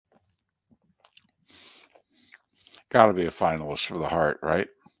Got to be a finalist for the Hart, right?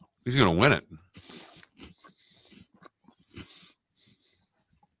 He's going to win it.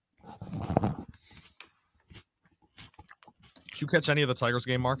 Did you catch any of the Tigers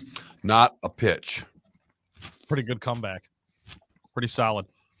game, Mark? Not a pitch. Pretty good comeback. Pretty solid.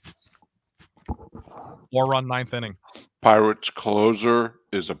 4-run ninth inning. Pirates closer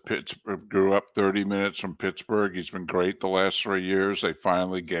is a Pittsburgh, grew up 30 minutes from Pittsburgh. He's been great the last 3 years. They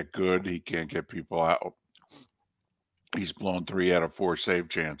finally get good. He can't get people out. He's blown 3 out of 4 save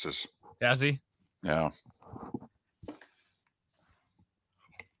chances. Has he? Yeah.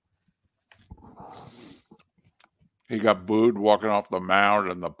 He got booed walking off the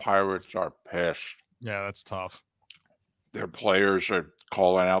mound, and the Pirates are pissed. Yeah, that's tough. Their players are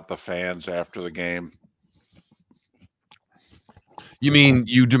calling out the fans after the game. You mean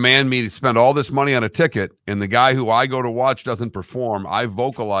you demand me to spend all this money on a ticket, and the guy who I go to watch doesn't perform? I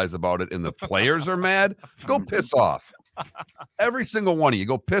vocalize about it, and the players are mad? Go piss off. Every single one of you,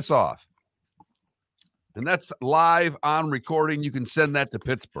 go piss off. And that's live on recording. You can send that to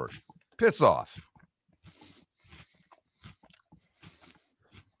Pittsburgh. Piss off.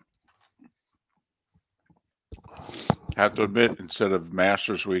 Have to admit, instead of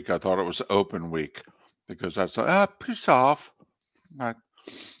Masters Week, I thought it was Open Week because that's piss off. I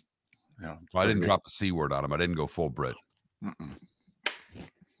didn't drop a C word on him. I didn't go full Brit.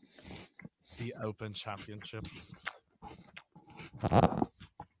 The Open Championship.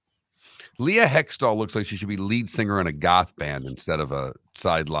 Leah Hextall looks like she should be lead singer in a goth band instead of a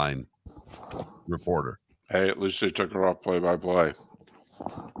sideline reporter. Hey, at least they took her off play-by-play.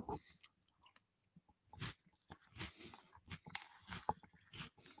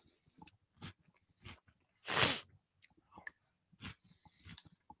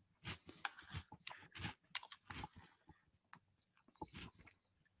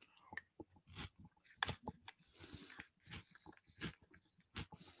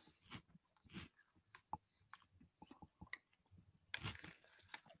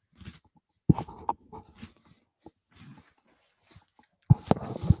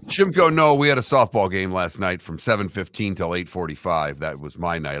 Shimko, no, we had a softball game last night from 7:15 till 8:45. That was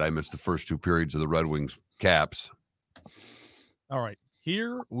my night. I missed the first 2 periods of the Red Wings Caps. All right,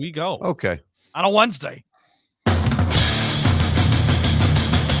 here we go. Okay. On a Wednesday.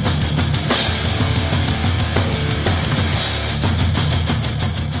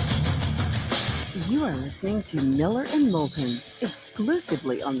 You are listening to Miller and Moulton,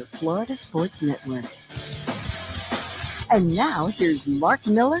 exclusively on the Florida Sports Network. And now, here's Mark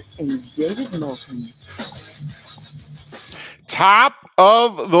Miller and David Moulton. Top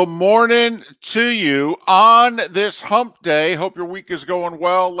of the morning to you on this hump day. Hope your week is going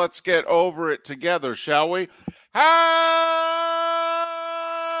well. Let's get over it together, shall we? How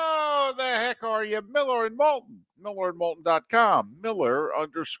the heck are you? Miller and Moulton. MillerandMoulton.com.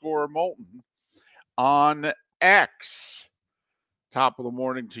 Miller_Moulton on X. Top of the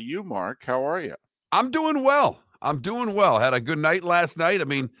morning to you, Mark. How are you? I'm doing well. Had a good night last night. I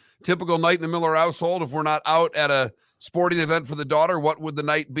mean, typical night in the Miller household. If we're not out at a sporting event for the daughter, what would the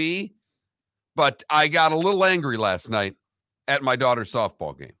night be? But I got a little angry last night at my daughter's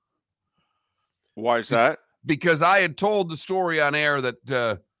softball game. Why is that? Because I had told the story on air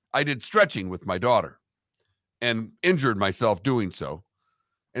that I did stretching with my daughter and injured myself doing so.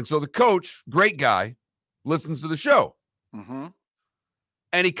 And so the coach, great guy, listens to the show. Mm-hmm.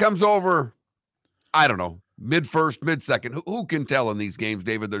 And he comes over, I don't know, mid-first, mid-second. Who can tell in these games,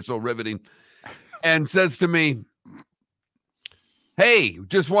 David? They're so riveting. And says to me, hey,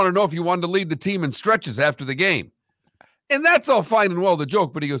 just want to know if you wanted to lead the team in stretches after the game. And that's all fine and well, the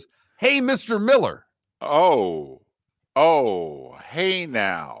joke. But he goes, hey, Mr. Miller. Oh, hey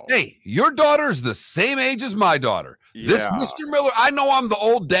now. Hey, your daughter's the same age as my daughter. Yeah. This Mr. Miller, I know I'm the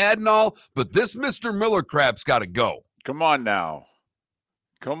old dad and all, but this Mr. Miller crap's got to go. Come on now.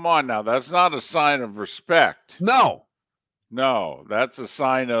 That's not a sign of respect. No, that's a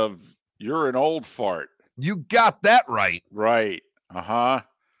sign of you're an old fart. You got that right. Right. Uh-huh.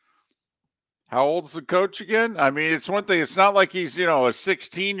 How old's the coach again? I mean, it's one thing. It's not like he's, a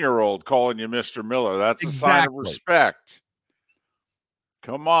 16-year-old calling you Mr. Miller. That's a sign of respect.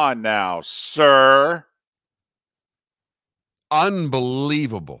 Come on now, sir.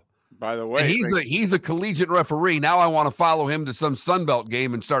 Unbelievable. By the way, and he's a collegiate referee. Now I want to follow him to some Sunbelt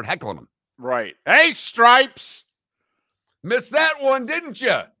game and start heckling him. Right. Hey, Stripes. Missed that one, didn't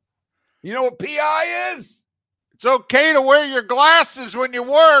you? You know what PI is? It's okay to wear your glasses when you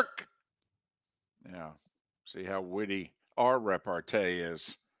work. Yeah. See how witty our repartee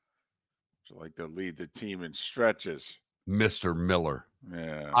is. So like to lead the team in stretches. Mr. Miller.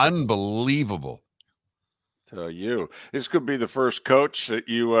 Yeah. Unbelievable. Tell you, this could be the first coach that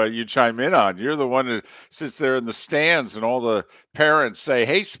you chime in on. You're the one that sits there in the stands, and all the parents say,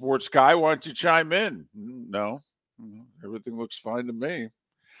 "Hey, sports guy, why don't you chime in?" No, everything looks fine to me.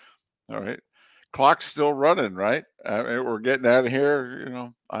 All right, clock's still running, right? We're getting out of here.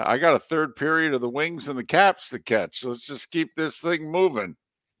 I got a third period of the Wings and the Caps to catch. So let's just keep this thing moving.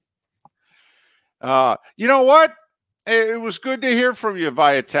 You know what? It was good to hear from you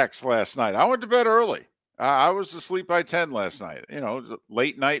via text last night. I went to bed early. I was asleep by 10 last night,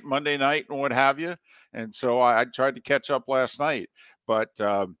 late night, Monday night, and what have you. And so I tried to catch up last night. But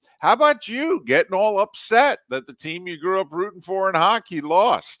how about you getting all upset that the team you grew up rooting for in hockey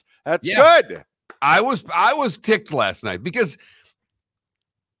lost? That's good. I was ticked last night because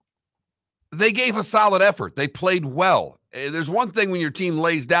they gave a solid effort. They played well. There's one thing when your team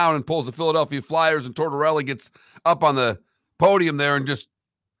lays down and pulls the Philadelphia Flyers and Tortorella gets up on the podium there and just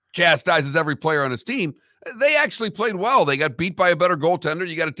chastises every player on his team. They actually played well. They got beat by a better goaltender.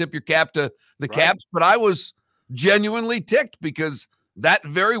 You got to tip your cap to the Caps. But I was genuinely ticked because that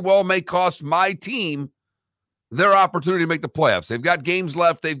very well may cost my team their opportunity to make the playoffs. They've got games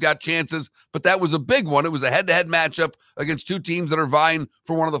left. They've got chances. But that was a big one. It was a head-to-head matchup against two teams that are vying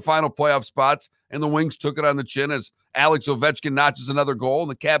for one of the final playoff spots. And the Wings took it on the chin as Alex Ovechkin notches another goal,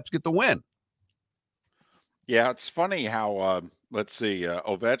 and the Caps get the win. Yeah, it's funny how, let's see,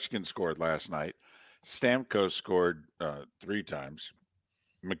 Ovechkin scored last night. Stamkos scored 3 times.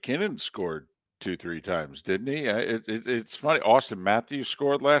 McKinnon scored 2-3 times, didn't he? It's funny. Austin Matthews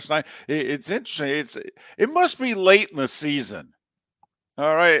scored last night. It's interesting. It must be late in the season.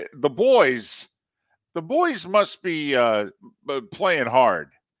 All right, the boys must be playing hard.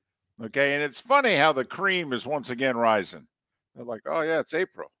 Okay, and it's funny how the cream is once again rising. They're like, oh yeah, it's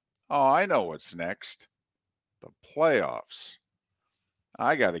April. Oh, I know what's next. The playoffs.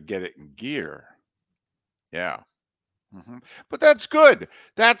 I got to get it in gear. Yeah. But that's good.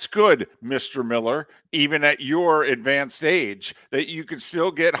 That's good, Mr. Miller, even at your advanced age, that you can still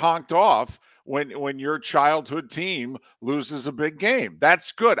get honked off when your childhood team loses a big game.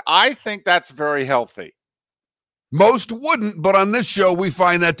 That's good. I think that's very healthy. Most wouldn't, but on this show, we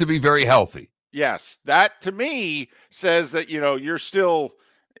find that to be very healthy. Yes. That to me says that, you're still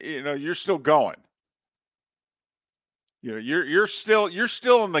going. You're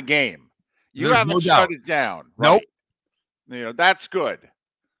still in the game. You haven't shut it down. Right? Nope. That's good.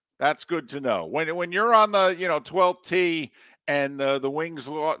 That's good to know. When you're on the 12th tee and the Wings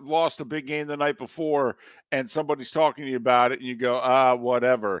lost a big game the night before, and somebody's talking to you about it, and you go,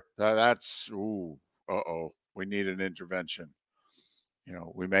 whatever. That's we need an intervention.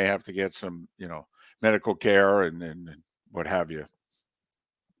 We may have to get some medical care and what have you.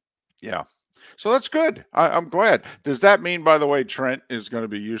 Yeah. So that's good. I'm glad. Does that mean, by the way, Trent is going to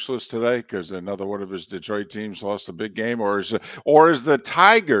be useless today because another one of his Detroit teams lost a big game, or is the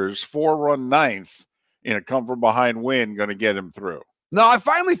Tigers 4-run ninth in a come from behind win going to get him through? No, I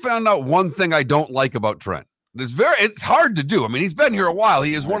finally found out one thing I don't like about Trent. It's hard to do. I mean, he's been here a while.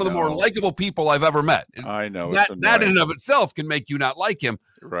 He is one of the more likable people I've ever met. I know that in and of itself can make you not like him.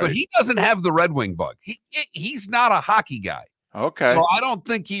 Right. But he doesn't have the Red Wing bug. He's not a hockey guy. Okay. So I don't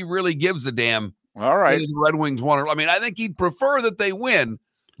think he really gives a damn. All right. The Red Wings won. I mean, I think he'd prefer that they win,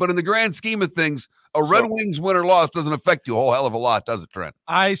 but in the grand scheme of things, a Red Wings win or loss doesn't affect you a whole hell of a lot, does it, Trent?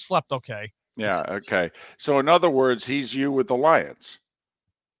 I slept okay. Yeah, okay. So in other words, he's you with the Lions.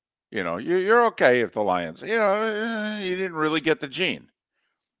 You're okay if the Lions, you didn't really get the gene.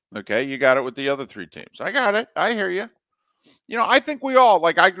 Okay, you got it with the other 3 teams. I got it. I hear you. I think we all,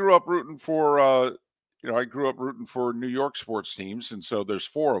 like, I grew up rooting for New York sports teams, and so there's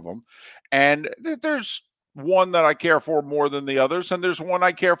 4 of them. And there's one that I care for more than the others, and there's one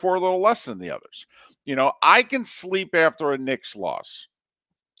I care for a little less than the others. I can sleep after a Knicks loss.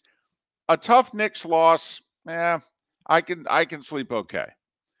 A tough Knicks loss, I can sleep okay.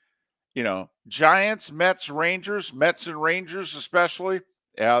 Giants, Mets and Rangers especially.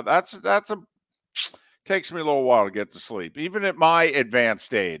 Yeah, that's takes me a little while to get to sleep, even at my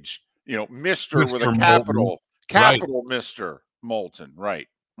advanced age. Mr. with a capital right. Mr. Moulton, right?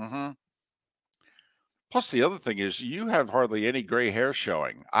 Plus, the other thing is you have hardly any gray hair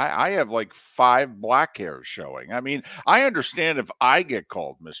showing. I have like 5 black hairs showing. I mean, I understand if I get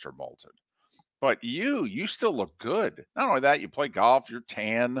called Mr. Moulton, but you still look good. Not only that, you play golf, you're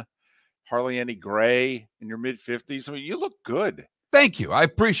tan, hardly any gray, in your mid-50s. I mean, you look good. Thank you. I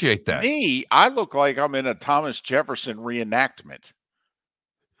appreciate that. Me, I look like I'm in a Thomas Jefferson reenactment.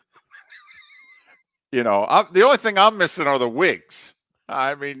 The only thing I'm missing are the wigs.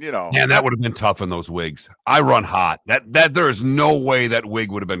 I mean, Man, that would have been tough in those wigs. I run hot. That there is no way that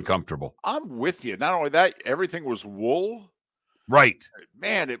wig would have been comfortable. I'm with you. Not only that, everything was wool. Right.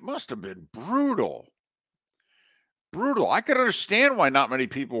 Man, it must have been brutal. Brutal. I could understand why not many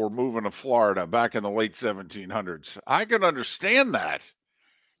people were moving to Florida back in the late 1700s. I could understand that.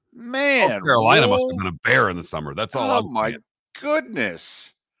 Man, South Carolina must wool? have been a bear in the summer. That's all Oh I'm my saying.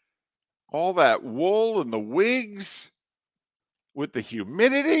 goodness. All that wool and the wigs with the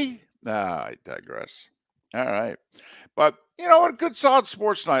humidity. I digress. All right. But you know what? Good solid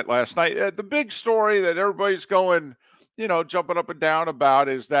sports night last night. The big story that everybody's going, jumping up and down about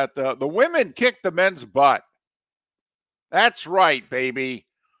is that the women kicked the men's butt. That's right, baby.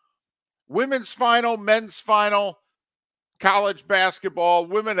 Women's final, men's final, college basketball.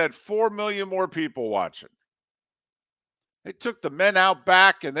 Women had 4 million more people watching. They took the men out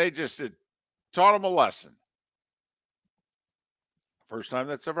back and they just taught them a lesson. First time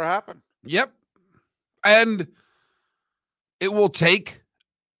that's ever happened. Yep. And it will take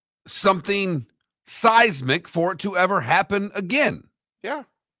something seismic for it to ever happen again. Yeah,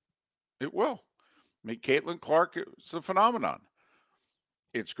 it will. I mean, Caitlin Clark is a phenomenon.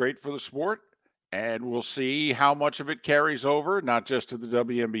 It's great for the sport, and we'll see how much of it carries over, not just to the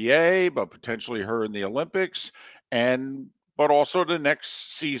WNBA, but potentially her in the Olympics, but also the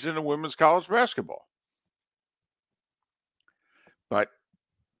next season of women's college basketball. But,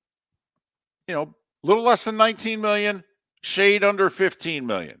 a little less than 19 million, shade under 15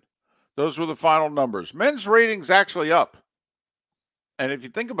 million. Those were the final numbers. Men's ratings actually up. And if you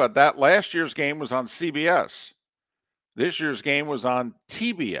think about that, last year's game was on CBS. This year's game was on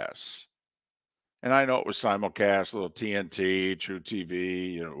TBS. And I know it was simulcast, a little TNT, True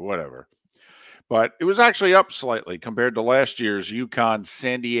TV, whatever. But it was actually up slightly compared to last year's UConn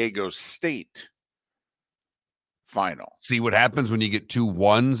San Diego State final. See what happens when you get 2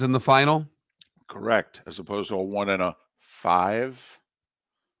 1s in the final? Correct. As opposed to a 1 and a 5.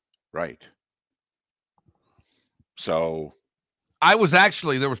 Right. So there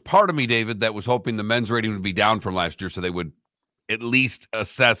was part of me, David, that was hoping the men's rating would be down from last year so they would at least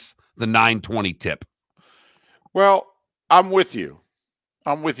assess the 920 tip. Well, I'm with you.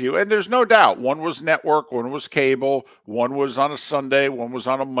 And there's no doubt one was network, one was cable, one was on a Sunday, one was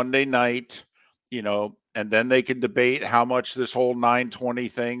on a Monday night, and then they can debate how much this whole 920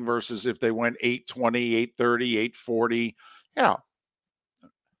 thing versus if they went 820, 830, 840. Yeah.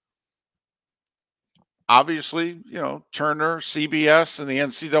 Obviously, Turner, CBS, and the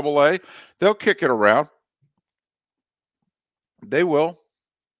NCAA, they'll kick it around. They will.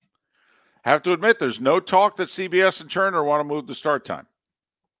 Have to admit, there's no talk that CBS and Turner want to move the start time.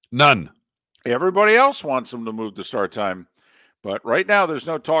 None. Everybody else wants them to move the start time. But right now, there's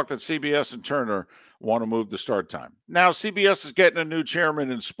no talk that CBS and Turner want to move the start time. Now, CBS is getting a new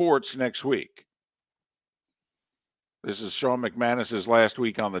chairman in sports next week. This is Sean McManus's last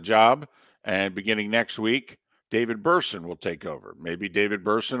week on the job. And beginning next week, David Burson will take over. Maybe David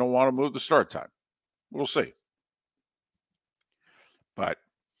Burson will want to move the start time. We'll see. But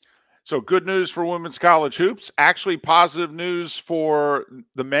so good news for women's college hoops. Actually, positive news for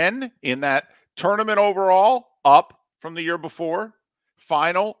the men in that tournament overall up from the year before.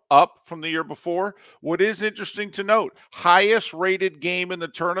 Final up from the year before. What is interesting to note, highest rated game in the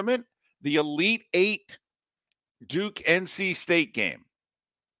tournament, the Elite Eight Duke NC State game.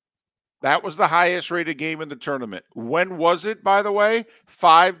 That was the highest rated game in the tournament. When was it, by the way?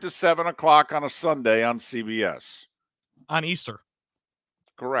 5 to 7 o'clock on a Sunday on CBS. On Easter.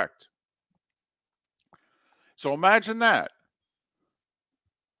 Correct. So imagine that.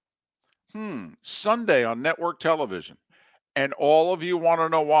 Sunday on network television. And all of you want to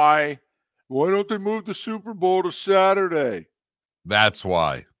know why. Why don't they move the Super Bowl to Saturday? That's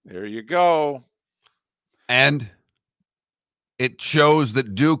why. There you go. And it shows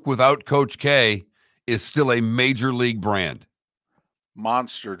that Duke without Coach K is still a major league brand.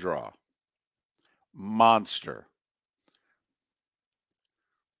 Monster draw. Monster.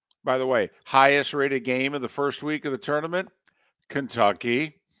 By the way, highest rated game of the first week of the tournament,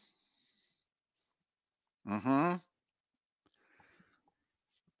 Kentucky.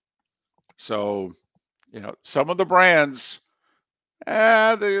 So, some of the brands,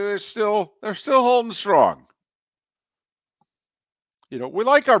 they're still holding strong. We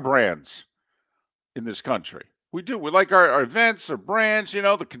like our brands in this country. We do. We like our events, our brands,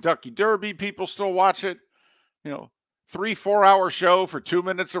 the Kentucky Derby, people still watch it. 3-4 hour show for 2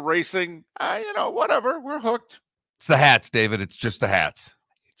 minutes of racing. Whatever. We're hooked. It's the hats, David. It's just the hats.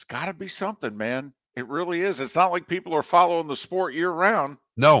 It's got to be something, man. It really is. It's not like people are following the sport year round.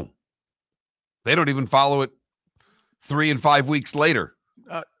 No. They don't even follow it 3 and 5 weeks later.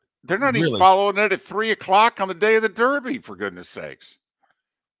 They're not even Really? following it at 3 o'clock on the day of the Derby, for goodness sakes.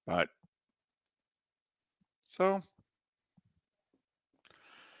 But so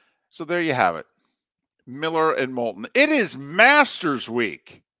there you have it. Miller and Moulton. It is Masters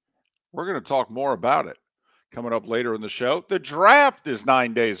Week. We're going to talk more about it coming up later in the show. The draft is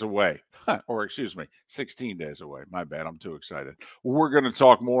 9 days away, or excuse me, 16 days away. My bad. I'm too excited. We're going to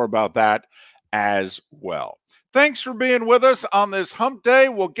talk more about that as well. Thanks for being with us on this hump day.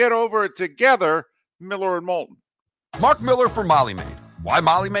 We'll get over it together, Miller and Moulton. Mark Miller for Molly Maid. Why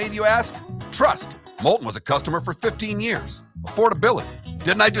Molly Maid, you ask? Trust. Moulton was a customer for 15 years. Affordability.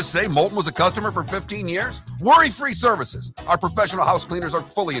 Didn't I just say Moulton was a customer for 15 years? Worry-free services. Our professional house cleaners are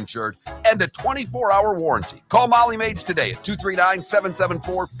fully insured and a 24-hour warranty. Call Molly Maids today at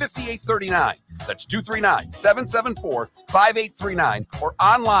 239-774-5839. That's 239-774-5839 or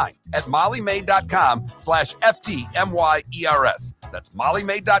online at mollymaid.com/FTMYERS. That's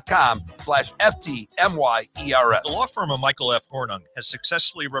mollymaid.com/FTMYERS. The law firm of Michael F. Hornung has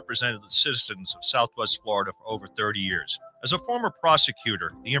successfully represented the citizens of Southwest Florida for over 30 years. As a former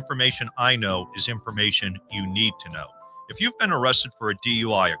prosecutor, the information I know is information you need to know. If you've been arrested for a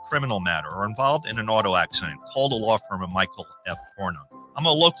DUI, a criminal matter, or involved in an auto accident, call the law firm of Michael F. Hornung. I'm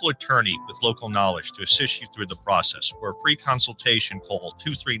a local attorney with local knowledge to assist you through the process. For a free consultation, call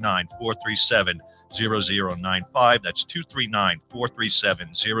 239-437-0095. That's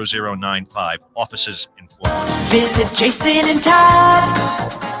 239-437-0095. Offices in Florida. Visit Jason and Todd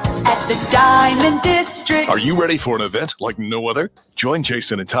at the Diamond District. Are you ready for an event like no other? Join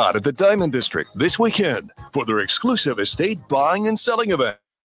Jason and Todd at the Diamond District this weekend for their exclusive estate buying and selling event.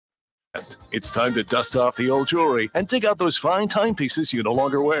 It's time to dust off the old jewelry and dig out those fine timepieces you no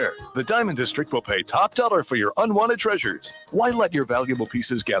longer wear. The Diamond District will pay top dollar for your unwanted treasures. Why let your valuable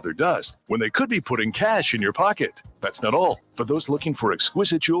pieces gather dust when they could be putting cash in your pocket? That's not all. For those looking for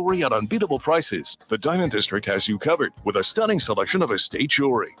exquisite jewelry at unbeatable prices, the Diamond District has you covered with a stunning selection of estate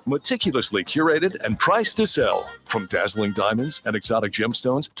jewelry, meticulously curated and priced to sell. From dazzling diamonds and exotic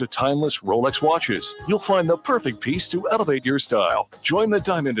gemstones to timeless Rolex watches, you'll find the perfect piece to elevate your style. Join the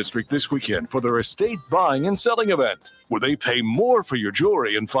Diamond District this weekend for their estate buying and selling event, where they pay more for your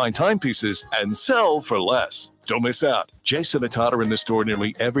jewelry and fine timepieces and sell for less. Don't miss out. Jason and Todd are in the store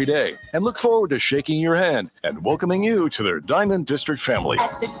nearly every day and look forward to shaking your hand and welcoming you to their Diamond District family.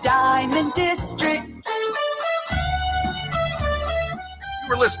 At the Diamond District. You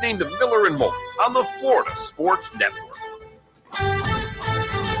were listening to Miller and Moulton on the Florida Sports Network.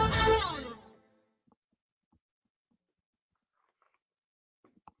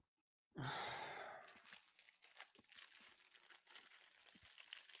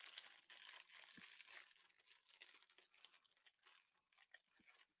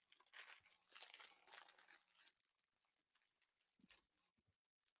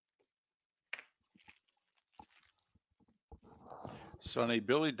 Sonny,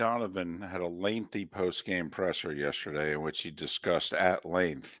 Billy Donovan had a lengthy post-game presser yesterday in which he discussed at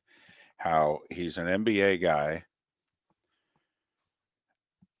length how he's an NBA guy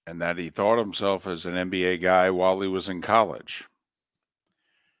and that he thought himself as an NBA guy while he was in college.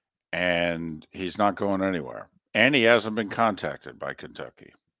 And he's not going anywhere. And he hasn't been contacted by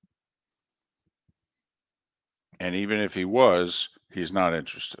Kentucky. And even if he was, he's not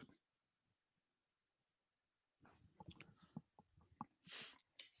interested.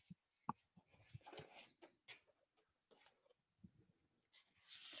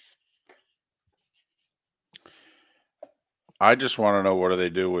 I just want to know, what do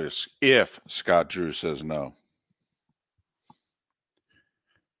they do with if Scott Drew says no?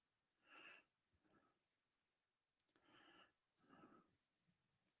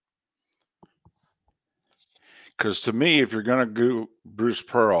 Because to me, if you're going to do Bruce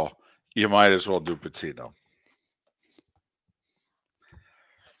Pearl, you might as well do Pitino.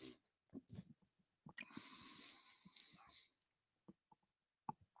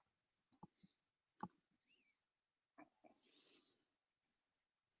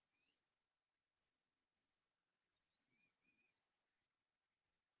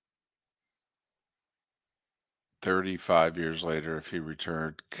 "35 years later, if he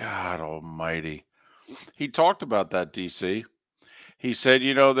returned, God almighty." He talked about that, DC. He said,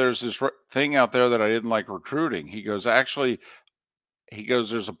 there's this thing out there that I didn't like recruiting. He goes,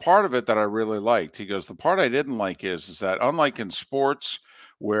 there's a part of it that I really liked. He goes, the part I didn't like is that unlike in sports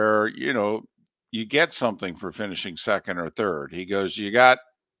where, you get something for finishing second or third, he goes, you got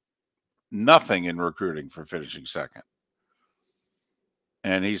nothing in recruiting for finishing second.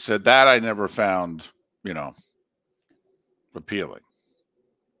 And he said that I never found, appealing.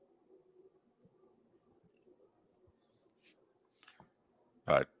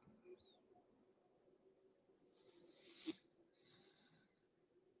 But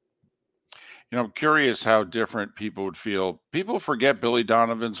I'm curious how different people would feel. People forget Billy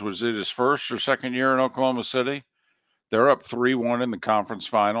Donovan's, was it his first or second year in Oklahoma City? They're up 3-1 in the conference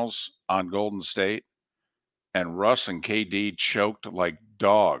finals on Golden State, and Russ and KD choked like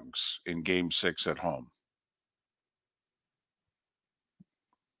dogs in Game 6 at home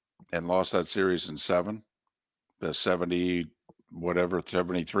and lost that series in 7. The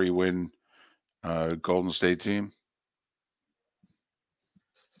 73 win Golden State team.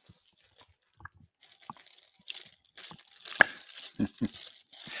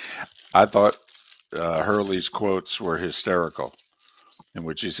 I thought Hurley's quotes were hysterical, in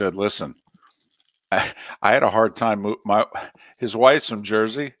which he said, listen, I had a hard time. His wife's from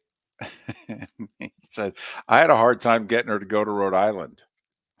Jersey. He said, I had a hard time getting her to go to Rhode Island.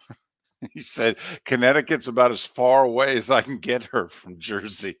 He said, Connecticut's about as far away as I can get her from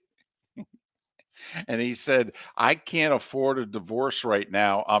Jersey. And he said, I can't afford a divorce right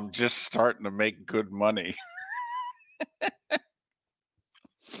now. I'm just starting to make good money.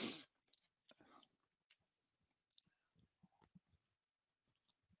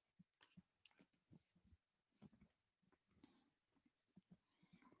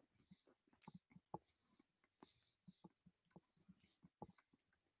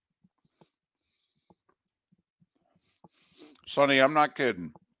 Sonny, I'm not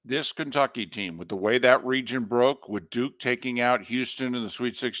kidding. This Kentucky team, with the way that region broke, with Duke taking out Houston in the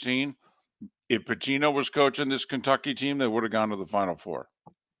Sweet 16, if Pitino was coaching this Kentucky team, they would have gone to the Final Four.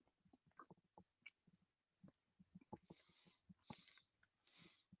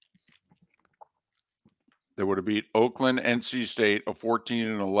 They would have beat Oakland, NC State, a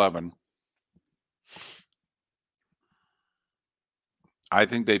 14-11. I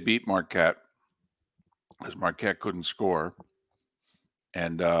think they beat Marquette because Marquette couldn't score.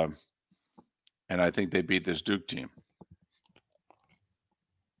 And I think they beat this Duke team.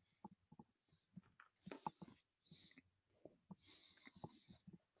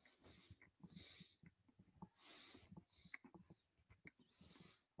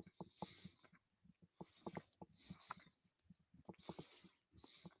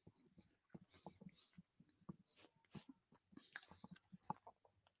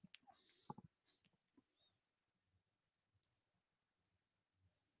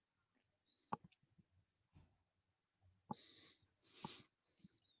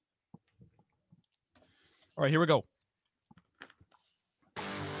 All right, here we go.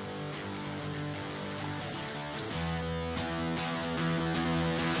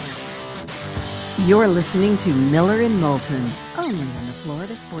 You're listening to Miller and Moulton, only on the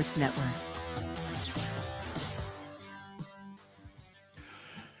Florida Sports Network.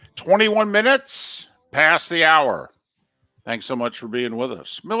 21 minutes past the hour. Thanks so much for being with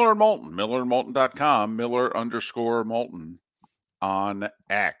us. Miller and Moulton, millerandmoulton.com, Miller_Moulton on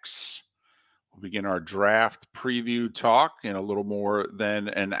X. We'll begin our draft preview talk in a little more than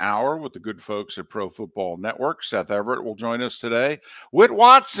an hour with the good folks at Pro Football Network. Seth Everett will join us today. Whit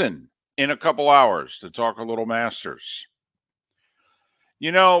Watson in a couple hours to talk a little Masters.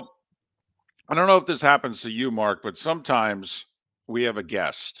 I don't know if this happens to you, Mark, but sometimes we have a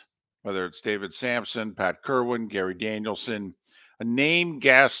guest, whether it's David Sampson, Pat Kerwin, Gary Danielson, a name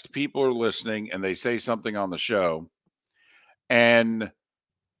guest. People are listening and they say something on the show. And,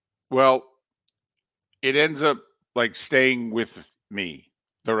 well, it ends up like staying with me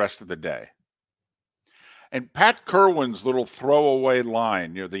the rest of the day. And Pat Kerwin's little throwaway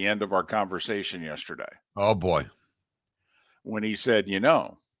line near the end of our conversation yesterday. Oh, boy. When he said,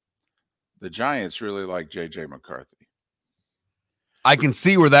 the Giants really like J.J. McCarthy. I can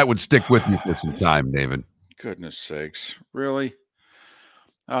see where that would stick with me for some time, David. Goodness sakes. Really?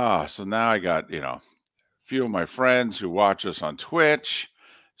 So now I got, a few of my friends who watch us on Twitch.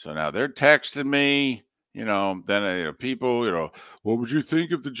 So now they're texting me, then people, what would you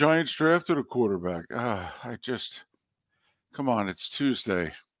think if the Giants drafted a quarterback? Come on, it's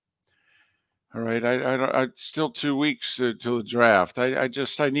Tuesday. All right. I still 2 weeks till the draft. I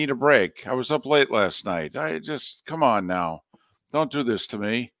need a break. I was up late last night. Come on now. Don't do this to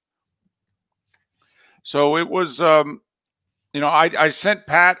me. So it was, I sent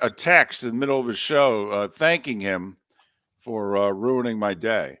Pat a text in the middle of his show thanking him for ruining my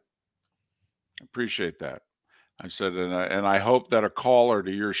day. Appreciate that. I said, and I hope that a caller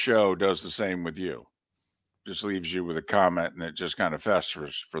to your show does the same with you. Just leaves you with a comment and it just kind of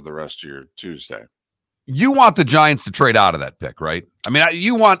festers for the rest of your Tuesday. You want the Giants to trade out of that pick, right? I mean,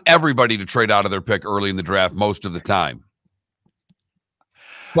 you want everybody to trade out of their pick early in the draft most of the time.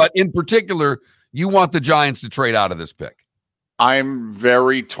 But in particular, you want the Giants to trade out of this pick. I'm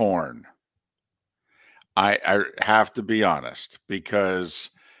very torn. I have to be honest, because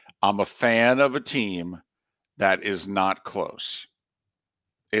I'm a fan of a team that is not close.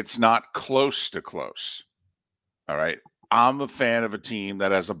 It's not close to close. All right. I'm a fan of a team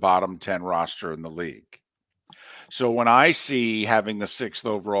that has a bottom 10 roster in the league. So when I see having the 6th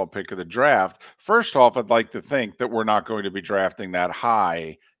overall pick of the draft, first off, I'd like to think that we're not going to be drafting that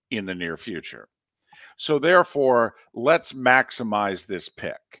high in the near future. So therefore, let's maximize this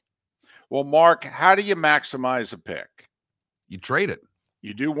pick. Well, Mark, how do you maximize a pick? You trade it.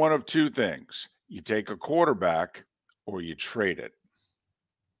 You do one of two things. You take a quarterback or you trade it.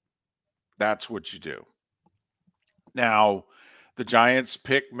 That's what you do. Now, the Giants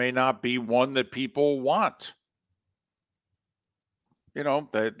pick may not be one that people want. You know,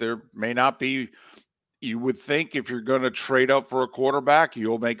 there may not be. You would think if you're going to trade up for a quarterback,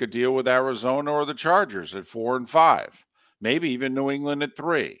 you'll make a deal with Arizona or the Chargers at 4 and 5, maybe even New England at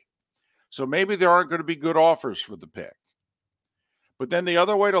 3. So maybe there aren't going to be good offers for the pick. But then the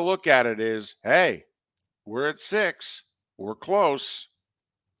other way to look at it is, hey, we're at 6. We're close.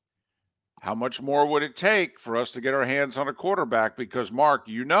 How much more would it take for us to get our hands on a quarterback? Because, Mark,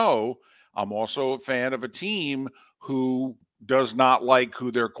 you know, I'm also a fan of a team who does not like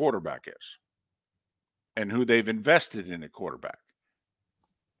who their quarterback is and who they've invested in a quarterback.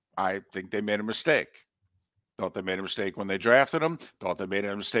 I think they made a mistake. Thought they made a mistake when they drafted him. Thought they made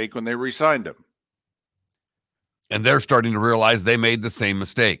a mistake when they re-signed him. And they're starting to realize they made the same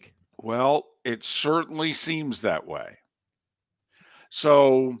mistake. Well, it certainly seems that way.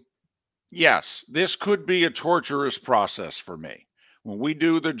 So, yes, this could be a torturous process for me. When we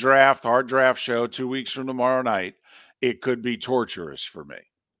do the draft, our draft show 2 weeks from tomorrow night, it could be torturous for me.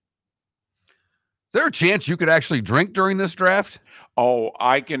 Is there a chance you could actually drink during this draft? Oh,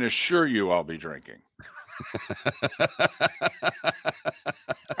 I can assure you I'll be drinking.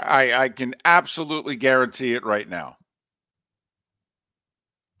 I can absolutely guarantee it right now.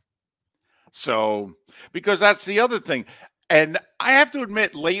 So, because that's the other thing. And I have to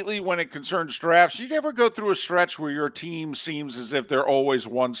admit, lately, when it concerns drafts, you never go through a stretch where your team seems as if they're always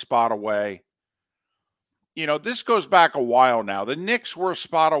one spot away. You know, this goes back a while now. The Knicks were a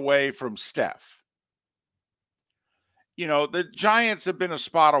spot away from Steph. You know, the Giants have been a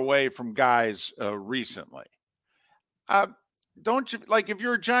spot away from guys recently. Don't you, like, if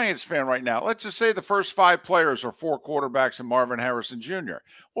you're a Giants fan right now, let's just say the first 5 players are 4 quarterbacks and Marvin Harrison Jr.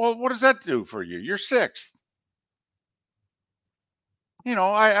 Well, what does that do for you? You're 6th. You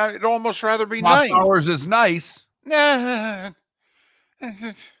know, I'd almost rather be 9th. Hours is nice. Nah.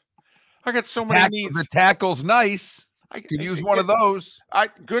 I got so many needs. The tackle's nice. I could use one of those.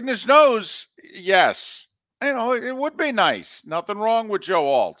 Goodness knows, yes. You know, it would be nice. Nothing wrong with Joe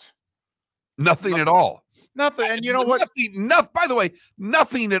Alt. Nothing at all. Nothing. And you know what? By the way,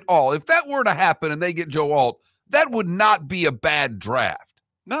 nothing at all. If that were to happen and they get Joe Alt, that would not be a bad draft.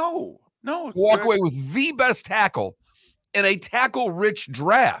 No. Walk away with the best tackle in a tackle-rich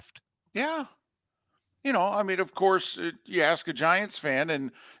draft. Yeah. You know, I mean, of course, you ask a Giants fan,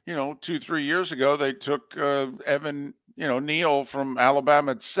 and, you know, 2-3 years ago, they took Evan, Neal from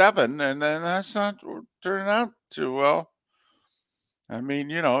Alabama at 7, and then that's not turning out too well. I mean,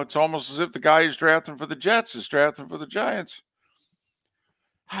 you know, it's almost as if the guy who's drafting for the Jets is drafting for the Giants.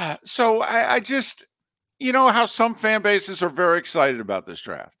 So I just, you know, how some fan bases are very excited about this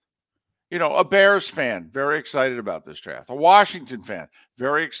draft. You know, a Bears fan, very excited about this draft. A Washington fan,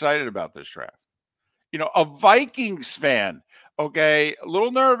 very excited about this draft. You know, a Vikings fan, okay, a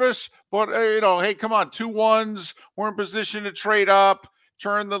little nervous, but, hey, come on, 2 1s. We're in position to trade up,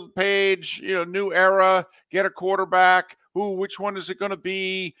 turn the page, new era, get a quarterback. Ooh, which one is it going to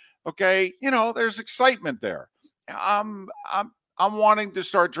be? Okay, there's excitement there. I'm wanting to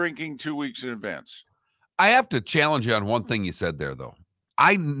start drinking 2 weeks in advance. I have to challenge you on one thing you said there, though.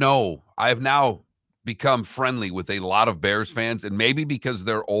 I know I have now become friendly with a lot of Bears fans, and maybe because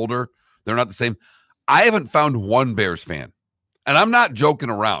they're older, they're not the same. I haven't found one Bears fan, and I'm not joking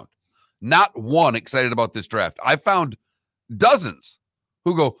around, not one excited about this draft. I found dozens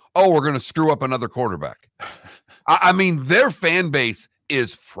who go, oh, we're going to screw up another quarterback. I mean, their fan base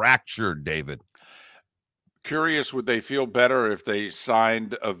is fractured, David. Curious, would they feel better if they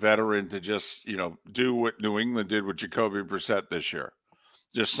signed a veteran to just, do what New England did with Jacoby Brissett this year?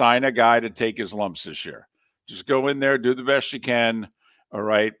 Just sign a guy to take his lumps this year. Just go in there, do the best you can. All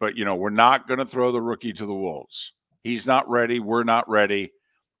right. But, we're not going to throw the rookie to the wolves. He's not ready. We're not ready.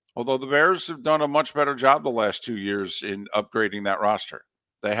 Although the Bears have done a much better job the last 2 years in upgrading that roster.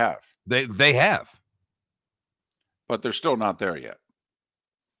 They have. They have. But they're still not there yet.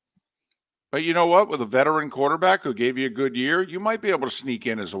 But you know what? With a veteran quarterback who gave you a good year, you might be able to sneak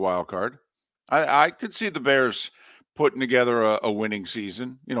in as a wild card. I could see the Bears putting together a winning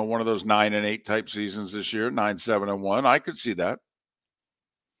season, one of those 9-8 type seasons this year, 9-7-1. I could see that.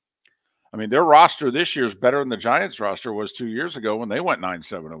 I mean, their roster this year is better than the Giants roster was 2 years ago when they went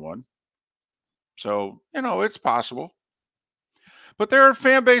 9-7-1. So, it's possible. But there are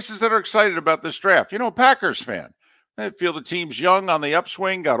fan bases that are excited about this draft. Packers fan. They feel the team's young on the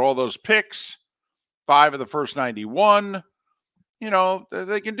upswing, got all those picks, 5 of the first 91.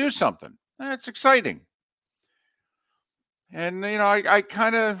 They can do something. That's exciting. And, I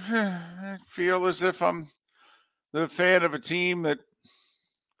kind of feel as if I'm the fan of a team that,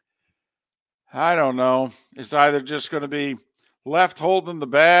 I don't know, is either just going to be left holding the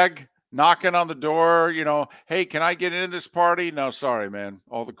bag, knocking on the door, hey, can I get into this party? No, sorry, man.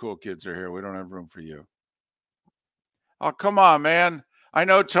 All the cool kids are here. We don't have room for you. Oh, come on, man. I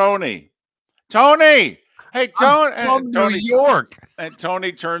know Tony. Tony! Hey, Tony! From New York. And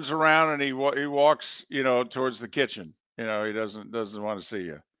Tony turns around and he walks, towards the kitchen. He doesn't want to see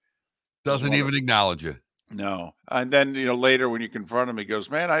you. Doesn't even acknowledge you. No. And then, later when you confront him, he goes,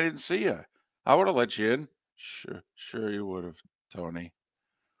 man, I didn't see you. I would have let you in. Sure you would have, Tony.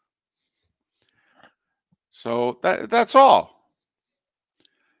 So that's all.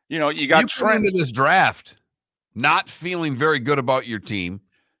 You got Trent into this draft not feeling very good about your team.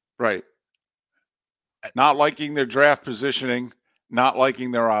 Right. Not liking their draft positioning, not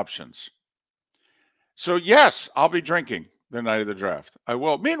liking their options. So, yes, I'll be drinking the night of the draft. I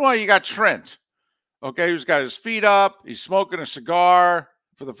will. Meanwhile, you got Trent, who's got his feet up. He's smoking a cigar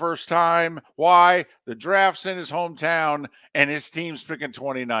for the first time. Why? The draft's in his hometown, and his team's picking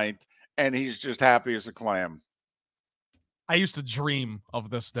 29th, and he's just happy as a clam. I used to dream of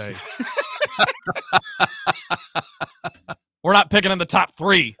this day. We're not picking in the top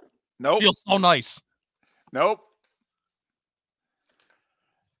 3. Nope. Feels so nice. Nope.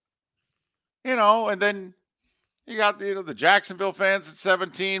 And then you got the Jacksonville fans at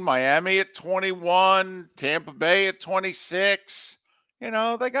 17, Miami at 21, Tampa Bay at 26. They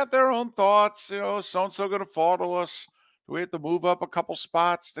got their own thoughts. So-and-so going to fall to us. Do we have to move up a couple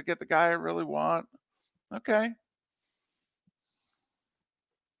spots to get the guy I really want? Okay.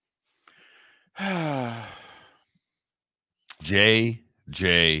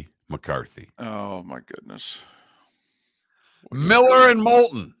 J.J. McCarthy. Oh, my goodness. Miller and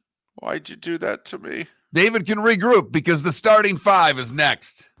Moulton. Why'd you do that to me? David can regroup because the starting 5 is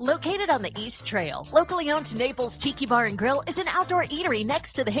next. Located on the East Trail, locally owned Naples Tiki Bar and Grill is an outdoor eatery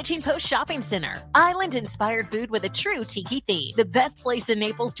next to the Hitching Post Shopping Center. Island-inspired food with a true tiki theme. The best place in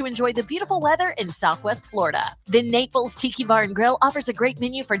Naples to enjoy the beautiful weather in Southwest Florida. The Naples Tiki Bar and Grill offers a great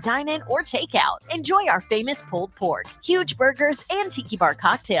menu for dine-in or takeout. Enjoy our famous pulled pork, huge burgers, and tiki bar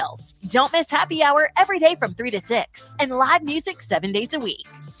cocktails. Don't miss happy hour every day from 3 to 6 and live music 7 days a week.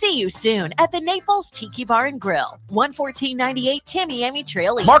 See you soon at the Naples Tiki Bar and Grill, 11498 Tamiami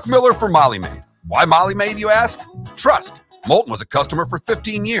Trail East. Mark Miller for Molly Maid. Why Molly Maid, you ask? Trust. Moulton was a customer for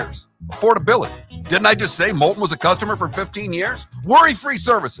 15 years. Affordability. Didn't I just say Moulton was a customer for 15 years? Worry-free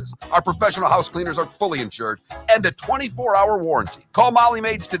services. Our professional house cleaners are fully insured and a 24-hour warranty. Call Molly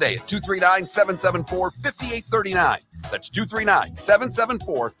Maids today at 239-774-5839. That's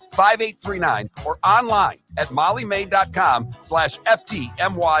 239-774-5839 or online at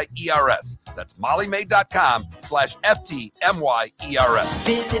mollymaid.com/FTMYERS. That's mollymaid.com/FTMYERS.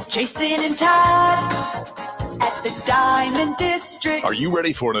 Visit Jason and Todd at the Diamond District. Are you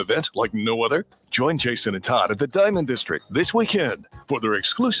ready for an event like no other? Join Jason and Todd at the Diamond District this weekend for their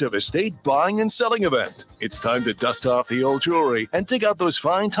exclusive estate buying and selling event. It's time to dust off the old jewelry and dig out those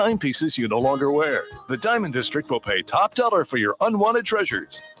fine timepieces you no longer wear. The Diamond District will pay top dollar for your unwanted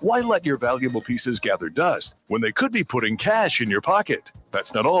treasures. Why let your valuable pieces gather dust when they could be putting cash in your pocket?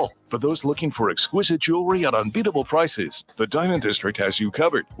 That's not all. For those looking for exquisite jewelry at unbeatable prices, the Diamond District has you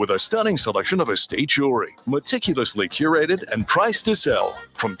covered with a stunning selection of estate jewelry, meticulously curated and priced to sell.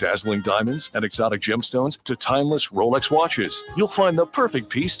 From dazzling diamonds and exotic gemstones to timeless Rolex watches, you'll find the perfect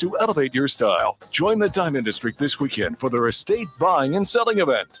piece to elevate your style. Join the Diamond District this weekend for their estate buying and selling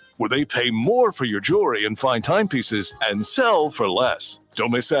event, where they pay more for your jewelry and fine timepieces and sell for less.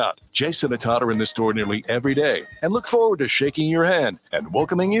 Don't miss out. Jason and Todd are in the store nearly every day and look forward to shaking your hand and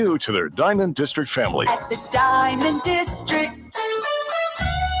welcoming you to their Diamond District family. At the Diamond District.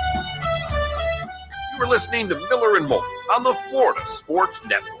 You were listening to Miller and Moulton on the Florida Sports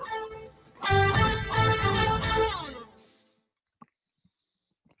Network.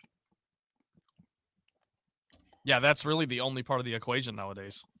 Yeah, that's really the only part of the equation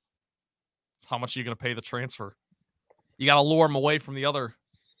nowadays. It's how much are you going to pay the transfer? You got to lure them away from the other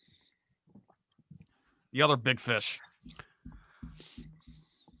big fish.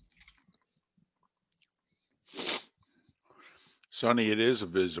 Sonny, it is a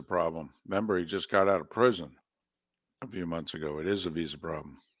visa problem. Remember, he just got out of prison a few months ago. It is a visa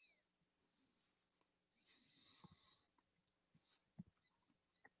problem.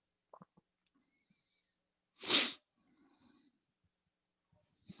 I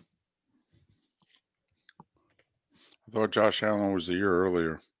thought Josh Allen was a year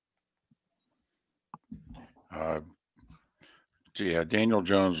earlier. Yeah, Daniel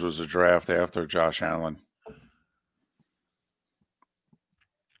Jones was a draft after Josh Allen.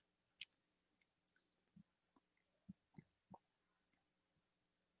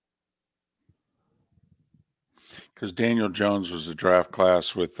 Because Daniel Jones was a draft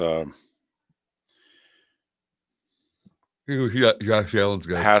class with Josh Allen's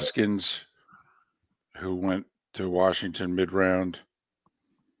guy. Haskins, who went to Washington mid-round.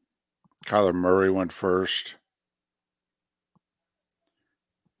 Kyler Murray went first.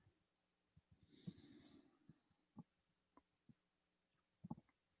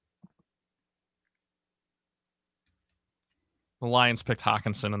 The Lions picked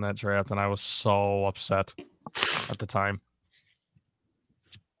Hawkinson in that draft, and I was so upset at the time.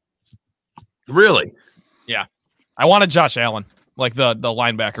 Really? Yeah. I wanted Josh Allen, like the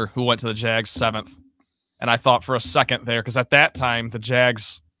linebacker who went to the Jags 7th. And I thought for a second there, because at that time, the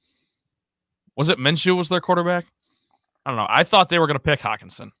Jags, was it Minshew was their quarterback? I don't know. I thought they were going to pick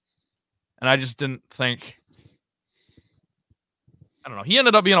Hawkinson. And I just didn't think. I don't know. He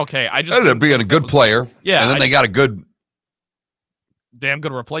ended up being okay. I just ended up being a good player. Yeah. And then they got a good. Damn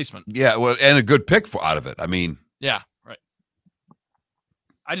good replacement. Yeah, well, and a good pick out of it. I mean. Yeah, right.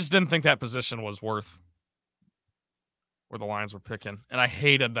 I just didn't think that position was worth where the Lions were picking. And I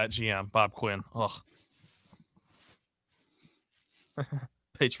hated that GM, Bob Quinn. Ugh.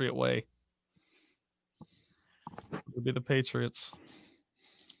 Patriot way. It would be the Patriots.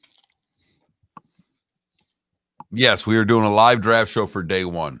 Yes, we are doing a live draft show for day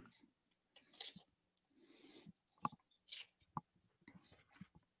one.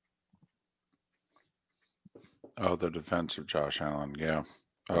 Oh, the defense of Josh Allen. Yeah.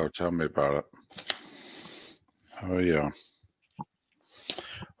 Oh, tell me about it. Oh, yeah.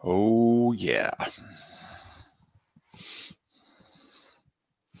 Oh, yeah.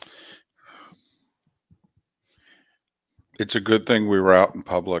 It's a good thing we were out in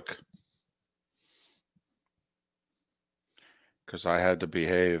public, because I had to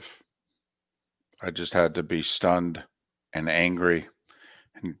behave. I just had to be stunned and angry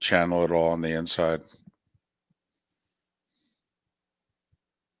and channel it all on the inside.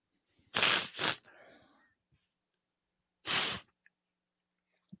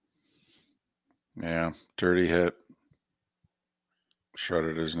 Yeah, dirty hit.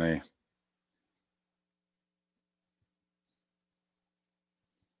 Shredded his knee.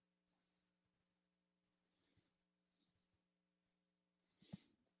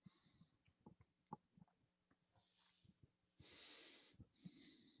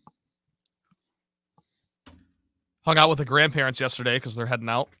 Hung out with the grandparents yesterday because they're heading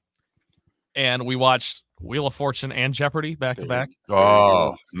out. And we watched Wheel of Fortune and Jeopardy back to back.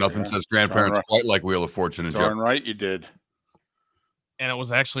 Oh, nothing says grandparents quite like Wheel of Fortune and Jeopardy. Darn right you did. And it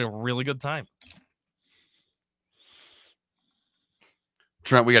was actually a really good time.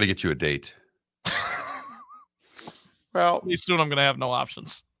 Trent, we got to get you a date. Well, pretty soon I'm going to have no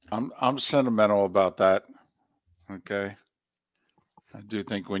options. I'm sentimental about that. Okay. I do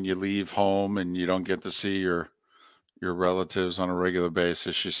think when you leave home and you don't get to see your relatives on a regular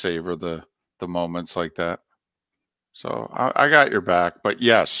basis, you savor the moments like that. So I got your back. But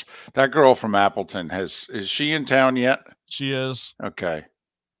yes, that girl from Appleton is she in town yet? She is. Okay.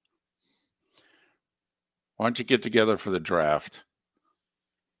 Why don't you get together for the draft?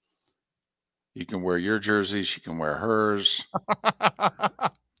 You can wear your jersey. She can wear hers.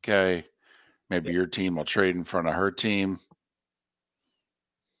 Okay. Maybe your team will trade in front of her team.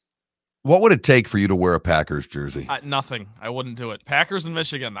 What would it take for you to wear a Packers jersey? Nothing. I wouldn't do it. Packers in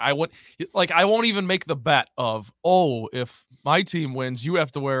Michigan. I won't even make the bet of, oh, if my team wins, you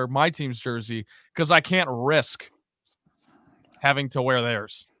have to wear my team's jersey, because I can't risk having to wear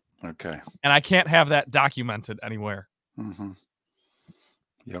theirs. Okay. And I can't have that documented anywhere. Mm-hmm.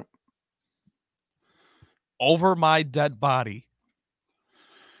 Yep. Over my dead body.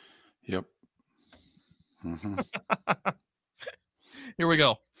 Yep. Mm-hmm. Here we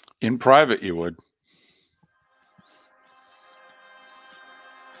go. In private, you would.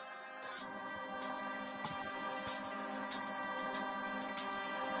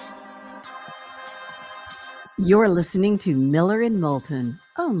 You're listening to Miller and Moulton,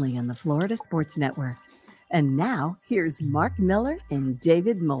 only on the Florida Sports Network. And now, here's Mark Miller and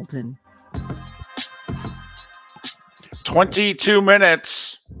David Moulton. 22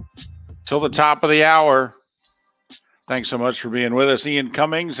 minutes till the top of the hour. Thanks so much for being with us. Ian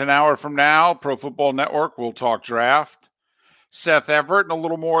Cummings, an hour from now, Pro Football Network, we'll talk draft. Seth Everett in a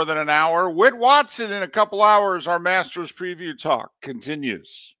little more than an hour. Whit Watson in a couple hours. Our Masters preview talk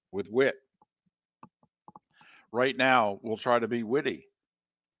continues with Whit. Right now, we'll try to be witty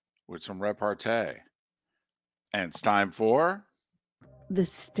with some repartee. And it's time for The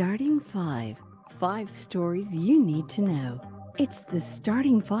Starting Five. 5 stories you need to know. It's the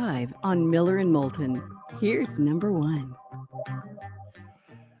Starting Five on Miller and Moulton. Here's number 1.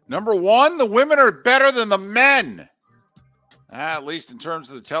 Number 1, the women are better than the men. At least in terms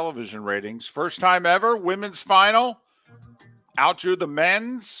of the television ratings. First time ever, women's final outdrew the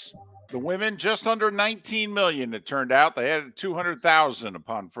men's. The women just under 19 million, it turned out. They added 200,000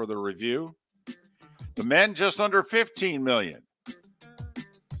 upon further review. The men just under 15 million.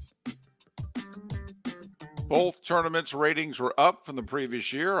 Both tournaments' ratings were up from the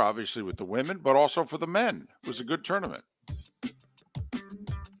previous year, obviously with the women, but also for the men. It was a good tournament.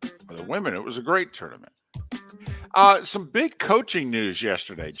 For the women, it was a great tournament. Some big coaching news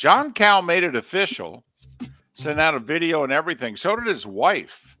yesterday. John Cal made it official, sent out a video and everything. So did his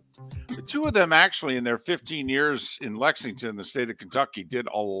wife. The two of them actually in their 15 years in Lexington, the state of Kentucky, did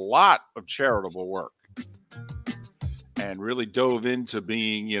a lot of charitable work and really dove into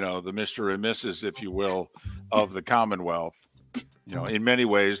being, the Mr. and Mrs., if you will, of the Commonwealth. In many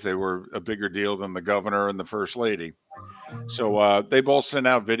ways, they were a bigger deal than the governor and the first lady. So they both sent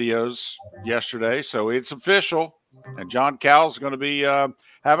out videos yesterday. So it's official. And John Cal's going to be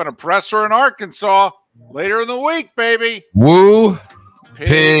having a presser in Arkansas later in the week, baby. Woo,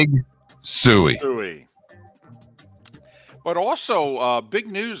 pig, suey. But also big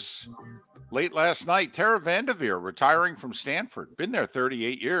news late last night, Tara Vanderveer retiring from Stanford. Been there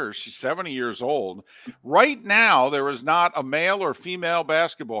 38 years. She's 70 years old. Right now, there is not a male or female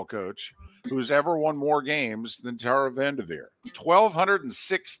basketball coach who's ever won more games than Tara Vanderveer.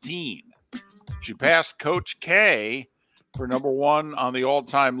 1,216. She passed Coach K for number 1 on the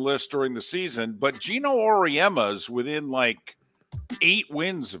all-time list during the season, but Gino Auriemma's within 8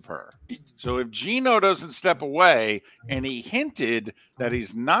 wins of her. So if Gino doesn't step away, and he hinted that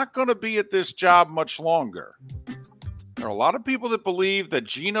he's not going to be at this job much longer. There are a lot of people that believe that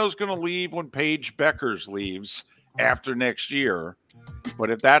Gino's going to leave when Paige Beckers leaves after next year. But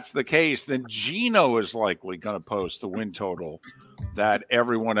if that's the case, then Gino is likely going to post the win total that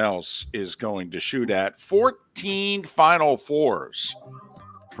everyone else is going to shoot at. 14 Final Fours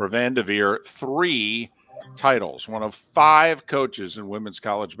for Vanderveer, 3 titles, one of 5 coaches in women's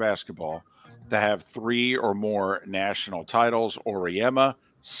college basketball to have 3 or more national titles. Auriemma,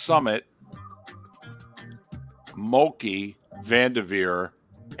 Summit, Mulkey, Vanderveer,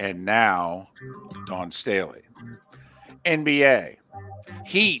 and now Dawn Staley. NBA,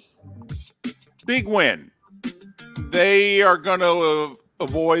 Heat, big win. They are going to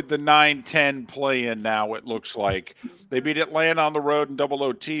avoid the 9-10 play-in now, it looks like. They beat Atlanta on the road in double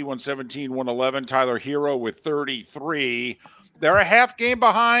OT, 117-111. Tyler Hero with 33. They're a half game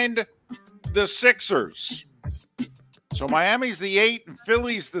behind the Sixers. So Miami's the 8 and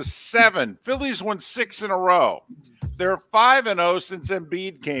Philly's the 7. Philly's won 6 in a row. They're 5-0 since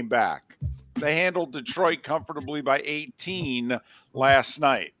Embiid came back. They handled Detroit comfortably by 18 last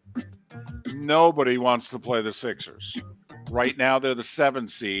night. Nobody wants to play the Sixers. Right now, they're the 7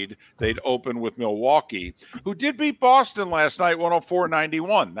 seed. They'd open with Milwaukee, who did beat Boston last night,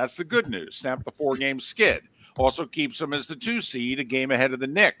 104-91. That's the good news. Snapped the 4-game skid. Also keeps them as the 2 seed, a game ahead of the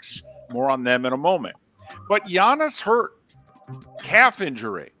Knicks. More on them in a moment. But Giannis hurt. Calf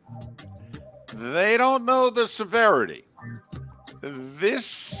injury. They don't know the severity.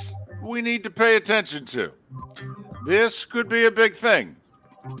 This we need to pay attention to. This could be a big thing.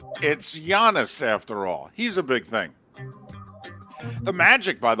 It's Giannis, after all. He's a big thing. The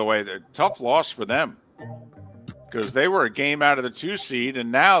Magic, by the way, the tough loss for them because they were a game out of the 2 seed,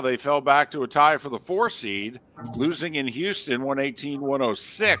 and now they fell back to a tie for the 4 seed, losing in Houston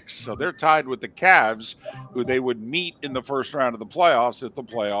 118-106. So they're tied with the Cavs, who they would meet in the first round of the playoffs if the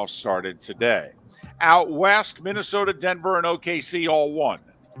playoffs started today. Out west, Minnesota, Denver, and OKC all won.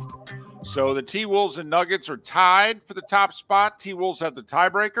 So the T-Wolves and Nuggets are tied for the top spot. T-Wolves have the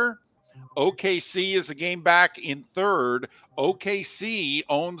tiebreaker. OKC is a game back in 3rd. OKC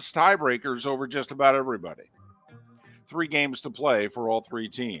owns tiebreakers over just about everybody. 3 games to play for all 3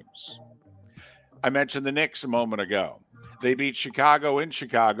 teams. I mentioned the Knicks a moment ago. They beat Chicago in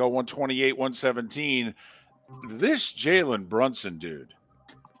Chicago, 128-117. This Jalen Brunson dude,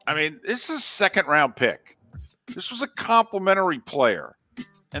 I mean, this is a 2nd-round pick. This was a complimentary player.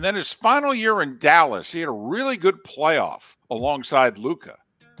 And then his final year in Dallas, he had a really good playoff alongside Luka.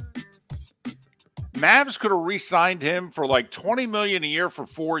 Mavs could have re-signed him for like $20 million a year for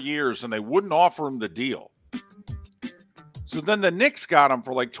 4 years, and they wouldn't offer him the deal. So then the Knicks got him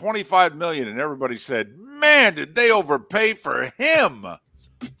for like $25 million, and everybody said, man, did they overpay for him?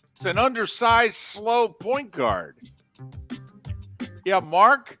 It's an undersized, slow point guard. Yeah,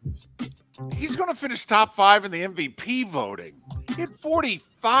 Mark, he's going to finish top 5 in the MVP voting. He had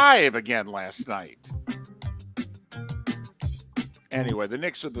 45 again last night. Anyway, the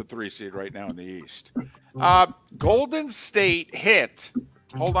Knicks are the 3 seed right now in the East. Golden State hit.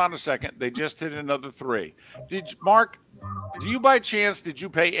 Hold on a second. They just hit another 3. Mark, do you by chance, did you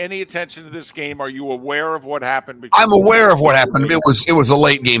pay any attention to this game? Are you aware of what happened? I'm aware of what happened. It was a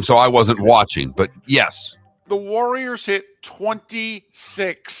late game, so I wasn't watching. But yes. The Warriors hit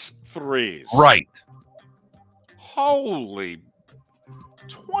 26 threes. Right. Holy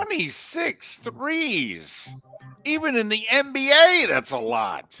 26 threes. Even in the NBA, that's a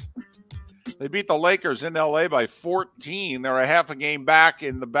lot. They beat the Lakers in LA by 14. They're a half a game back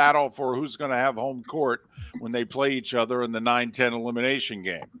in the battle for who's going to have home court when they play each other in the 9-10 elimination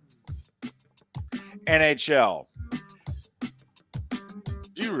game. NHL.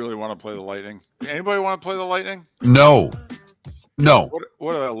 Do you really want to play the Lightning? Anybody want to play the Lightning? No.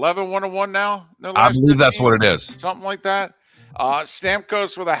 What 11-1-1 now? I believe that's what it is. Something like that.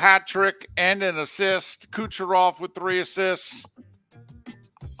 Stamkos with a hat trick and an assist. Kucherov with 3 assists.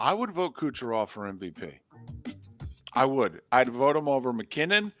 I would vote Kucherov for MVP. I would. I'd vote him over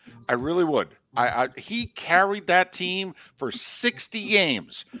McKinnon. I really would. He carried that team for 60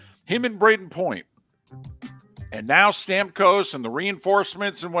 games. Him and Braden Point. And now Stamkos and the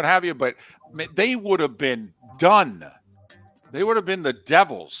reinforcements and what have you. But they would have been done. They would have been the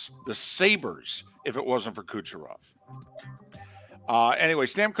Devils, the Sabres, if it wasn't for Kucherov. Anyway,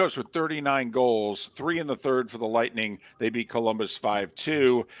 Stamkos with 39 goals, 3 in the third for the Lightning. They beat Columbus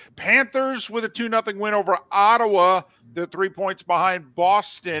 5-2. Panthers with a 2-0 win over Ottawa. They're 3 points behind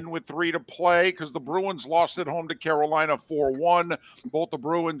Boston with 3 to play because the Bruins lost at home to Carolina 4-1. Both the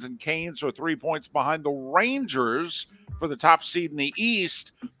Bruins and Canes are 3 points behind the Rangers for the top seed in the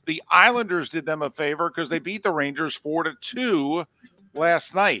East. The Islanders did them a favor because they beat the Rangers 4-2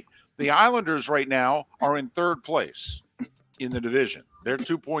 last night. The Islanders right now are in third place in the division. They're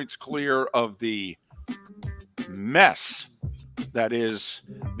 2 points clear of the mess that is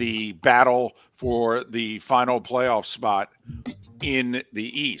the battle for the final playoff spot in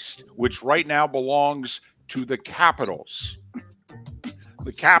the East, which right now belongs to the Capitals.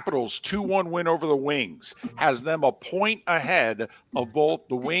 The Capitals' 2-1 win over the Wings has them a point ahead of both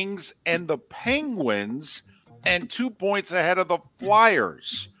the Wings and the Penguins and 2 points ahead of the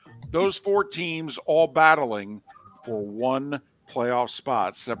Flyers. Those 4 teams all battling for one playoff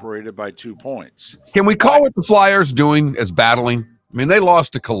spot separated by 2 points. Can we call what the Flyers doing as battling? I mean, they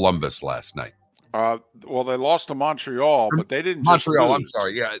lost to Columbus last night. Well, they lost to Montreal, but they didn't Montreal, just I'm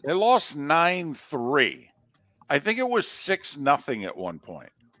sorry. Yeah. They lost 9-3. I think it was 6-0 at one point.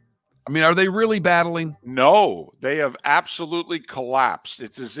 I mean, are they really battling? No, they have absolutely collapsed.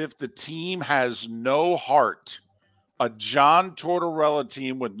 It's as if the team has no heart. A John Tortorella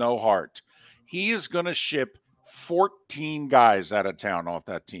team with no heart. He is going to ship 14 guys out of town off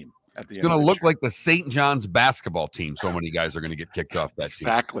that team at the end. It's going to look like the St. John's basketball team. So many guys are going to get kicked off that team.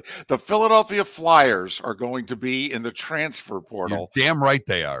 Exactly. The Philadelphia Flyers are going to be in the transfer portal. You're damn right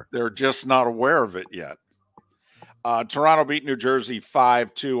they are. They're just not aware of it yet. Toronto beat New Jersey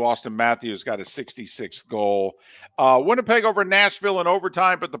 5-2. Austin Matthews got a 66th goal. Winnipeg over Nashville in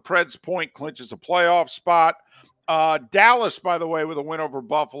overtime, but the Preds point clinches a playoff spot. Dallas, by the way, with a win over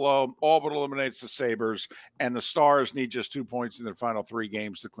Buffalo, all but eliminates the Sabres, and the Stars need just 2 points in their final 3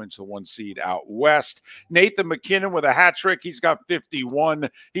 games to clinch the 1 seed out west. Nathan McKinnon with a hat trick. He's got 51.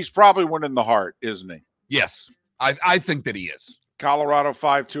 He's probably winning the Hart, isn't he? Yes, I think that he is. Colorado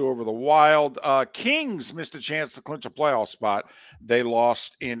 5-2 over the Wild. Kings missed a chance to clinch a playoff spot. They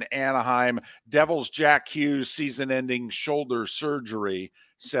lost in Anaheim. Devils' Jack Hughes season-ending shoulder surgery.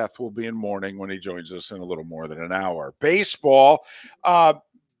 Seth will be in mourning when he joins us in a little more than an hour. Baseball.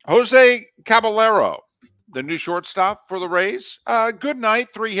 Jose Caballero, the new shortstop for the Rays. Good night,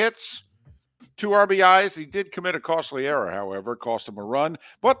 3 hits, 2 RBIs. He did commit a costly error, however, cost him a run.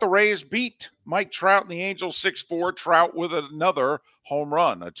 But the Rays beat Mike Trout and the Angels 6-4. Trout with another home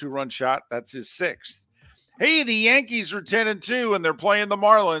run, a 2-run shot. That's his 6th. Hey, the Yankees are 10-2, and they're playing the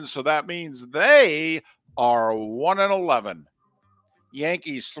Marlins, so that means they are 1-11.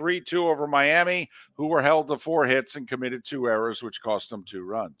 Yankees 3-2 over Miami, who were held to 4 hits and committed 2 errors, which cost them 2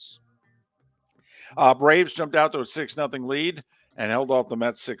 runs. Braves jumped out to a 6-0 lead, and held off the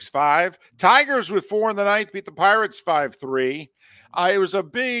Mets 6-5. Tigers with 4 in the ninth beat the Pirates 5-3. It was a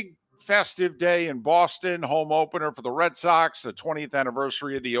big festive day in Boston, home opener for the Red Sox, the 20th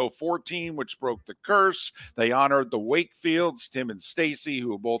anniversary of the 04 team, which broke the curse. They honored the Wakefields, Tim and Stacy,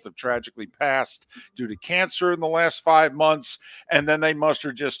 who both have tragically passed due to cancer in the last 5 months, and then they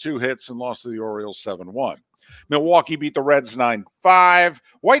mustered just 2 hits and lost to the Orioles 7-1. Milwaukee beat the Reds 9-5.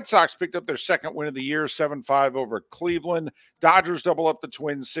 White Sox picked up their second win of the year, 7-5 over Cleveland. Dodgers double up the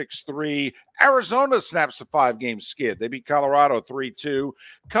Twins 6-3. Arizona snaps a 5-game skid. They beat Colorado 3-2.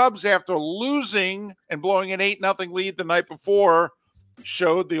 Cubs, after losing and blowing an 8-0 lead the night before,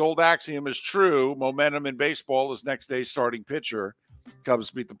 showed the old axiom is true. Momentum in baseball is next day's starting pitcher. Cubs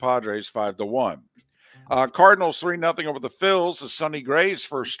beat the Padres 5-1. Cardinals 3-0 over the Phils. The Sonny Gray's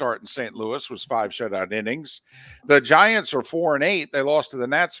first start in St. Louis was 5 shutout innings. The Giants are 4-8. They lost to the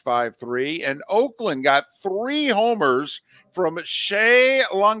Nats 5-3. And Oakland got 3 homers from Shea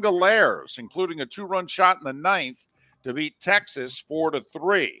Langoliers, including a 2-run shot in the ninth to beat Texas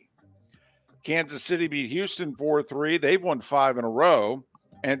 4-3. Kansas City beat Houston 4-3. They've won 5 in a row.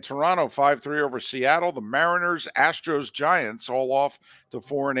 And Toronto 5-3 over Seattle. The Mariners, Astros, Giants all off to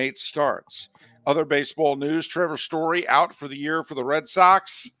 4-8 starts. Other baseball news, Trevor Story out for the year for the Red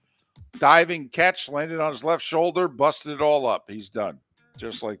Sox. Diving catch, landed on his left shoulder, busted it all up. He's done,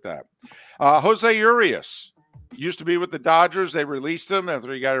 just like that. Jose Urias used to be with the Dodgers. They released him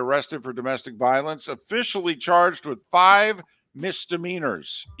after he got arrested for domestic violence, officially charged with 5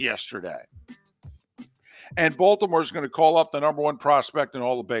 misdemeanors yesterday. And Baltimore's going to call up the number 1 prospect in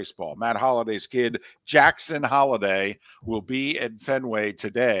all of baseball. Matt Holliday's kid, Jackson Holliday, will be at Fenway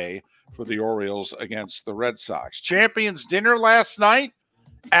today for the Orioles against the Red Sox. Champions dinner last night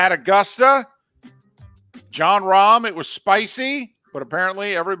at Augusta. John Rahm, it was spicy, but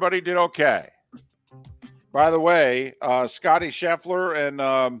apparently everybody did okay. By the way, Scotty Scheffler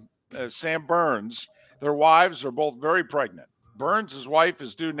and Sam Burns, their wives are both very pregnant. Burns' wife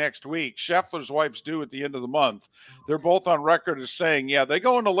is due next week. Scheffler's wife's due at the end of the month. They're both on record as saying, yeah, they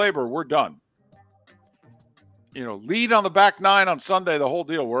go into labor. We're done. You know, lead on the back 9 on Sunday, the whole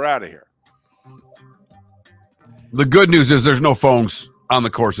deal. We're out of here. The good news is there's no phones on the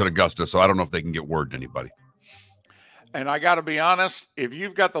course at Augusta, so I don't know if they can get word to anybody. And I got to be honest, if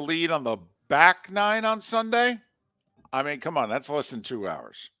you've got the lead on the back 9 on Sunday, I mean, come on, that's less than 2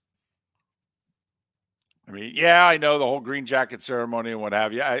 hours. I mean, yeah, I know the whole green jacket ceremony and what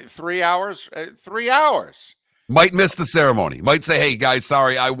have you. 3 hours? 3 hours. Might miss the ceremony. Might say, hey, guys,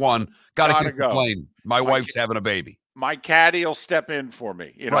 sorry, I won. Gotta get to the plane. My wife's having a baby. My caddy will step in for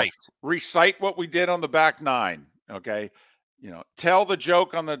me. You know, right. Recite what we did on the back 9, okay? You know, tell the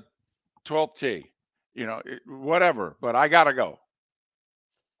joke on the 12th tee. You know, whatever. But I got to go.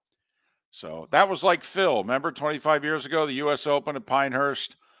 So that was like Phil. Remember 25 years ago, the U.S. Open at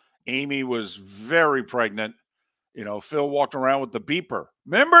Pinehurst? Amy was very pregnant. You know, Phil walked around with the beeper.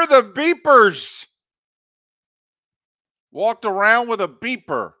 Remember the beepers? Walked around with a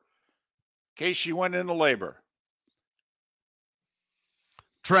beeper in case she went into labor.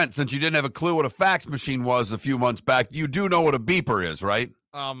 Trent, since you didn't have a clue what a fax machine was a few months back, you do know what a beeper is, right?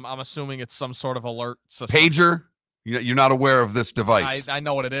 I'm assuming it's some sort of alert system. Pager? You're not aware of this device? I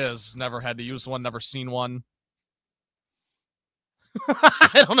know what it is. Never had to use one. Never seen one.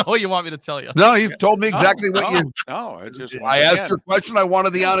 I don't know what you want me to tell you. No, you've told me exactly what you. No, I asked your question. I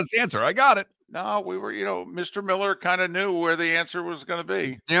wanted the honest answer. I got it. No, we were, you know, Mr. Miller kind of knew where the answer was going to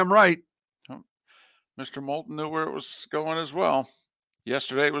be. Damn right. Mr. Moulton knew where it was going as well.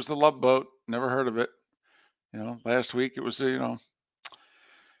 Yesterday it was the Love Boat. Never heard of it. You know, last week it was the, you know.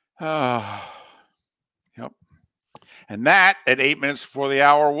 Yep. And that at 8 minutes before the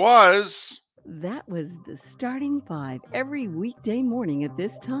hour was. That was the Starting 5 every weekday morning at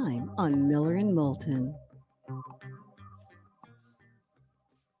this time on Miller and Moulton.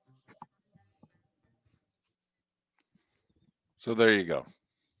 So there you go.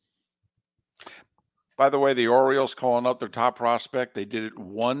 By the way, the Orioles calling up their top prospect, they did it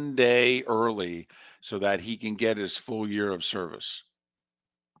 1 day early so that he can get his full year of service.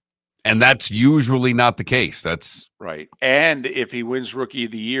 And that's usually not the case. That's right. And if he wins Rookie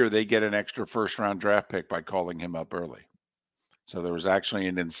of the Year, they get an extra first-round draft pick by calling him up early. So there was actually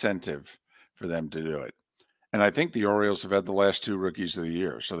an incentive for them to do it. And I think the Orioles have had the last 2 Rookies of the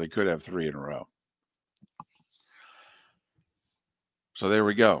Year, so they could have 3 in a row. So there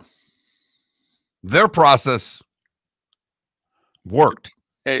we go. Their process worked.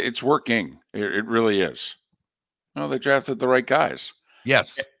 It's working. It really is. No, they drafted the right guys.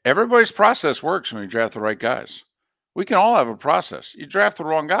 Yes. Everybody's process works when you draft the right guys. We can all have a process. You draft the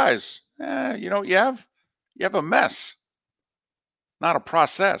wrong guys, you know what you have? You have a mess. not a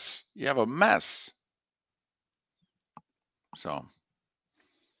process. You have a mess. So,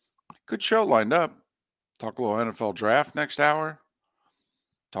 good show lined up. Talk a little NFL draft next hour.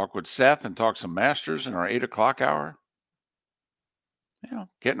 Talk with Seth and talk some Masters in our 8 o'clock hour. You know,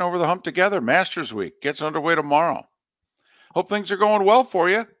 getting over the hump together. Masters Week gets underway tomorrow. Hope things are going well for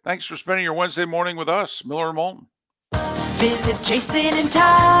you. Thanks for spending your Wednesday morning with us, Miller and Moulton. Visit Jason and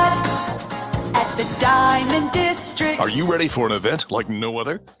Todd at the Diamond District. Are you ready for an event like no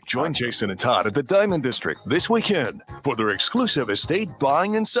other? Join Jason and Todd at the Diamond District this weekend for their exclusive estate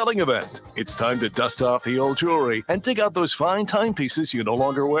buying and selling event. It's time to dust off the old jewelry and dig out those fine timepieces you no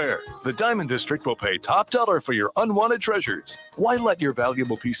longer wear. The Diamond District will pay top dollar for your unwanted treasures. Why let your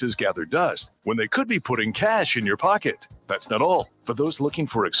valuable pieces gather dust when they could be putting cash in your pocket? That's not all. For those looking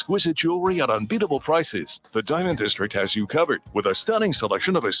for exquisite jewelry at unbeatable prices, the Diamond District has you covered with a stunning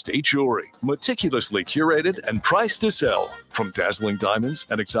selection of estate jewelry, meticulously curated and priced to sell. From dazzling diamonds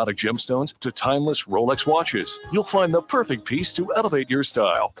and exotic gemstones to timeless Rolex watches, you'll find the perfect piece to elevate your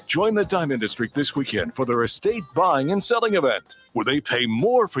style. Join the Diamond District this weekend for their estate buying and selling event, where they pay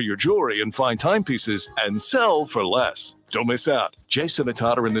more for your jewelry and fine timepieces and sell for less. Don't miss out. Jason and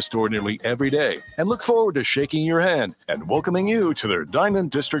Todd are in the store nearly every day and look forward to shaking your hand and welcoming you to their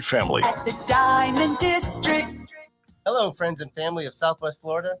Diamond District family. At the Diamond District. Hello, friends and family of Southwest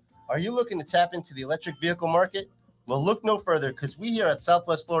Florida. Are you looking to tap into the electric vehicle market? Well, look no further, because we here at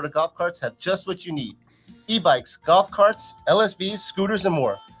Southwest Florida Golf Carts have just what you need. E-bikes, golf carts, LSVs, scooters, and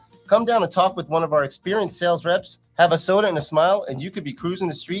more. Come down and talk with one of our experienced sales reps, have a soda and a smile, and you could be cruising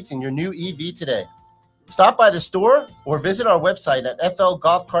the streets in your new EV today. Stop by the store or visit our website at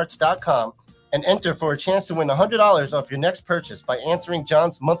flgolfcarts.com and enter for a chance to win $100 off your next purchase by answering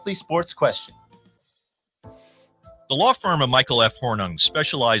John's monthly sports question. The law firm of Michael F. Hornung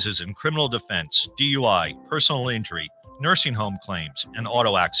specializes in criminal defense, DUI, personal injury, nursing home claims, and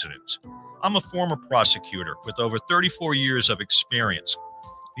auto accidents. I'm a former prosecutor with over 34 years of experience.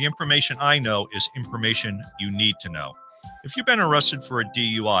 The information I know is information you need to know. If you've been arrested for a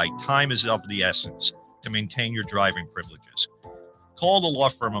DUI, time is of the essence to maintain your driving privileges. Call the law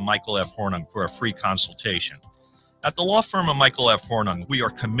firm of Michael F. Hornung for a free consultation. At the law firm of Michael F. Hornung, we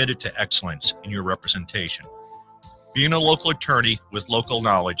are committed to excellence in your representation. Being a local attorney with local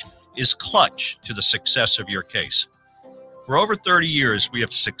knowledge is clutch to the success of your case. For over 30 years, we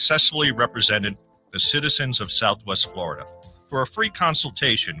have successfully represented the citizens of Southwest Florida. For a free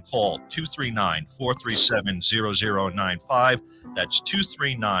consultation, call 239-437-0095. That's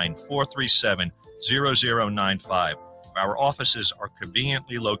 239-437-0095. Our offices are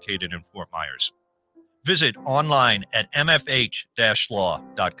conveniently located in Fort Myers. Visit online at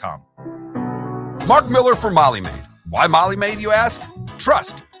mfh-law.com. Mark Miller for Molly Maid. Why Molly Maid, you ask?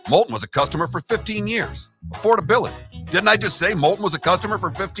 Trust. Moulton was a customer for 15 years. Affordability. Didn't I just say Moulton was a customer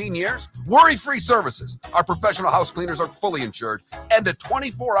for 15 years? Worry-free services. Our professional house cleaners are fully insured and a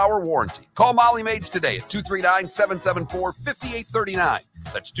 24-hour warranty. Call Molly Maids today at 239-774-5839.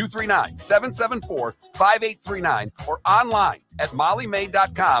 That's 239-774-5839 or online at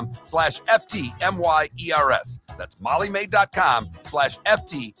mollymaid.com/FTMYERS. That's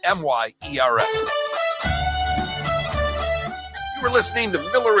mollymaid.com/FTMYERS. You were listening to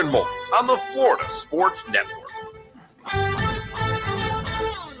Miller and Moulton on the Florida Sports Network.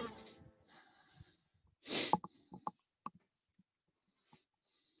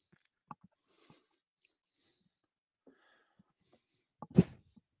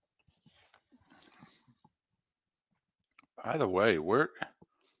 By the way, it was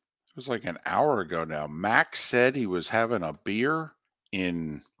like an hour ago now. Max said he was having a beer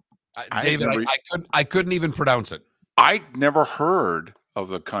in. David, I couldn't even pronounce it. I'd never heard of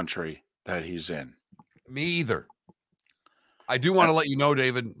the country that he's in. Me either. I do want to let you know,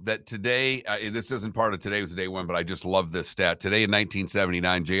 David, that today, this isn't part of Today Was the Day One, but I just love this stat. Today in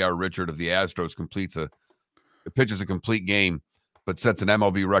 1979, J.R. Richard of the Astros pitches a complete game, but sets an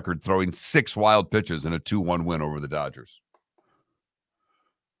MLB record throwing 6 wild pitches in a 2-1 win over the Dodgers.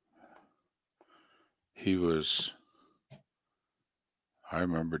 I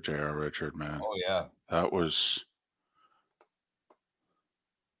remember J.R. Richard, man. Oh, yeah. That was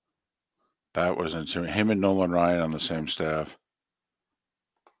insane. Him and Nolan Ryan on the same staff.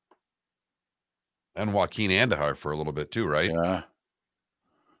 And Joaquin Andahar for a little bit too, right? Yeah.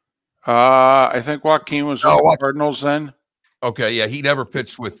 I think Joaquin was with the Cardinals then. Okay, yeah, he never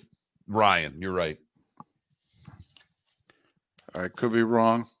pitched with Ryan. You're right. I could be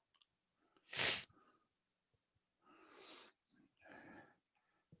wrong.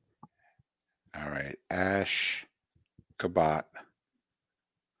 All right. Ash Kabat,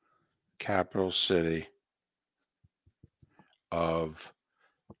 Capital City. of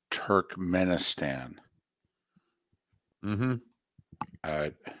Turkmenistan. Mm-hmm.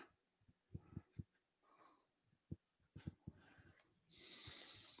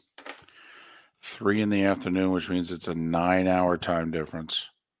 3 in the afternoon, which means it's a 9-hour time difference.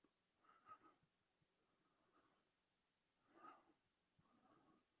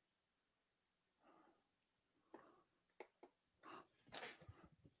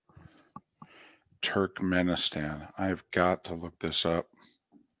 Turkmenistan. I've got to look this up.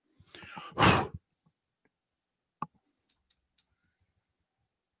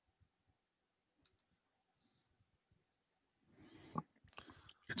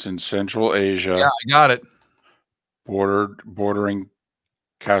 It's in Central Asia. Yeah, I got it. Bordering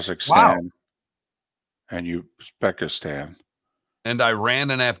Kazakhstan and Uzbekistan. And Iran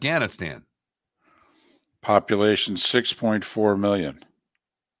and Afghanistan. Population 6.4 million.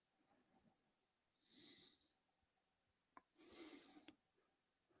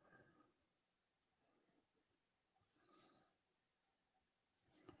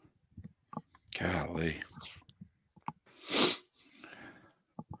 Golly.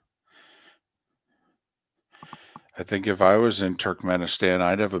 I think if I was in Turkmenistan,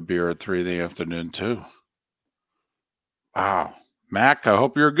 I'd have a beer at 3 in the afternoon too. Wow. Mac, I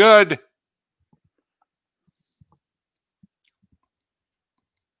hope you're good.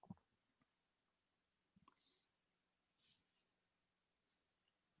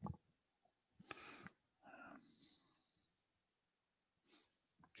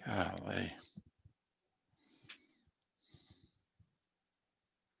 Golly.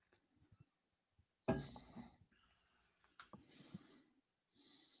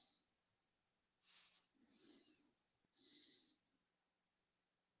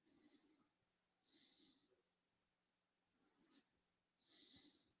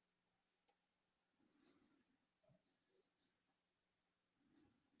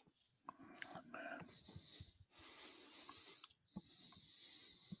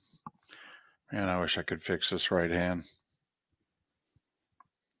 Man, I wish I could fix this right hand.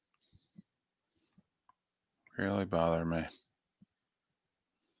 Really bother me.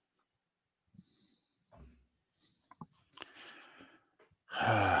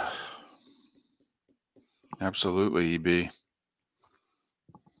 Absolutely, EB.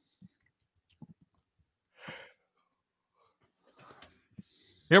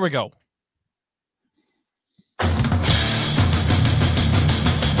 Here we go.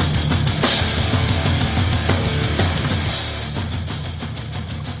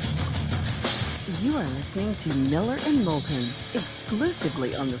 You are listening to Miller and Moulton,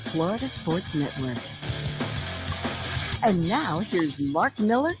 exclusively on the Florida Sports Network. And now, here's Mark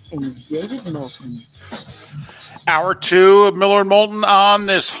Miller and David Moulton. Hour 2 of Miller and Moulton on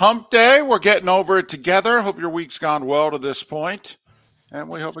this hump day. We're getting over it together. Hope your week's gone well to this point. And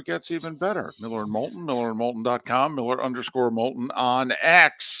we hope it gets even better. Miller and Moulton, millerandmoulton.com, Miller_Moulton on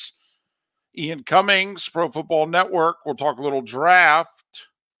X. Ian Cummings, Pro Football Network. We'll talk a little draft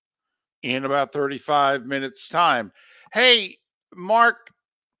in about 35 minutes' time. Hey, Mark,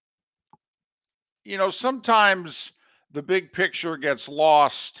 sometimes the big picture gets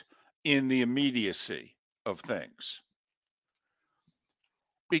lost in the immediacy of things.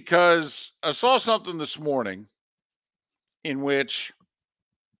 Because I saw something this morning in which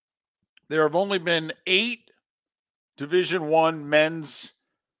there have only been 8 Division I men's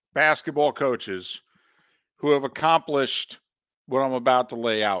basketball coaches who have accomplished what I'm about to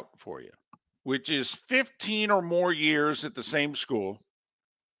lay out for you, which is 15 or more years at the same school.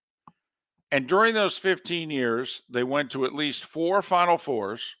 And during those 15 years, they went to at least 4 Final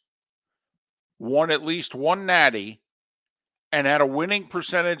Fours, won at least 1 natty, and had a winning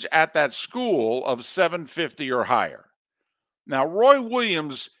percentage at that school of 750 or higher. Now, Roy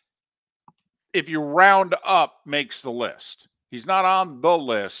Williams, if you round up, makes the list. He's not on the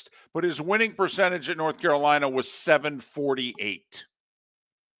list, but his winning percentage at North Carolina was 748.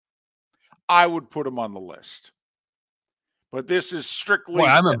 I would put him on the list. But this is strictly... Boy,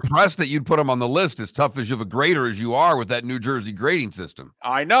 I'm impressed that you'd put him on the list, as tough as of a grader as you are with that New Jersey grading system.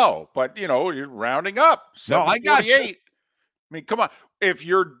 I know, but, you're rounding up. 748. No, I got you. I mean, come on. If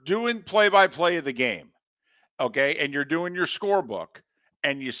you're doing play-by-play of the game, okay, and you're doing your scorebook,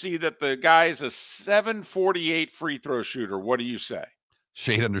 and you see that the guy's a 748 free throw shooter, what do you say?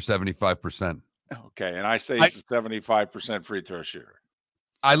 Shade under 75%. Okay, and I say he's a 75% free throw shooter.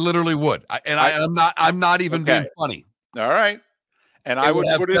 I literally would. I'm not even being funny. All right. And I would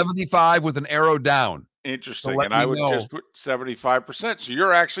have put 75 with an arrow down. Interesting. And I would just put 75%. So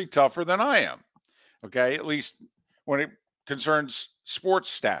you're actually tougher than I am. Okay. At least when it concerns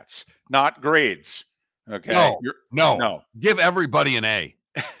sports stats, not grades. Okay. No. Give everybody an A.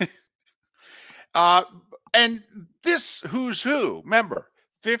 And this who's who, remember,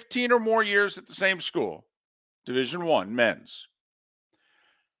 15 or more years at the same school, Division I, men's.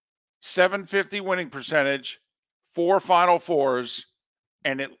 750 winning percentage, 4 Final Fours,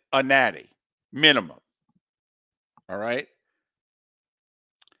 and a natty, minimum. All right?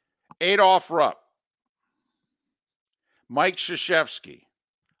 Adolph Rupp, Mike Krzyzewski,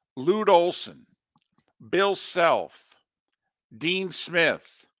 Lute Olson, Bill Self, Dean Smith,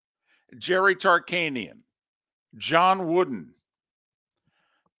 Jerry Tarkanian, John Wooden,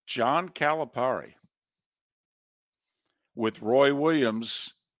 John Calipari, with Roy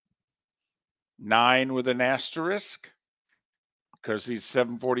Williams, 9 with an asterisk because he's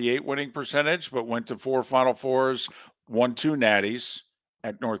 748 winning percentage, but went to 4 Final Fours, won 2 natties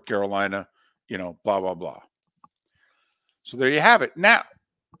at North Carolina, blah, blah, blah. So there you have it. Now,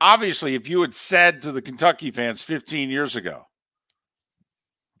 obviously, if you had said to the Kentucky fans 15 years ago,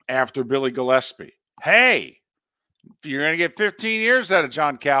 after Billy Gillespie, hey, if you're going to get 15 years out of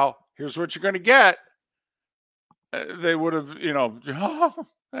John Cal, here's what you're going to get. They would have, oh,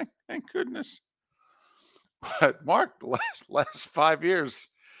 thank goodness. But Mark, the last 5 years,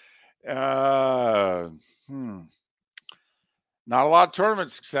 not a lot of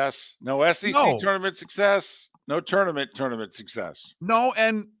tournament success. No SEC tournament success. No tournament success. No,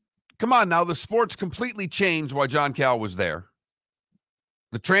 and come on now, the sport's completely changed while John Cal was there.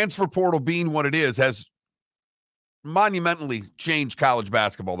 The transfer portal being what it is has monumentally changed college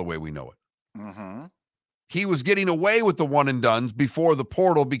basketball the way we know it. Mm-hmm. He was getting away with the one and dones before the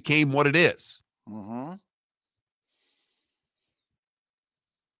portal became what it is. Mm-hmm.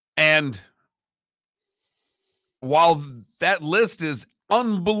 And while that list is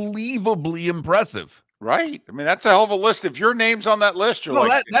unbelievably impressive. Right. I mean, that's a hell of a list. If your name's on that list, you're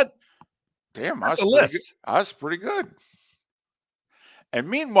damn, that's a list. That's pretty good. And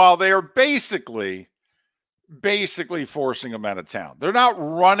meanwhile, they are basically forcing him out of town. They're not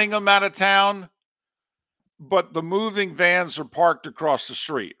running him out of town, but the moving vans are parked across the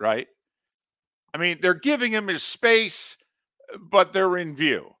street, right? I mean, they're giving him his space, but they're in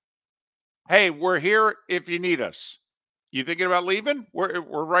view. Hey, we're here if you need us. You thinking about leaving? We're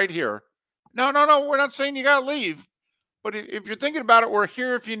right here. No, we're not saying you got to leave. But if you're thinking about it, we're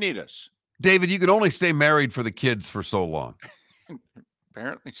here if you need us. David, you can only stay married for the kids for so long.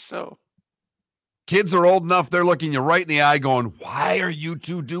 Apparently so. Kids are old enough, they're looking you right in the eye going, why are you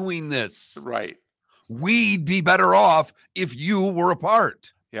two doing this? Right. We'd be better off if you were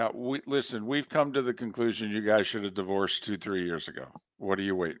apart. Yeah, we've come to the conclusion you guys should have divorced 2-3 years ago. What are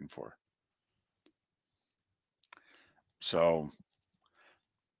you waiting for? So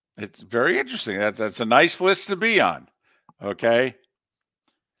it's very interesting. That's a nice list to be on. Okay.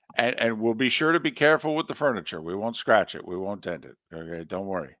 And we'll be sure to be careful with the furniture. We won't scratch it. We won't dent it. Okay. Don't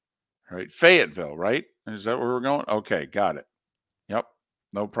worry. All right. Fayetteville, right? Is that where we're going? Okay. Got it. Yep.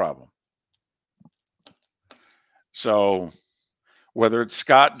 No problem. So whether it's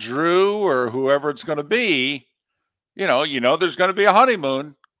Scott Drew or whoever it's going to be, there's going to be a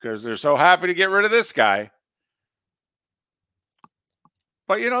honeymoon because they're so happy to get rid of this guy.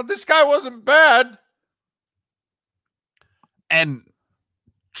 But, this guy wasn't bad. And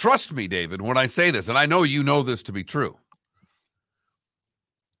trust me, David, when I say this, and I know you know this to be true,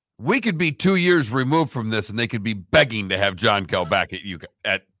 we could be 2 years removed from this and they could be begging to have John Cal back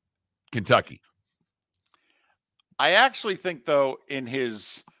at Kentucky. I actually think, though, in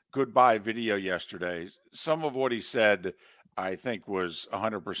his goodbye video yesterday, some of what he said, I think, was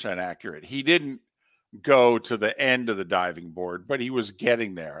 100% accurate. He didn't go to the end of the diving board, but he was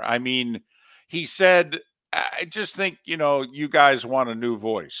getting there. I mean, he said, I just think, you guys want a new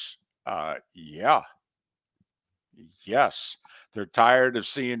voice. Yeah. Yes. They're tired of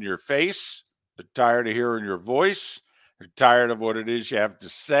seeing your face. They're tired of hearing your voice. They're tired of what it is you have to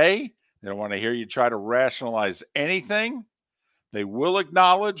say. They don't want to hear you try to rationalize anything. They will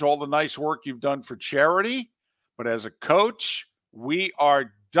acknowledge all the nice work you've done for charity. But as a coach, we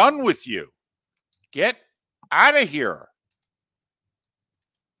are done with you. Get out of here.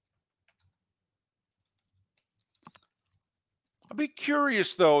 I'll be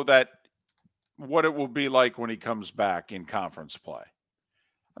curious, though, what it will be like when he comes back in conference play.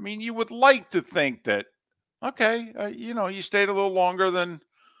 I mean, you would like to think that, okay, you stayed a little longer than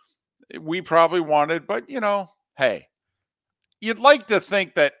we probably wanted, but, hey, you'd like to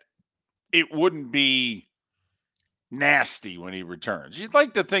think that it wouldn't be nasty when he returns. You'd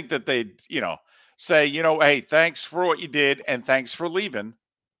like to think that they'd, say, hey, thanks for what you did, and thanks for leaving,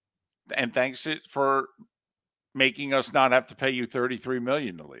 and thanks for making us not have to pay you $33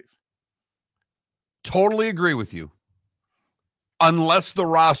 million to leave. Totally agree with you. Unless the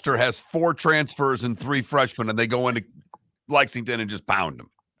roster has 4 transfers and 3 freshmen and they go into Lexington and just pound them.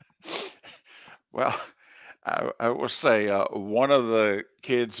 Well, I will say one of the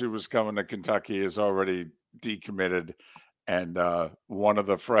kids who was coming to Kentucky is already decommitted, and one of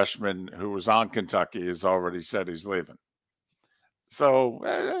the freshmen who was on Kentucky has already said he's leaving. So,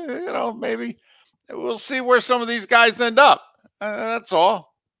 maybe we'll see where some of these guys end up. That's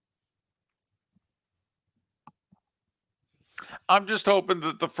all. I'm just hoping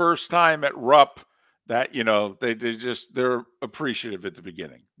that the first time at Rupp that, they're appreciative at the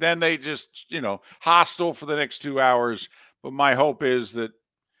beginning. Then they just, hostile for the next 2 hours. But my hope is that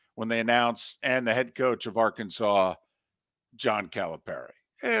when they announce and the head coach of Arkansas, John Calipari,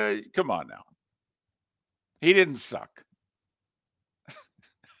 come on now. He didn't suck.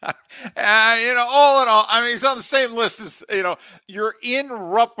 All in all, I mean, he's on the same list as, you're in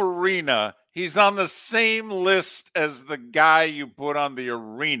Rupp Arena. He's on the same list as the guy you put on the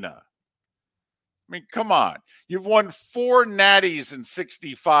arena. I mean, come on. You've won 4 natties in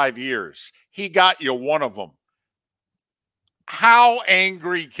 65 years. He got you one of them. How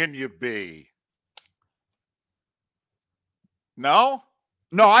angry can you be? No?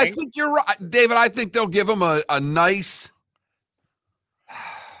 No, I think you're right, David. I think they'll give him a nice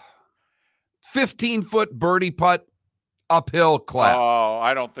 15-foot birdie putt uphill clap. Oh,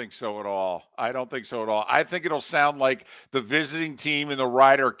 I don't think so at all. I think it'll sound like the visiting team in the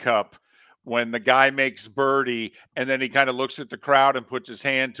Ryder Cup when the guy makes birdie and then he kind of looks at the crowd and puts his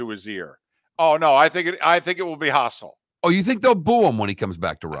hand to his ear. Oh no, I think it will be hostile. Oh, you think they'll boo him when he comes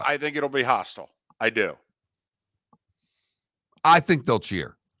back to Rupp? I think it'll be hostile. I do. I think they'll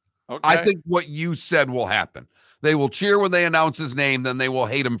cheer. Okay. I think what you said will happen. They will cheer when they announce his name, then they will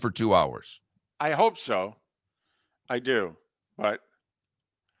hate him for 2 hours. I hope so. I do. But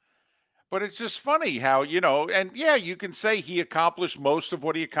it's just funny how, and yeah, you can say he accomplished most of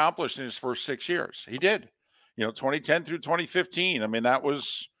what he accomplished in his first 6 years. He did. 2010 through 2015. I mean, that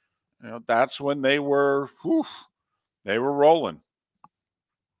was, that's when they were rolling.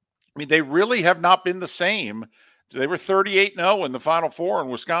 I mean, they really have not been the same. They were 38-0 in the Final Four, and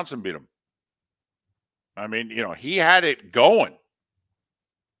Wisconsin beat them. I mean, he had it going.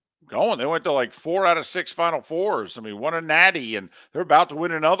 They went to like 4 out of 6 Final Fours. I mean, won a natty, and they're about to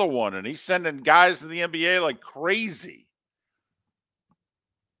win another one, and he's sending guys to the NBA like crazy.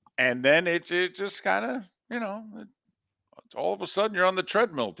 And then it just kind of, all of a sudden you're on the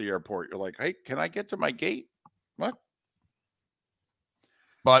treadmill at the airport. You're like, hey, can I get to my gate? What?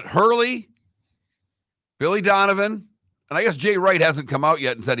 But Hurley, Billy Donovan, and I guess Jay Wright hasn't come out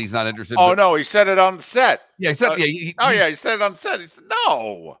yet and said he's not interested. Oh, no, he said it on the set. Yeah, he said, he said it on the set. He said,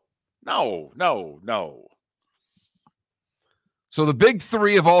 no. So the big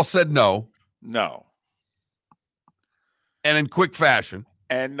 3 have all said no. No. And in quick fashion.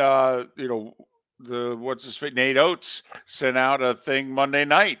 And, Nate Oates sent out a thing Monday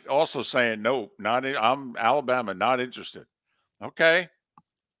night also saying, no, I'm Alabama, not interested. Okay.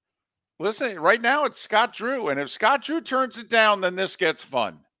 Listen, right now it's Scott Drew. And if Scott Drew turns it down, then this gets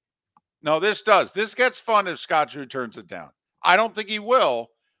fun. No, this does. This gets fun if Scott Drew turns it down. I don't think he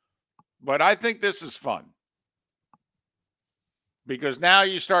will, but I think this is fun. Because now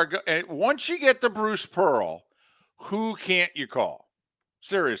you start, and once you get to Bruce Pearl, who can't you call?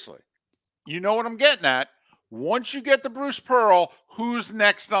 Seriously. You know what I'm getting at. Once you get to Bruce Pearl, who's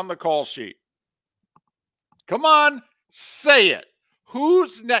next on the call sheet? Come on, say it.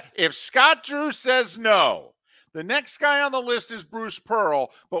 Who's next? If Scott Drew says no, the next guy on the list is Bruce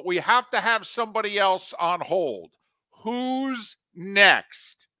Pearl, but we have to have somebody else on hold. Who's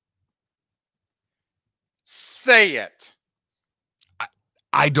next? Say it.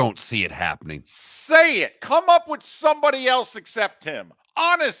 I don't see it happening. Say it. Come up with somebody else except him.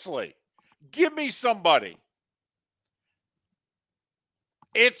 Honestly, give me somebody.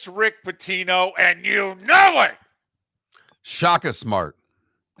 It's Rick Pitino, and you know it. Shaka Smart.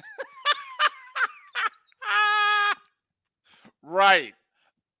 Right.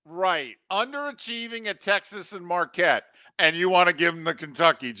 Underachieving at Texas and Marquette, and you want to give him the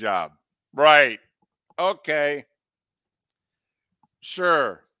Kentucky job. Right. Okay.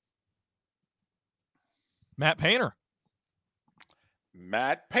 Sure. Matt Painter.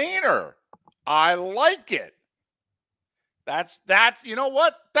 I like it. That's you know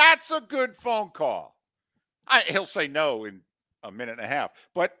what? That's a good phone call. He'll say no in a minute and a half,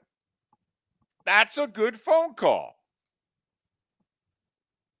 but that's a good phone call.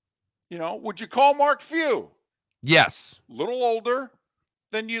 Would you call Mark Few? Yes. A little older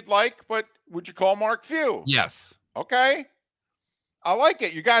than you'd like, but would you call Mark Few? Yes. Okay. I like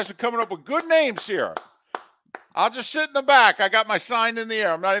it. You guys are coming up with good names here. I'll just sit in the back. I got my sign in the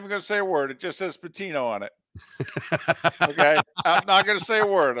air. I'm not even going to say a word. It just says Patino on it. Okay? I'm not going to say a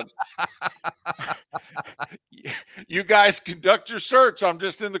word. You guys conduct your search. I'm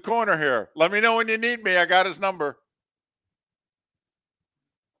just in the corner here. Let me know when you need me. I got his number.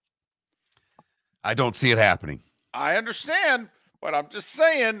 I don't see it happening. I understand, but I'm just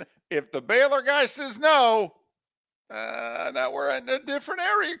saying, if the Baylor guy says no, now we're in a different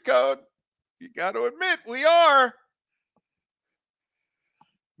area code. You got to admit, we are.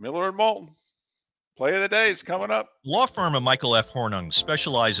 Miller and Moulton. Play of the day is coming up. Law firm of Michael F. Hornung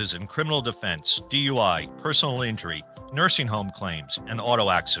specializes in criminal defense, DUI, personal injury, nursing home claims, and auto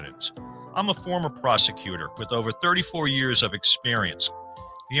accidents. I'm a former prosecutor with over 34 years of experience.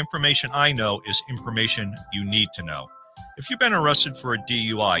 The information I know is information you need to know. If you've been arrested for a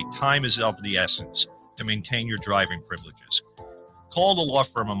DUI, time is of the essence to maintain your driving privileges. Call the law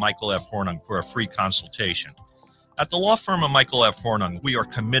firm of Michael F. Hornung for a free consultation. At the law firm of Michael F. Hornung, we are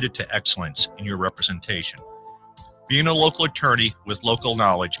committed to excellence in your representation. Being a local attorney with local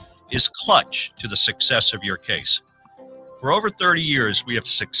knowledge is clutch to the success of your case. For over 30 years, we have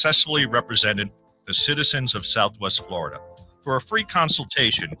successfully represented the citizens of Southwest Florida. For a free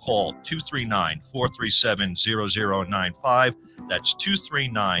consultation, call 239-437-0095. That's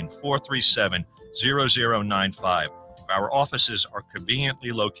 239-437-0095. Our offices are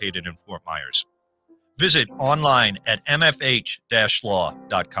conveniently located in Fort Myers. Visit online at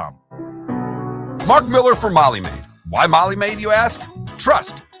mfh-law.com. Mark Miller for Molly Maid. Why Molly Maid, you ask?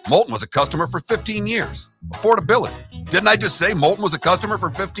 Trust. Moulton was a customer for 15 years. Affordability. Didn't I just say Moulton was a customer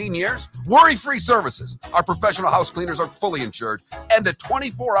for 15 years? Worry-free services. Our professional house cleaners are fully insured and a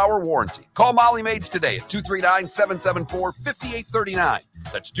 24-hour warranty. Call Molly Maids today at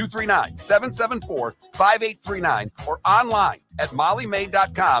 239-774-5839. That's 239-774-5839 or online at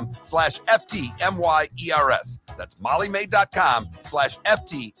mollymaid.com/FTMYERS. That's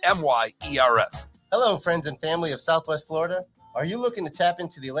mollymaid.com/FTMYERS. Hello, friends and family of Southwest Florida. Are you looking to tap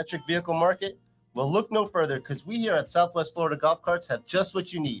into the electric vehicle market? Well, look no further, because we here at Southwest Florida Golf Carts have just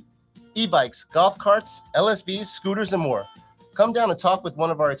what you need. E-bikes, golf carts, LSVs, scooters, and more. Come down and talk with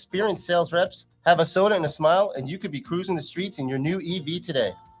one of our experienced sales reps, have a soda and a smile, and you could be cruising the streets in your new EV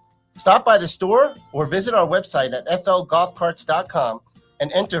today. Stop by the store or visit our website at flgolfcarts.com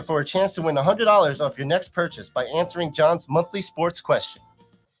and enter for a chance to win $100 off your next purchase by answering John's monthly sports question.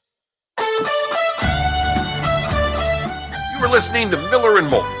 You were listening to Miller and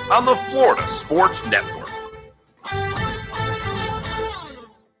Moulton on the Florida Sports Network.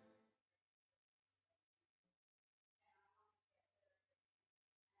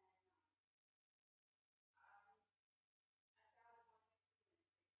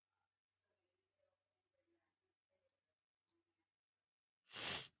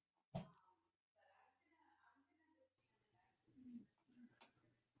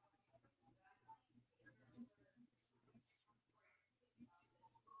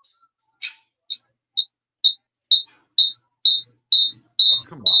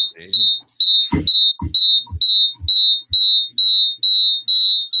 Come on, David.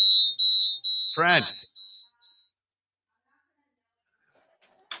 Trent.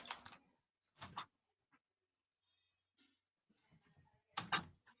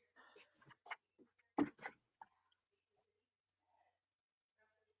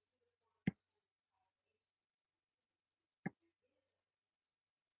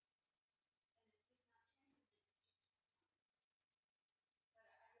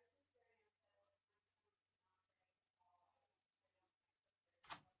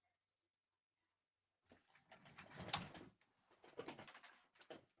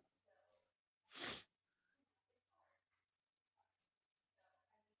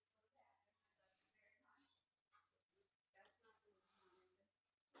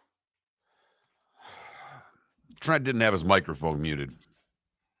 Trent didn't have his microphone muted.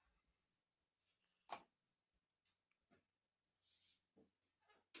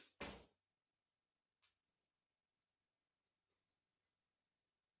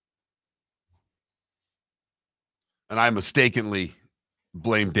 And I mistakenly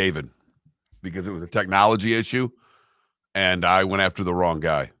blamed David because it was a technology issue, and I went after the wrong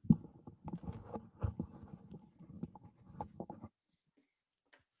guy.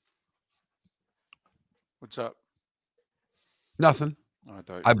 What's up? Nothing. Oh,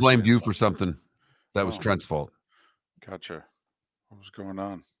 I blamed you for something that was Trent's fault. Gotcha. What was going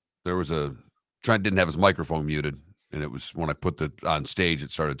on? There was Trent didn't have his microphone muted, and it was when I put it on stage, it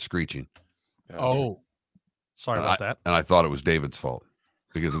started screeching. Gotcha. Oh, sorry about that. And I thought it was David's fault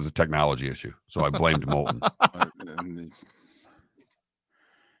because it was a technology issue. So I blamed Moulton.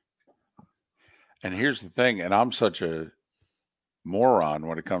 And here's the thing, and I'm such a moron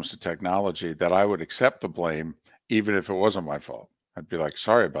when it comes to technology that I would accept the blame even if it wasn't my fault. I'd be like,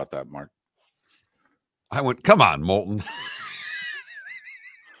 sorry about that, Mark. I went, come on, Moulton.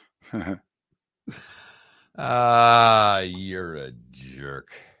 You're a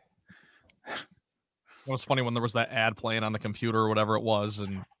jerk. It was funny when there was that ad playing on the computer or whatever it was,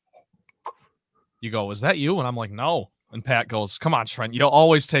 and you go, "Is that you?" And I'm like, "No." And Pat goes, "Come on, Trent. You don't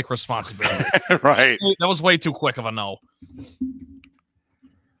always take responsibility." Right. That was way too quick of a no.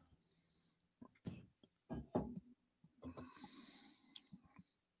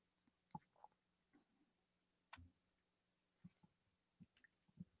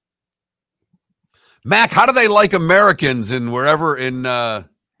 Mac, how do they like Americans in wherever in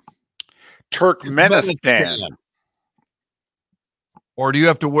Turkmenistan? Or do you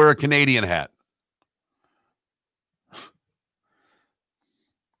have to wear a Canadian hat?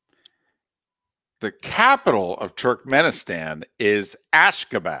 The capital of Turkmenistan is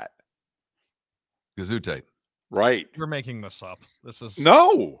Ashgabat. Gesundheit. Right. You're making this up. This is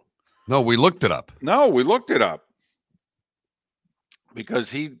No, we looked it up. No, we looked it up because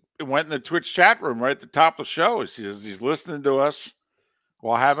he went in the Twitch chat room right at the top of the show. He says he's listening to us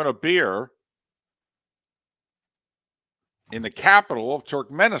while having a beer in the capital of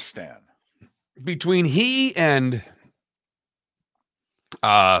Turkmenistan. Between he and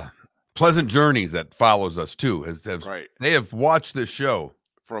Pleasant Journeys that follows us too, Right. They have watched this show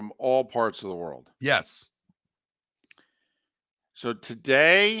from all parts of the world. Yes. So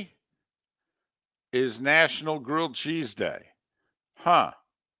today is National Grilled Cheese Day. Huh.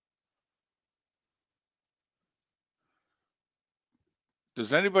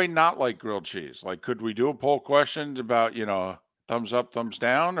 Does anybody not like grilled cheese? Like, could we do a poll question about, thumbs up, thumbs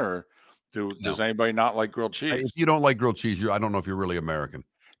down, or does anybody not like grilled cheese? If you don't like grilled cheese, I don't know if you're really American.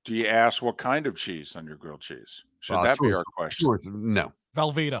 Do you ask what kind of cheese on your grilled cheese? Should that be our question? No.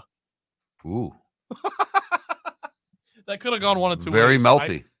 Velveeta. Ooh. That could have gone one of two Very ways.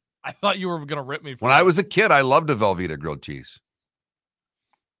 melty. I thought you were going to rip me. When I was a kid, I loved a Velveeta grilled cheese.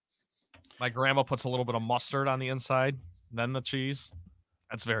 My grandma puts a little bit of mustard on the inside, then the cheese.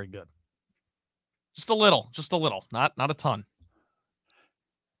 That's very good. Just a little, not a ton.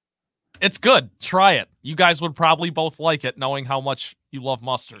 It's good. Try it. You guys would probably both like it, knowing how much you love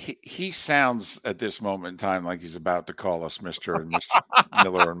mustard. He sounds at this moment in time like he's about to call us Mr. and Mr.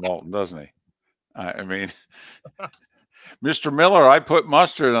 Miller and Moulton, doesn't he? I mean, Mr. Miller, I put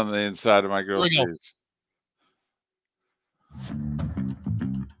mustard on the inside of my grilled cheese.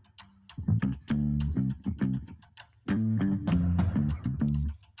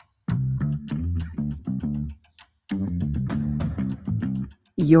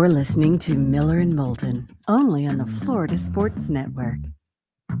 You're listening to Miller and Moulton, only on the Florida Sports Network.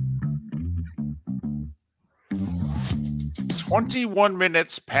 21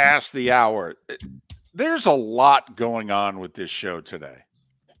 minutes past the hour. There's a lot going on with this show today.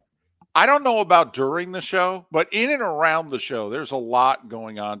 I don't know about during the show, but in and around the show, there's a lot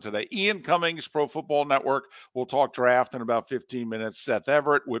going on today. Ian Cummings, Pro Football Network. We'll talk draft in about 15 minutes. Seth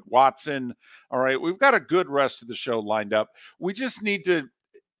Everett, Whit Watson. All right, we've got a good rest of the show lined up. We just need to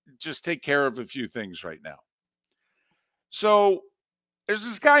take care of a few things right now. So there's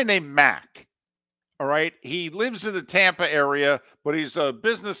this guy named Mac. All right. He lives in the Tampa area, but he's a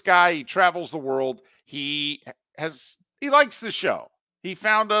business guy. He travels the world. He likes the show. He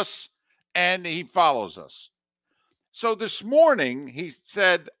found us and he follows us. So this morning he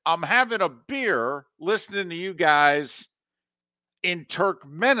said, I'm having a beer listening to you guys in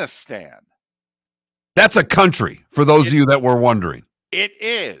Turkmenistan. That's a country, for those of you that were wondering. It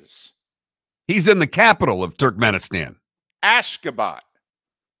is. He's in the capital of Turkmenistan. Ashgabat.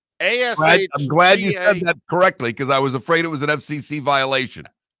 I'm glad you said that correctly because I was afraid it was an FCC violation.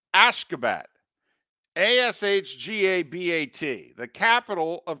 Ashgabat. Ashgabat, the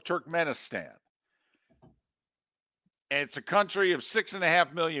capital of Turkmenistan. And it's a country of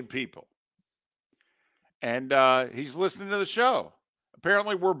 6.5 million people. And he's listening to the show.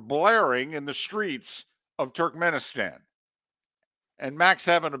 Apparently, we're blaring in the streets of Turkmenistan. And Mac's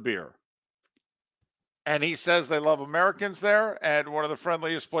having a beer. And he says they love Americans there and one of the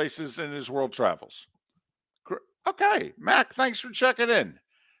friendliest places in his world travels. Okay, Mac, thanks for checking in.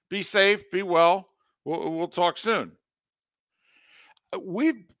 Be safe, be well. We'll talk soon.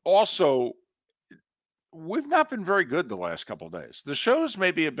 We've not been very good the last couple of days. The shows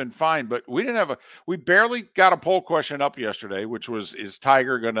maybe have been fine, but we barely got a poll question up yesterday, which was, is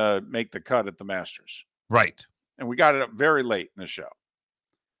Tiger going to make the cut at the Masters? Right. And we got it up very late in the show.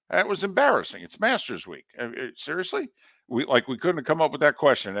 That was embarrassing. It's Masters week. Seriously? We couldn't have come up with that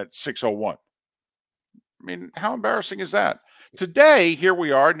question at 6:01. I mean, how embarrassing is that? Today, here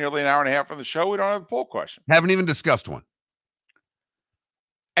we are, nearly an hour and a half on the show. We don't have a poll question. Haven't even discussed one.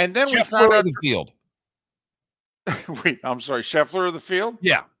 And then we Scheffler found out the field. Wait, I'm sorry, Scheffler of the field?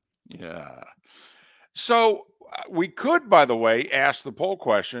 Yeah. Yeah. So we could, by the way, ask the poll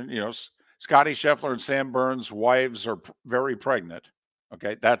question. Scotty Scheffler and Sam Burns' wives are very pregnant.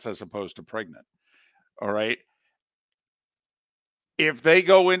 Okay, that's as opposed to pregnant. All right. If they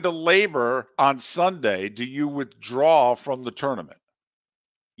go into labor on Sunday, do you withdraw from the tournament?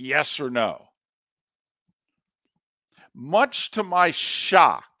 Yes or no? Much to my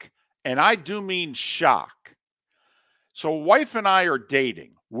shock, and I do mean shock. So wife and I are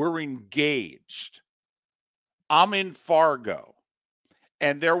dating. We're engaged. I'm in Fargo.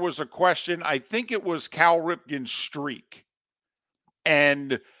 And there was a question, I think it was Cal Ripken's streak.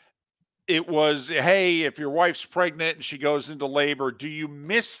 And it was, hey, if your wife's pregnant and she goes into labor, do you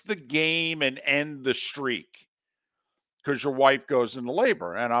miss the game and end the streak because your wife goes into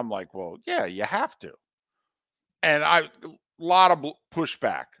labor? And I'm like, well, yeah, you have to. And a lot of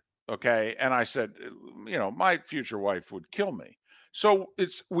pushback. Okay. And I said, my future wife would kill me. So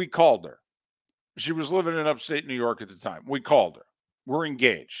we called her. She was living in upstate New York at the time. We called her. We're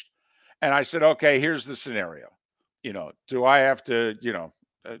engaged. And I said, okay, here's the scenario. Do I have to,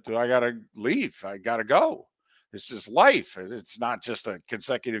 do I got to leave? I got to go. This is life. It's not just a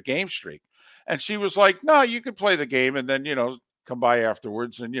consecutive game streak. And she was like, no, you could play the game and then, come by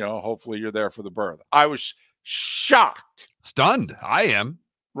afterwards. And, hopefully you're there for the birth. I was shocked. Stunned. I am.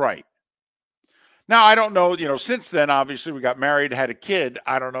 Right. Now, I don't know, since then, obviously we got married, had a kid.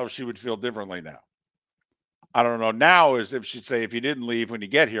 I don't know if she would feel differently now. I don't know now as if she'd say, if you didn't leave when you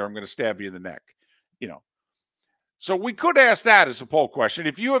get here, I'm going to stab you in the neck, So we could ask that as a poll question.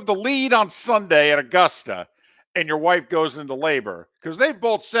 If you have the lead on Sunday at Augusta and your wife goes into labor, because they've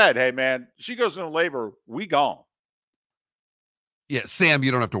both said, hey, man, she goes into labor, we gone. Yeah, Sam,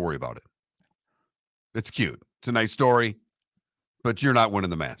 you don't have to worry about it. It's cute. It's a nice story, but you're not winning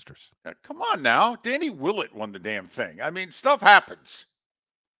the Masters. Come on now. Danny Willett won the damn thing. I mean, stuff happens.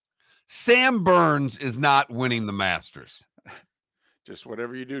 Sam Burns is not winning the Masters. Just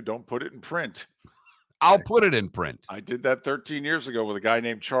whatever you do, don't put it in print. I'll put it in print. I did that 13 years ago with a guy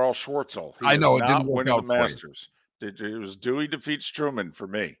named Charles Schwartzel. I know it didn't work out the Masters. It was Dewey defeats Truman for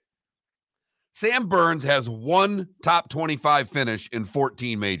me. Sam Burns has one top 25 finish in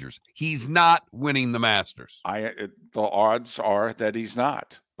 14 majors. He's not winning the Masters. The odds are that he's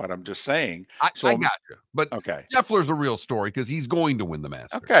not, but I'm just saying. I got you. But okay, Scheffler's a real story because he's going to win the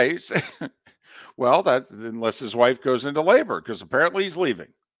Masters. Okay. Well, that's unless his wife goes into labor, because apparently he's leaving.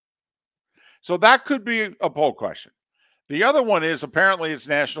 So that could be a poll question. The other one is apparently it's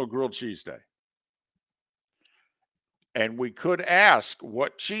National Grilled Cheese Day. And we could ask,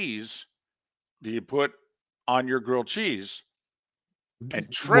 what cheese do you put on your grilled cheese?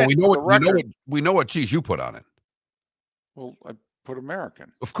 And Trent, we know what cheese you put on it. Well, I put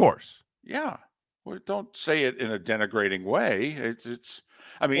American. Of course. Yeah. Well, don't say it in a denigrating way.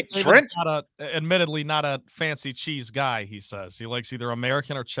 I mean, well, Trent, admittedly not a fancy cheese guy, he says. He likes either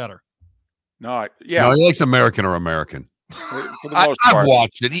American or cheddar. No, he likes American or American. For the most part. I've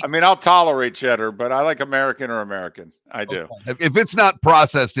watched it. I'll tolerate cheddar, but I like American or American. I do. Okay. If it's not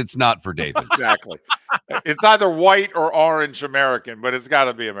processed, it's not for David. Exactly. It's either white or orange American, but it's got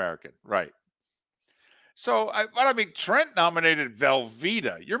to be American. Right. So, Trent nominated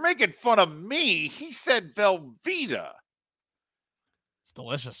Velveeta. You're making fun of me. He said Velveeta. It's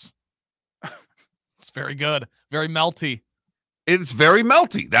delicious. It's very good. Very melty. It's very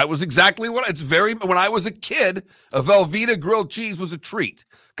melty. That was exactly what when I was a kid, a Velveeta grilled cheese was a treat.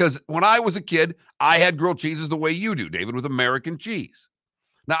 Because when I was a kid, I had grilled cheeses the way you do, David, with American cheese.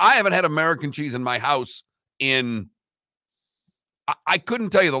 Now, I haven't had American cheese in my house I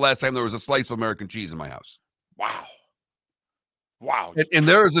couldn't tell you the last time there was a slice of American cheese in my house. Wow. And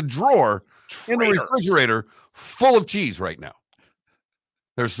there is a drawer in the refrigerator full of cheese right now.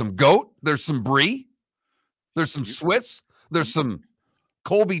 There's some goat. There's some brie. There's some Swiss. There's some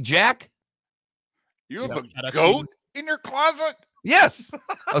Colby Jack. You have a goat in your closet? Yes,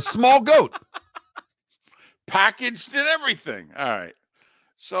 a small goat. Packaged and everything. All right.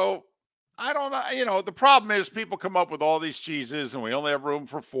 So, I don't know. The problem is people come up with all these cheeses and we only have room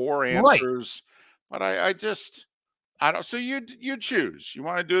for 4 answers. Right. But I don't. So you choose. You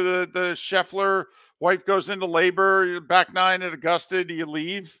want to do the Scheffler, wife goes into labor, back 9 at Augusta. Do you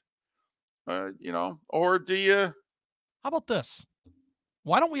leave? Or do you? How about this?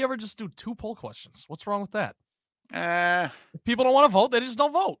 Why don't we ever just do 2 poll questions? What's wrong with that? If people don't want to vote, they just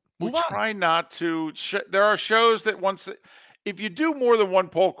don't vote. Move on. Try not to. There are shows that if you do more than 1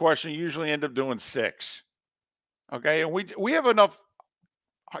 poll question, you usually end up doing 6. Okay, and we have enough.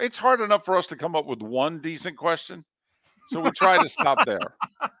 It's hard enough for us to come up with one decent question, so we try to stop there.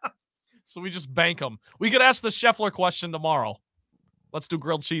 So we just bank them. We could ask the Scheffler question tomorrow. Let's do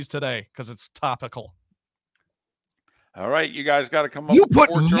grilled cheese today because it's topical. All right, you guys got to come up. You with put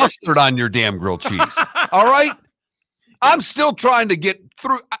 4 mustard choices. on your damn grilled cheese. All right? I'm still trying to get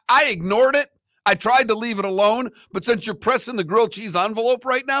through. I ignored it. I tried to leave it alone, but since you're pressing the grilled cheese envelope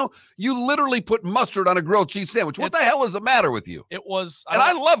right now, you literally put mustard on a grilled cheese sandwich. What the hell is the matter with you? It was, and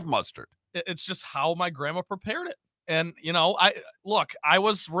I love mustard. It's just how my grandma prepared it. And, I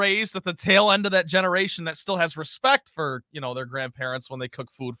was raised at the tail end of that generation that still has respect for, their grandparents when they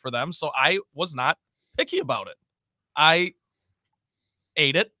cook food for them. So I was not picky about it. I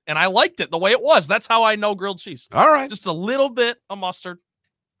ate it and I liked it the way it was. That's how I know grilled cheese. All right. Just a little bit of mustard.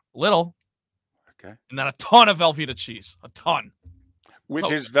 Little. Okay. And then a ton of Velveeta cheese. A ton. With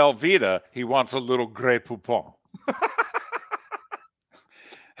his Velveeta, he wants a little Grey Poupon.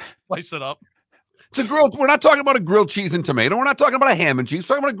 Slice it up. It's a grilled. We're not talking about a grilled cheese and tomato. We're not talking about a ham and cheese.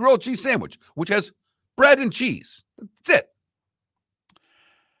 We're talking about a grilled cheese sandwich, which has bread and cheese. That's it.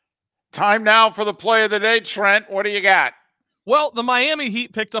 Time now for the play of the day. Trent, what do you got? Well, the Miami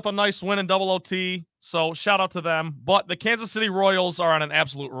Heat picked up a nice win in double OT, so shout out to them. But the Kansas City Royals are on an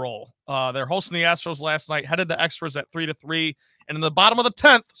absolute roll. They're hosting the Astros last night, headed to extras at 3-3. And in the bottom of the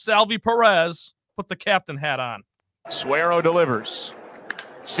 10th, Salvi Perez put the captain hat on. Suero delivers.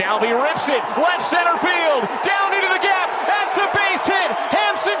 Salvi rips it, left center field, down into the gap, that's a base hit,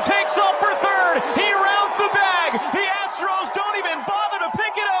 Hampson takes off for third, he rounds the bag, the Astros don't even bother to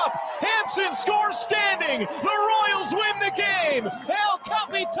pick it up, Hampson scores standing, the Royals win the game, El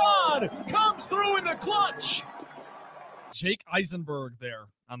Capitan comes through in the clutch. Jake Eisenberg there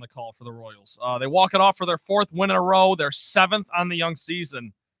on the call for the Royals. They walk it off for their 4th win in a row, their 7th on the young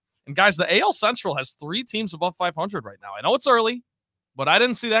season. And guys, the AL Central has 3 teams above 500 right now. I know it's early, but I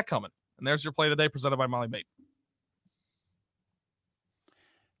didn't see that coming. And there's your play of the day presented by Molly Mate.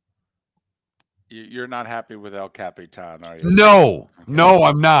 You're not happy with El Capitan, are you? No,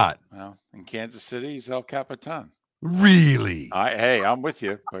 I'm not. Well, in Kansas City, he's El Capitan. Really? Hey, I'm with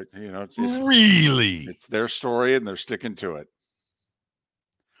you, but it's really, it's their story and they're sticking to it.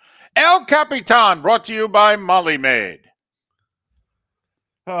 El Capitan, brought to you by Molly Maid.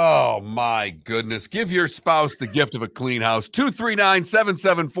 Oh, my goodness. Give your spouse the gift of a clean house.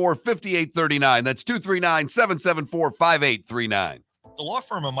 239-774-5839. That's 239-774-5839. The law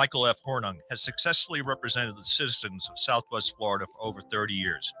firm of Michael F. Hornung has successfully represented the citizens of Southwest Florida for over 30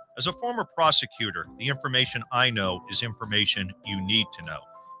 years. As a former prosecutor, the information I know is information you need to know.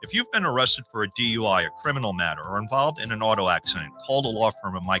 If you've been arrested for a DUI, a criminal matter, or involved in an auto accident, call the law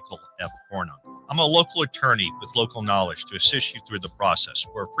firm of Michael F. Hornung. I'm a local attorney with local knowledge to assist you through the process.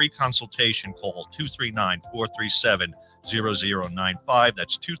 For a free consultation, call 239-437-0095.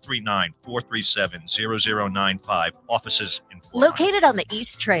 That's 239-437-0095. Offices in Fort Located on the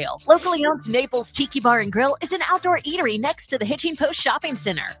East Trail, locally owned Naples Tiki Bar and Grill is an outdoor eatery next to the Hitching Post Shopping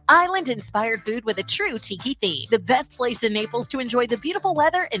Center. Island-inspired food with a true tiki theme. The best place in Naples to enjoy the beautiful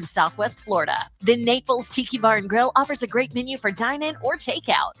weather in Southwest Florida. The Naples Tiki Bar and Grill offers a great menu for dine-in or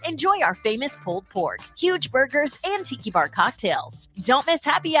takeout. Enjoy our famous pulled pork, huge burgers, and tiki bar cocktails. Don't miss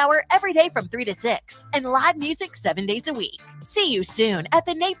happy hour every day from 3 to 6 and live music 7 days a week. See you soon at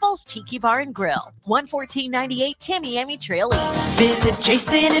the Naples Tiki Bar and Grill, 11498 Tamiami Trail East. Visit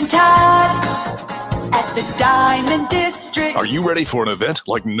Jason and Todd at the Diamond District. Are you ready for an event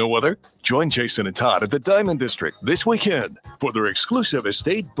like no other? Join Jason and Todd at the Diamond District this weekend for their exclusive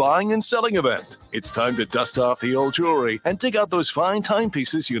estate buying and selling event. It's time to dust off the old jewelry and dig out those fine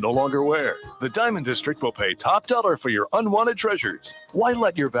timepieces you no longer wear. The Diamond District will pay top dollar for your unwanted treasures. Why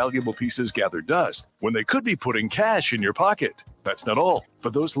let your valuable pieces gather dust when they could be putting cash in your pocket? That's not all. For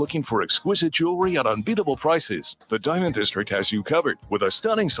those looking for exquisite jewelry at unbeatable prices, the Diamond District has you covered with a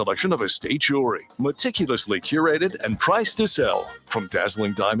stunning selection of estate jewelry, meticulously curated and priced to sell. From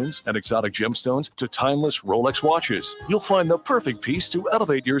dazzling diamonds and exotic gemstones to timeless Rolex watches, you'll find the perfect piece to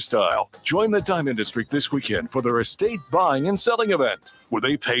elevate your style. Join the Diamond District this weekend for their estate buying and selling event, where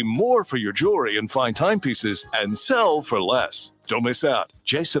they pay more for your jewelry and fine timepieces and sell for less. Don't miss out.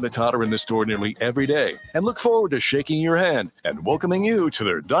 Jason and Todd are in the store nearly every day and look forward to shaking your hand and welcoming you to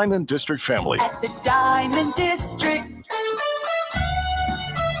their Diamond District family. At the Diamond District.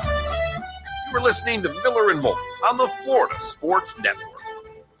 You were listening to Miller and Moulton on the Florida Sports Network.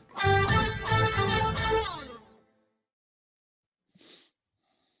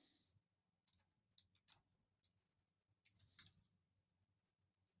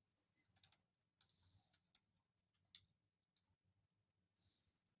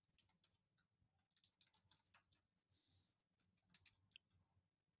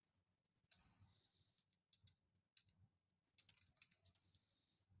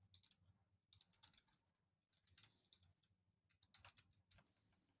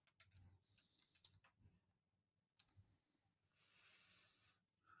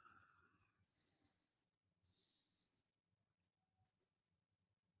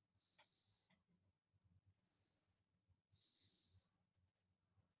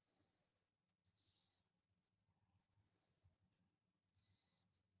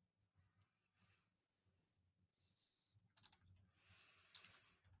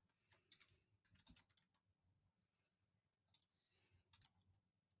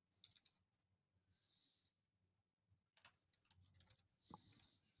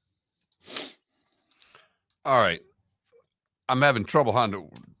 All right. I'm having trouble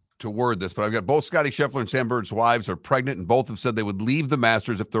to word this, but I've got both Scotty Scheffler and Sam Burns' wives are pregnant, and both have said they would leave the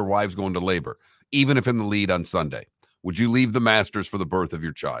Masters if their wives go into labor, even if in the lead on Sunday. Would you leave the Masters for the birth of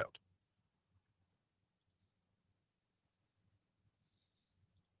your child?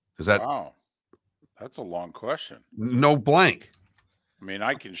 Is that wow? That's a long question. No blank. I mean,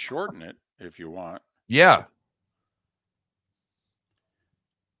 I can shorten it if you want. Yeah.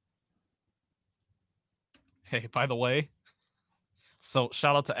 Hey, by the way, so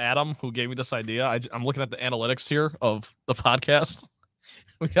shout out to Adam who gave me this idea. I'm looking at the analytics here of the podcast.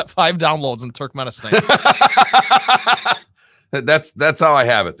 We got 5 downloads in Turkmenistan. That's how I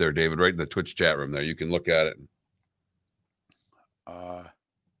have it there, David, right in the Twitch chat room there. You can look at it.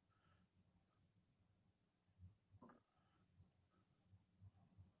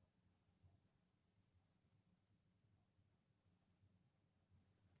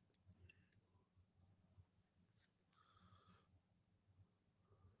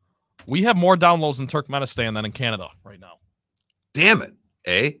 We have more downloads in Turkmenistan than in Canada right now. Damn it,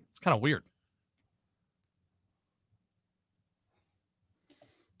 eh? It's kind of weird.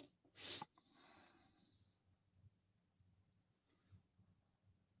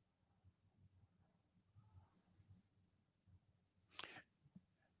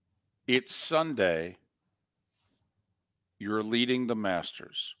 It's Sunday. You're leading the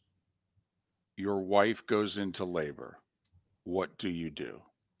Masters. Your wife goes into labor. What do you do?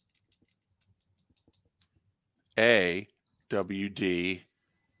 A, WD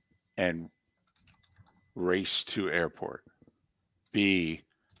and race to airport. B,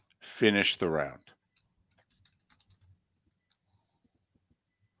 finish the round.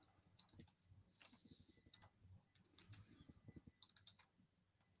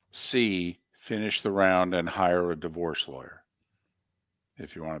 C, finish the round and hire a divorce lawyer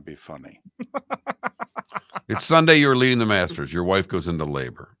if you want to be funny. It's Sunday. You're leading the Masters. Your wife goes into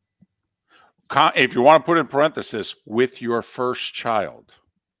labor. If you want to put in parenthesis, with your first child,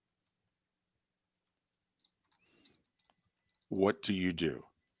 what do you do?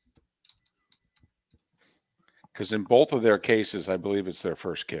 Because in both of their cases, I believe it's their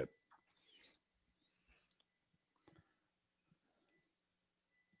first kid.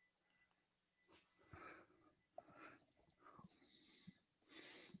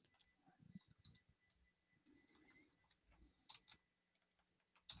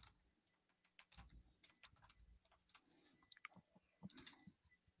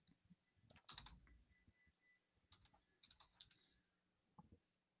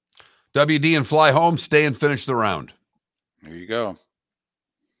 WD and fly home, stay and finish the round. There you go.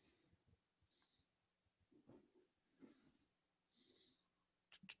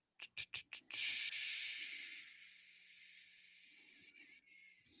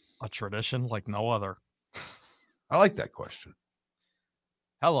 A tradition like no other. I like that question.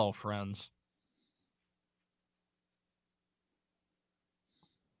 Hello, friends.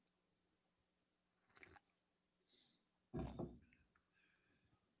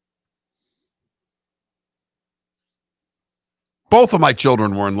 Both of my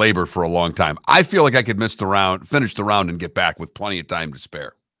children were in labor for a long time. I feel like I could finish the round, and get back with plenty of time to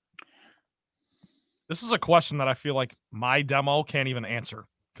spare. This is a question that I feel like my demo can't even answer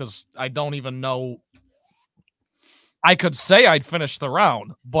because I don't even know. I could say I'd finish the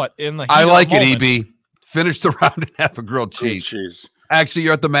round, but in the I like it, moment, EB. Finish the round and have a grilled cheese. Actually,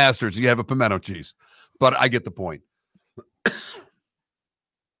 you're at the Masters. You have a pimento cheese, but I get the point.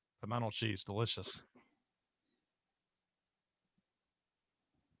 Pimento cheese, delicious.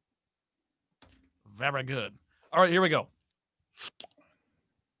 Very good. All right, here we go.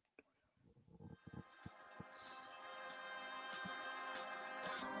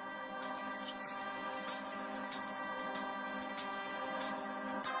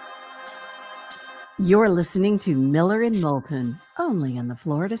 You're listening to Miller and Moulton, only on the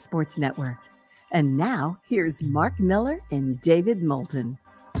Florida Sports Network. And now, here's Mark Miller and David Moulton.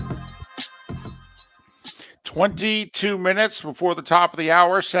 22 minutes before the top of the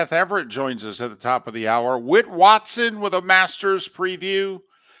hour. Seth Everett joins us at the top of the hour. Whit Watson with a Masters preview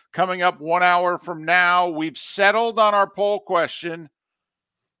coming up 1 hour from now. We've settled on our poll question.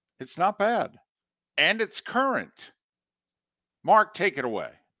 It's not bad. And it's current. Mark, take it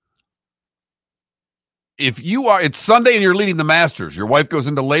away. It's Sunday and you're leading the Masters. Your wife goes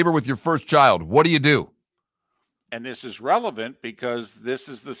into labor with your first child. What do you do? And this is relevant because this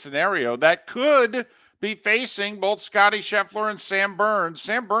is the scenario that could be facing both Scotty Scheffler and Sam Burns.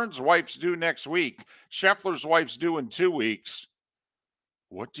 Sam Burns' wife's due next week. Scheffler's wife's due in 2 weeks.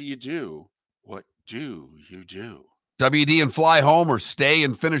 What do you do? What do you do? WD and fly home or stay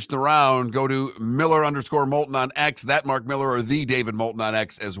and finish the round. Go to Miller_Moulton on X, that Mark Miller, or the David Moulton on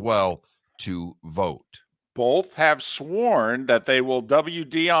X as well to vote. Both have sworn that they will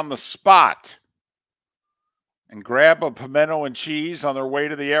WD on the spot and grab a pimento and cheese on their way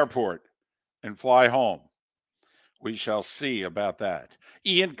to the airport and fly home. We shall see about that.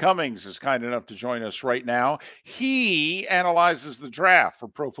 Ian Cummings is kind enough to join us right now. He analyzes the draft for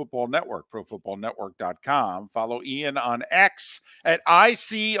Pro Football Network, profootballnetwork.com. Follow Ian on X at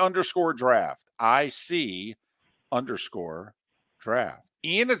IC_draft. IC_draft.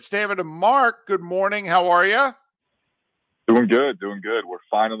 Ian, it's David and Mark. Good morning. How are you? Doing good. We're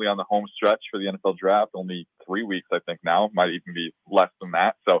finally on the home stretch for the NFL draft. Only 3 weeks, I think now. Might even be less than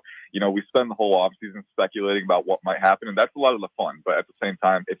that. So, we spend the whole offseason speculating about what might happen, and that's a lot of the fun. But at the same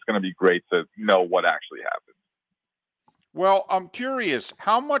time, it's going to be great to know what actually happens. Well, I'm curious,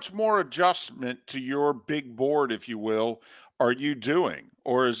 how much more adjustment to your big board, if you will, are you doing?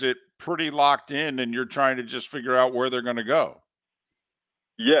 Or is it pretty locked in and you're trying to just figure out where they're going to go?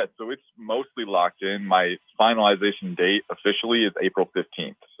 Yeah, so it's mostly locked in. My finalization date officially is April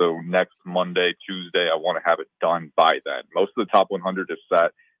 15th. So next Monday, Tuesday, I want to have it done by then. Most of the top 100 is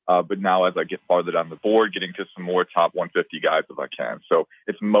set. But now as I get farther down the board, getting to some more top 150 guys if I can. So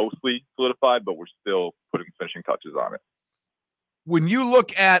it's mostly solidified, but we're still putting finishing touches on it. When you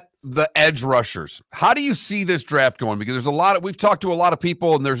look at the edge rushers, how do you see this draft going? Because there's a lot of, we've talked to a lot of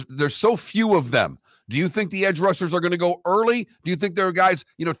people and there's so few of them. Do you think the edge rushers are going to go early? Do you think there are guys,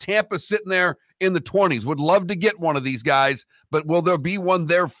 Tampa's sitting there in the 20s, would love to get one of these guys, but will there be one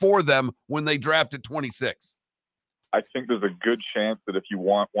there for them when they draft at 26? I think there's a good chance that if you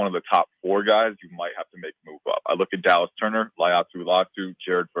want one of the top 4 guys, you might have to make a move up. I look at Dallas Turner, Laiatu Latu,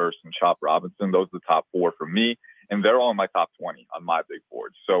 Jared Verse, and Chop Robinson. Those are the top 4 for me, and they're all in my top 20 on my big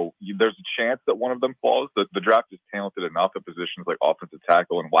board. So there's a chance that one of them falls. The draft is talented enough at positions like offensive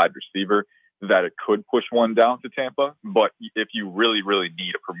tackle and wide receiver that it could push one down to Tampa. But if you really, really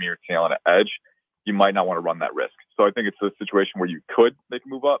need a premier talent at edge, you might not want to run that risk. So I think it's a situation where you could make a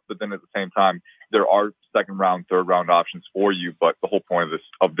move up, but then at the same time, there are second round, third round options for you. But the whole point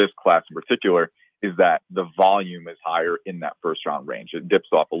of this class in particular is that the volume is higher in that first round range. It dips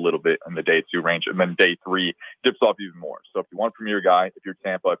off a little bit in the day 2 range, and then day 3 dips off even more. So if you want a premier guy, if you're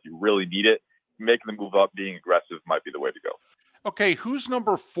Tampa, if you really need it, making the move up, being aggressive might be the way to go. Okay, who's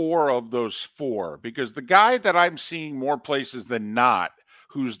number 4 of those 4? Because the guy that I'm seeing more places than not,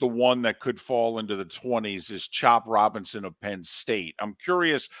 who's the one that could fall into the 20s, is Chop Robinson of Penn State. I'm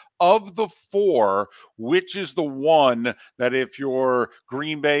curious, of the 4, which is the one that if you're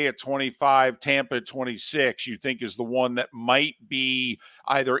Green Bay at 25, Tampa at 26, you think is the one that might be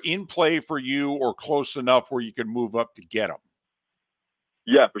either in play for you or close enough where you can move up to get him?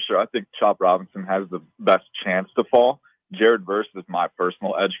 Yeah, for sure. I think Chop Robinson has the best chance to fall. Jared Verse is my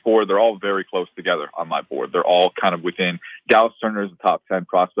personal edge 4. They're all very close together on my board. They're all kind of within. Dallas Turner is the top 10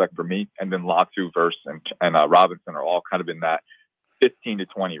 prospect for me, and then Latu, Verse, and Robinson are all kind of in that 15 to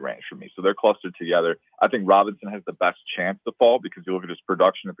 20 range for me. So they're clustered together. I think Robinson has the best chance to fall because you look at his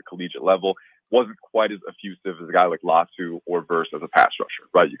production at the collegiate level, wasn't quite as effusive as a guy like Latu or Verse as a pass rusher,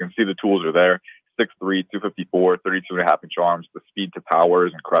 right? You can see the tools are there. 6'3", 254, 32.5-inch arms. The speed to power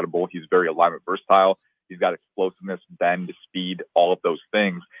is incredible. He's very alignment versatile. He's got explosiveness, bend, speed, all of those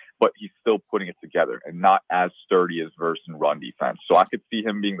things, but he's still putting it together and not as sturdy as Verse in run defense. So I could see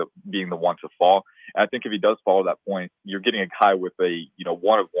him being the one to fall. And I think if he does fall at that point, you're getting a guy with a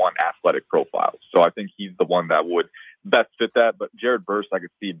one-of-one athletic profile. So I think he's the one that would best fit that. But Jared Verse, I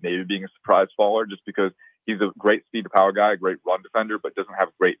could see maybe being a surprise faller just because he's a great speed to power guy, a great run defender, but doesn't have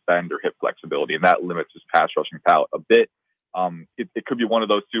great bend or hip flexibility, and that limits his pass rushing palette a bit. It could be one of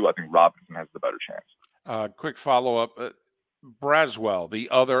those two. I think Robinson has the better chance. Quick follow-up. Braswell, the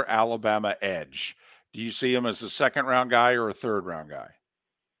other Alabama edge. Do you see him as a second-round guy or a third-round guy?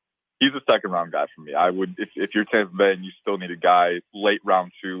 He's a second-round guy for me. I would, if you're Tampa Bay and you still need a guy late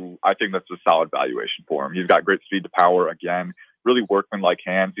round 2, I think that's a solid valuation for him. He's got great speed to power, again, really workman-like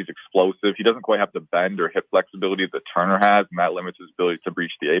hands. He's explosive. He doesn't quite have the bend or hip flexibility that Turner has, and that limits his ability to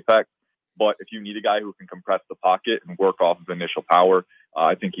breach the apex. But if you need a guy who can compress the pocket and work off of initial power,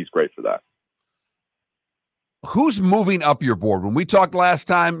 I think he's great for that. Who's moving up your board? When we talked last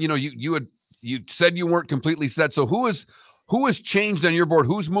time, you said you weren't completely set. So who has changed on your board?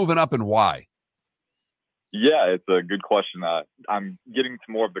 Who's moving up and why? Yeah, it's a good question. I'm getting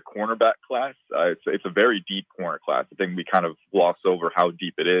to more of the cornerback class. It's a very deep corner class. I think we kind of gloss over how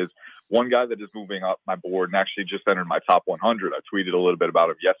deep it is. One guy that is moving up my board and actually just entered my top 100. I tweeted a little bit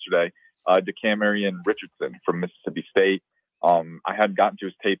about him yesterday. DeCamarion Richardson from Mississippi State. I hadn't gotten to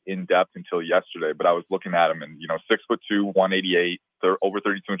his tape in depth until yesterday, but I was looking at him and, 6'2", 188, over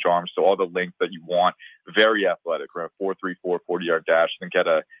 32-inch arms. So all the length that you want, very athletic, right? 4.34, 40-yard dash, I think at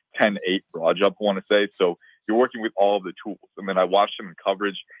a 10.8 broad jump, I want to say. So you're working with all of the tools. And then I watched him in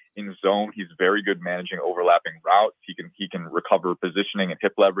coverage in zone. He's very good managing overlapping routes. He can recover positioning and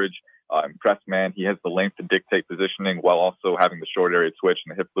hip leverage. In press man, he has the length to dictate positioning while also having the short area twitch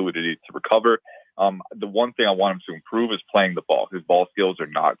and the hip fluidity to recover. The one thing I want him to improve is playing the ball. His ball skills are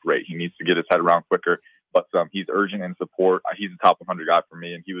not great. He needs to get his head around quicker, but he's urgent in support. He's a top 100 guy for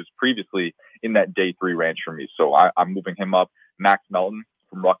me, and he was previously in that day 3 range for me. So I'm moving him up. Max Melton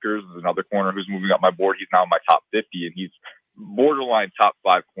from Rutgers is another corner who's moving up my board. He's now in my top 50, and he's borderline top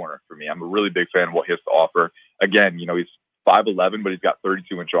 5 corner for me. I'm a really big fan of what he has to offer. Again, he's 5'11", but he's got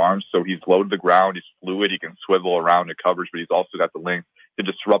 32-inch arms, so he's low to the ground. He's fluid. He can swivel around in coverage, but he's also got the length to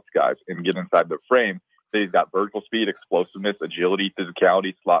disrupt guys and get inside the frame. So he's got vertical speed, explosiveness, agility,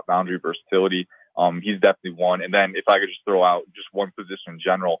 physicality, slot boundary, versatility. He's definitely one. And then if I could just throw out just one position in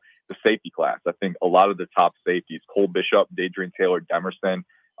general, the safety class. I think a lot of the top safeties, Cole Bishop, Dadrian Taylor, Demerson,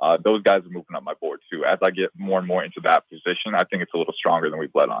 those guys are moving up my board too. As I get more and more into that position, I think it's a little stronger than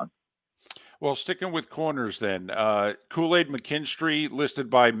we've led on. Well, sticking with corners then, Kool-Aid McKinstry listed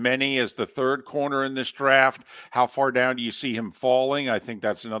by many as the 3rd corner in this draft. How far down do you see him falling? I think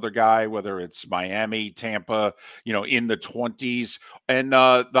that's another guy, whether it's Miami, Tampa, in the 20s. And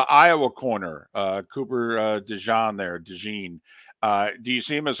the Iowa corner, Cooper DeJean. Do you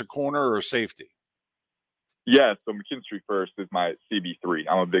see him as a corner or a safety? Yeah, so McKinstry first is my CB3.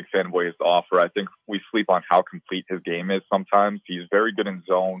 I'm a big fan of what he has to offer. I think we sleep on how complete his game is sometimes. He's very good in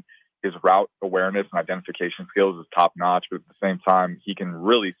zone. His route awareness and identification skills is top notch, but at the same time, he can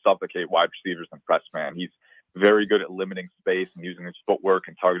really suffocate wide receivers and press man. He's very good at limiting space and using his footwork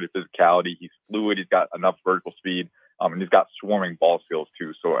and targeted physicality. He's fluid. He's got enough vertical speed, and he's got swarming ball skills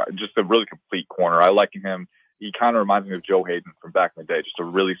too. So just a really complete corner. I like him. He kind of reminds me of Joe Hayden from back in the day. Just a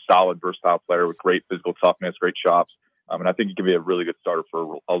really solid, versatile player with great physical toughness, great chops. And I think he can be a really good starter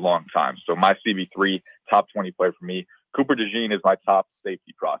for a long time. So my CB3, top 20 player for me. Cooper DeJean is my top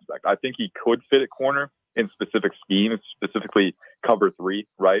safety prospect. I think he could fit at corner in specific schemes, specifically cover 3,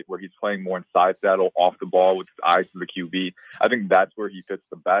 right, where he's playing more inside saddle, off the ball with his eyes to the QB. I think that's where he fits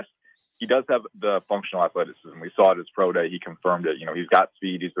the best. He does have the functional athleticism. We saw it at his pro day. He confirmed it. He's got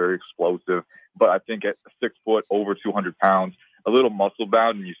speed. He's very explosive. But I think at 6 foot, over 200 pounds, a little muscle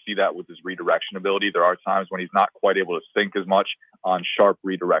bound, and you see that with his redirection ability. There are times when he's not quite able to think as much on sharp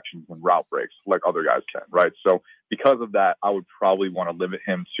redirections and route breaks like other guys can, right? So because of that, I would probably want to limit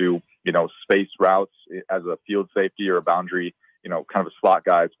him to, space routes as a field safety or a boundary, kind of a slot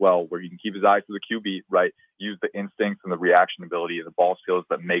guy as well, where he can keep his eyes to the QB, right? Use the instincts and the reaction ability and the ball skills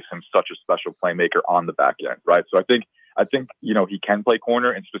that makes him such a special playmaker on the back end, right? So I think, he can play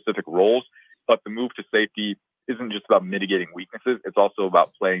corner in specific roles, but the move to safety isn't just about mitigating weaknesses. It's also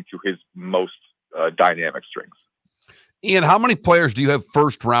about playing to his most dynamic strengths. Ian, how many players do you have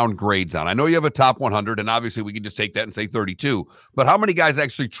 1st-round grades on? I know you have a top 100, and obviously we can just take that and say 32, but how many guys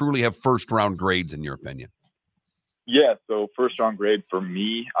actually truly have 1st-round grades in your opinion? Yeah, so 1st-round grade for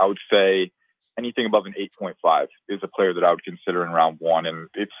me, I would say anything above an 8.5 is a player that I would consider in round 1, and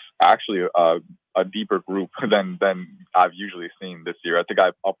it's actually a deeper group than I've usually seen this year. I think I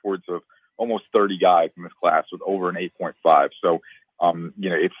have upwards of almost 30 guys in this class with over an 8.5. So,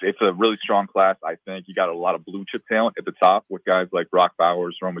 it's a really strong class. I think you got a lot of blue chip talent at the top with guys like Brock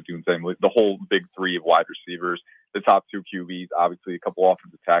Bowers, Roma Dunze, the whole big 3 of wide receivers, the top 2 QBs, obviously a couple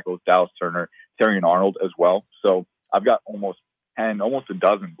offensive tackles, Dallas Turner, Terrion Arnold as well. So I've got almost a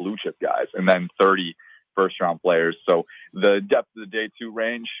dozen blue chip guys and then 30 1st-round players. So the depth of the day 2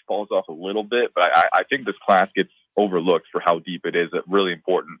 range falls off a little bit, but I think this class gets overlooked for how deep it is at really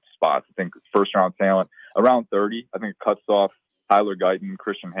important spots. I think 1st-round talent around 30. I think it cuts off Tyler Guyton,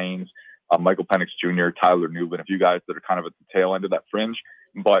 Christian Haynes, Michael Penix Jr., Tyler Newman, a few guys that are kind of at the tail end of that fringe.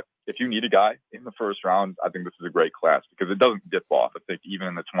 But if you need a guy in the 1st round, I think this is a great class because it doesn't dip off. I think even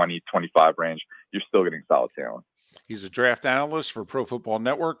in the 20, 25 range, you're still getting solid talent. He's a draft analyst for Pro Football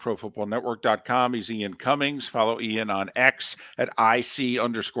Network, profootballnetwork.com. He's Ian Cummings. Follow Ian on X at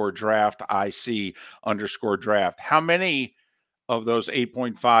IC_draft, IC_draft. How many of those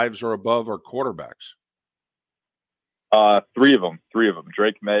 8.5s or above are quarterbacks? 3 of them.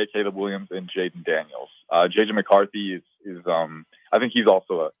 Drake May, Caleb Williams, and Jaden Daniels. JJ McCarthy is I think he's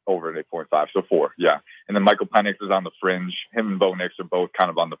also over an 8.5, so 4, yeah. And then Michael Penix is on the fringe. Him and Bo Nix are both kind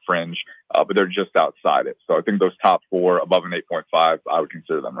of on the fringe, but they're just outside it. So I think those top 4 above an 8.5, I would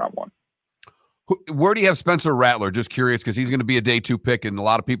consider them round 1. Where do you have Spencer Rattler? Just curious because he's going to be a day 2 pick, and a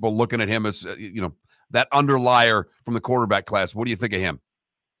lot of people looking at him as that underlier from the quarterback class. What do you think of him?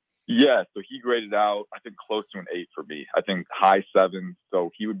 Yeah, so he graded out, I think, close to an 8 for me. I think high 7.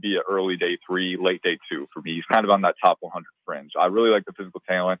 So he would be an early day 3, late day 2 for me. He's kind of on that top 100 fringe. I really like the physical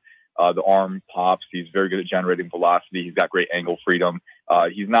talent. The arm pops. He's very good at generating velocity. He's got great angle freedom.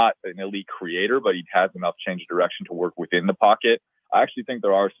 He's not an elite creator, but he has enough change of direction to work within the pocket. I actually think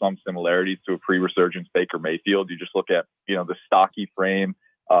there are some similarities to a pre-resurgence Baker Mayfield. You just look at, the stocky frame,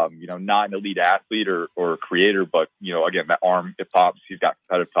 not an elite athlete or a creator, but, again, that arm, it pops. He's got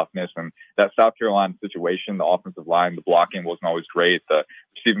competitive toughness. And that South Carolina situation, the offensive line, the blocking wasn't always great. The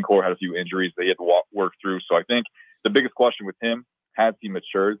receiving core had a few injuries they had to work through. So I think the biggest question with him, has he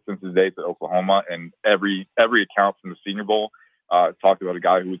matured since his days at Oklahoma? And every account from the Senior Bowl talked about a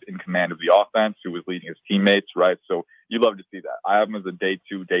guy who was in command of the offense, who was leading his teammates, right? So you love to see that. I have him as a day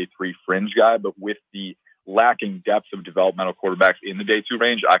 2, day 3 fringe guy, but with the lacking depth of developmental quarterbacks in the day 2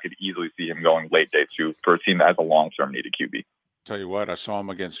 range, I could easily see him going late day 2 for a team that has a long-term needed QB. Tell you what, I saw him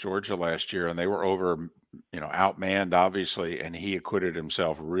against Georgia last year, and they were outmanned, obviously, and he acquitted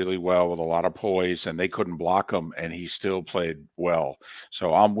himself really well with a lot of poise, and they couldn't block him, and he still played well.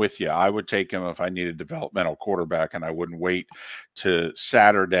 So I'm with you. I would take him if I needed a developmental quarterback, and I wouldn't wait to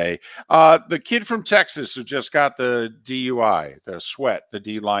Saturday. The kid from Texas who just got the DUI, the Sweat, the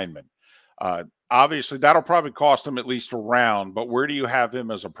D lineman, obviously that'll probably cost him at least a round, but where do you have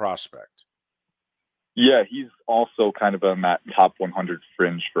him as a prospect? Yeah, he's also kind of on that top 100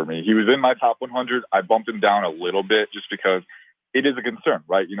 fringe for me. He was in my top 100. I bumped him down a little bit just because it is a concern,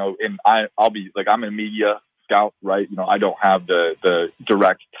 right? And I'll be like, I'm a media scout, right? I don't have the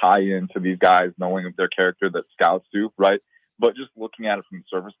direct tie-in to these guys, knowing of their character that scouts do, right? But just looking at it from the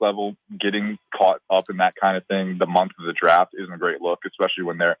surface level, getting caught up in that kind of thing the month of the draft isn't a great look, especially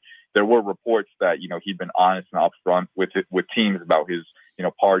when there were reports that, he'd been honest and upfront with teams about his,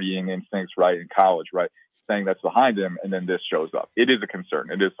 partying instincts, right, in college, right, saying that's behind him, and then this shows up. It is a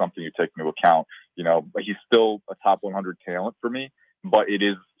concern. It is something you take into account, but he's still a top 100 talent for me, but it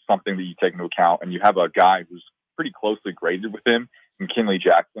is something that you take into account, and you have a guy who's pretty closely graded with him, McKinley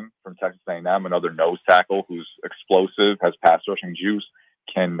Jackson from Texas A&M, another nose tackle who's explosive, has pass rushing juice,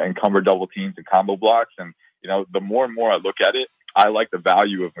 can encumber double teams and combo blocks, and, the more and more I look at it, I like the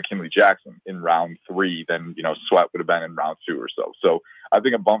value of McKinley Jackson in round 3 than, Sweat would have been in round 2 or so. So I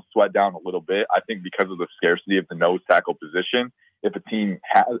think it bumps Sweat down a little bit. I think because of the scarcity of the nose tackle position, if a team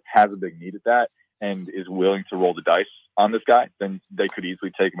has a big need at that and is willing to roll the dice on this guy, then they could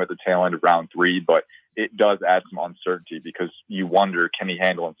easily take him at the tail end of round 3. But it does add some uncertainty because you wonder, can he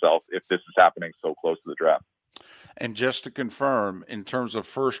handle himself if this is happening so close to the draft? And just to confirm, in terms of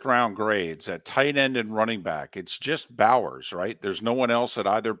first-round grades, at tight end and running back, it's just Bowers, right? There's no one else at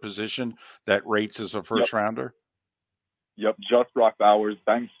either position that rates as a first-rounder? Yep, just Brock Bowers.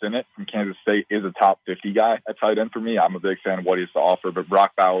 Ben Sinnott from Kansas State is a top 50 guy at tight end for me. I'm a big fan of what he has to offer, but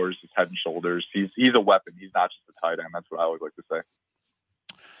Brock Bowers is head and shoulders. He's a weapon. He's not just a tight end. That's what I always like to say.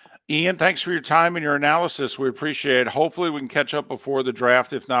 Ian, thanks for your time and your analysis. We appreciate it. Hopefully we can catch up before the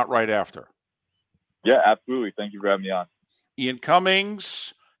draft, if not right after. Yeah, absolutely. Thank you for having me on. Ian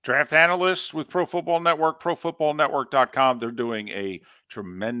Cummings, draft analyst with Pro Football Network, ProFootballNetwork.com. They're doing a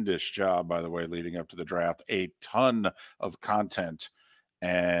tremendous job, by the way, leading up to the draft. A ton of content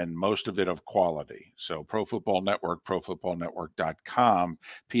and most of it of quality. So Pro Football Network, ProFootballNetwork.com,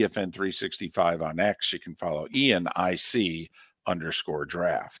 PFN 365 on X. You can follow Ian IC_draft.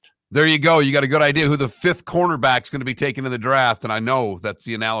 There you go. You got a good idea who the 5th cornerback is going to be taken in the draft, and I know that's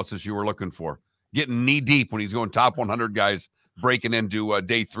the analysis you were looking for. Getting knee deep when he's going top 100 guys breaking into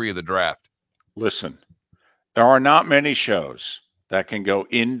day 3 of the draft. Listen, there are not many shows that can go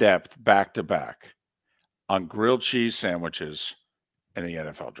in depth back to back on grilled cheese sandwiches in the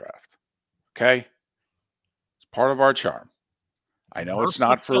NFL draft. Okay? It's part of our charm. I know it's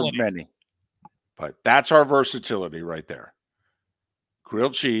not for many, but that's our versatility right there.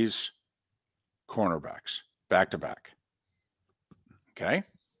 Grilled cheese, cornerbacks, back to back. Okay?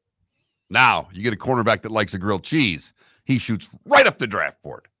 Now, you get a cornerback that likes a grilled cheese. He shoots right up the draft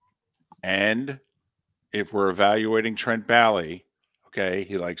board. And if we're evaluating Trent Bally, okay,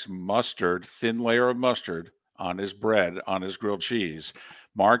 he likes mustard, thin layer of mustard on his bread, on his grilled cheese.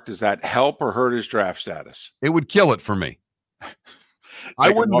 Mark, does that help or hurt his draft status? It would kill it for me.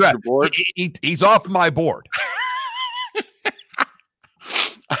 I wouldn't draft. He's off my board.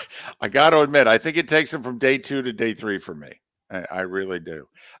 I got to admit, I think it takes him from day 2 to day 3 for me. I really do.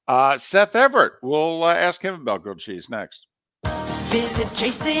 Seth Everett, we'll ask him about grilled cheese next. Visit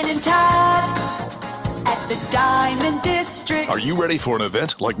Jason and Todd at the Diamond District. Are you ready for an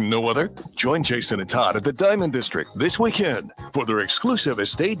event like no other? Join Jason and Todd at the Diamond District this weekend for their exclusive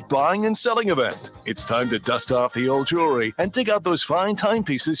estate buying and selling event. It's time to dust off the old jewelry and dig out those fine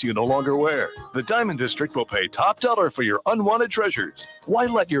timepieces you no longer wear. The Diamond District will pay top dollar for your unwanted treasures. Why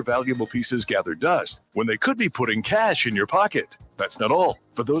let your valuable pieces gather dust when they could be putting cash in your pocket? That's not all.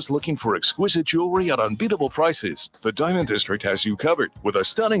 For those looking for exquisite jewelry at unbeatable prices, the Diamond District has you covered with a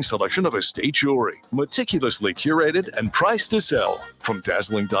stunning selection of estate jewelry, meticulously curated and priced to sell. From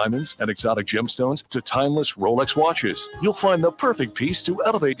dazzling diamonds and exotic gemstones to timeless Rolex watches, you'll find the perfect piece to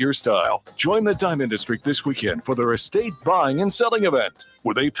elevate your style. Join the Diamond District this weekend for their estate buying and selling event,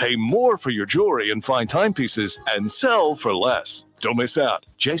 where they pay more for your jewelry and fine timepieces and sell for less. Don't miss out.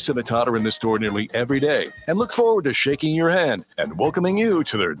 Jason and Todd are in the store nearly every day and look forward to shaking your hand and welcoming you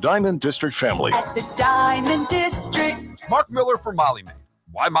to their Diamond District family. At the Diamond District. Mark Miller for Molly Maid.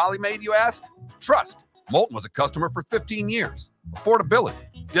 Why Molly Maid, you ask? Trust. Moulton was a customer for 15 years. Affordability.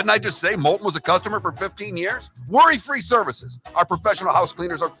 Didn't I just say Moulton was a customer for 15 years? Worry-free services. Our professional house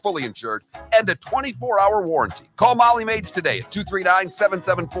cleaners are fully insured and a 24-hour warranty. Call Molly Maids today at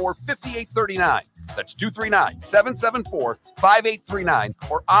 239-774-5839. That's 239-774-5839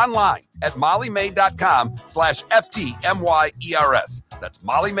 or online at mollymaid.com/FTMYERS. That's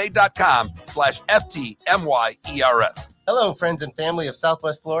mollymaid.com/FTMYERS. Hello, friends and family of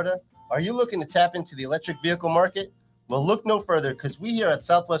Southwest Florida. Are you looking to tap into the electric vehicle market? Well, look no further, because we here at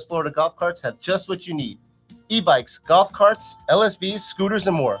Southwest Florida Golf Carts have just what you need. E-bikes, golf carts, LSVs, scooters,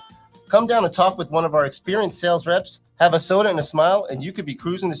 and more. Come down and talk with one of our experienced sales reps, have a soda and a smile, and you could be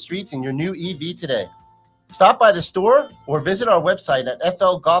cruising the streets in your new EV today. Stop by the store or visit our website at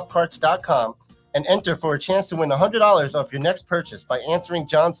flgolfcarts.com and enter for a chance to win $100 off your next purchase by answering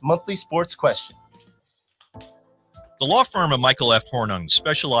John's monthly sports question. The law firm of Michael F. Hornung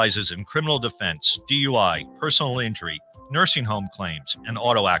specializes in criminal defense, DUI, personal injury, nursing home claims, and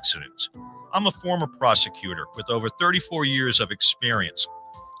auto accidents. I'm a former prosecutor with over 34 years of experience.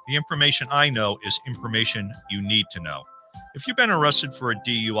 The information I know is information you need to know. If you've been arrested for a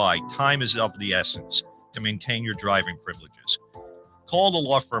DUI, time is of the essence to maintain your driving privileges. Call the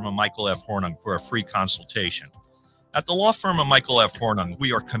law firm of Michael F. Hornung for a free consultation. At the law firm of Michael F. Hornung,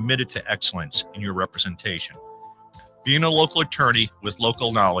 we are committed to excellence in your representation. Being a local attorney with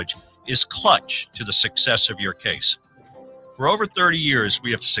local knowledge is clutch to the success of your case. For over 30 years,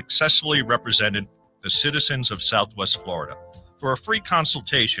 we have successfully represented the citizens of Southwest Florida. For a free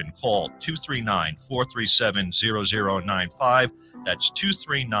consultation, call 239-437-0095. That's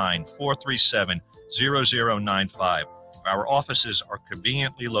 239-437-0095. Our offices are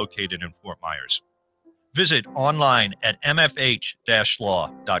conveniently located in Fort Myers. Visit online at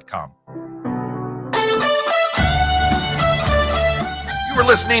mfh-law.com. You are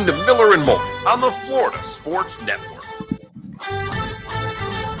listening to Miller and Moulton on the Florida Sports Network.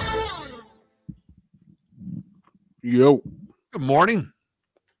 Yo. Good morning.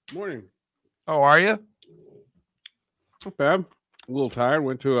 Morning. How are you? Not bad. A little tired.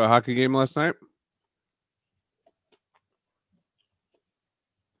 Went to a hockey game last night.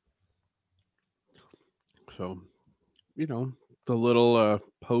 So, you know, the little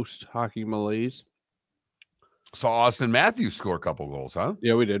post-hockey malaise. Saw Austin Matthews score a couple goals, huh?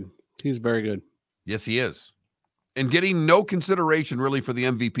 Yeah, we did. He's very good. Yes, he is. And getting no consideration really for the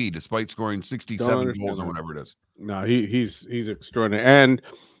MVP, despite scoring 67 goals or whatever it is. No, he's extraordinary. And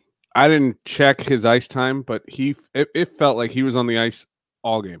I didn't check his ice time, but it felt like he was on the ice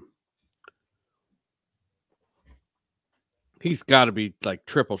all game. He's got to be like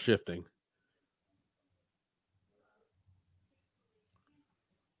triple shifting.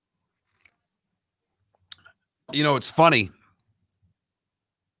 You know, it's funny.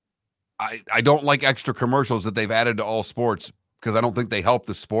 I don't like extra commercials that they've added to all sports because I don't think they help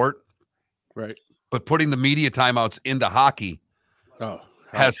the sport. Right. But putting the media timeouts into hockey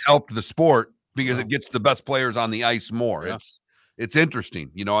has helped the sport because it gets the best players on the ice more. Yeah. It's interesting.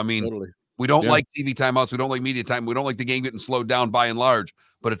 You know, I mean, totally. We don't like TV timeouts. We don't like media time. We don't like the game getting slowed down by and large,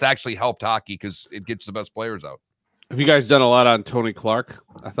 but it's actually helped hockey because it gets the best players out. Have you guys done a lot on Tony Clark?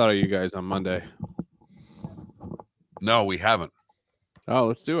 I thought of you guys on Monday. No, we haven't. Oh,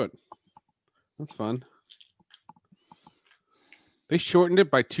 let's do it. That's fun. They shortened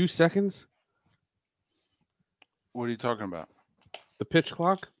it by 2 seconds. What are you talking about? The pitch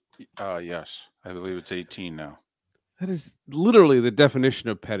clock? Yes. I believe it's 18 now. That is literally the definition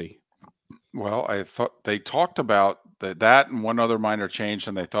of petty. Well, I thought they talked about that and one other minor change,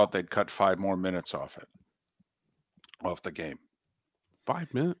 and they thought they'd cut 5 more minutes off the game.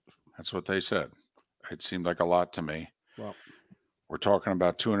 5 minutes? That's what they said. It seemed like a lot to me. Well, we're talking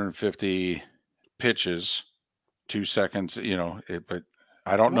about 250 pitches, 2 seconds, but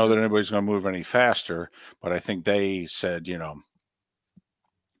I don't know that anybody's going to move any faster, but I think they said,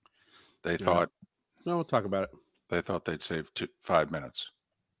 they thought. No, we'll talk about it. They thought they'd save 5 minutes.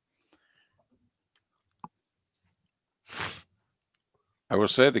 I will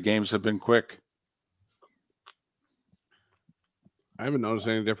say the games have been quick. I haven't noticed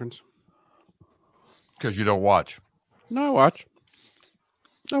any difference. Because you don't watch. No, I watch.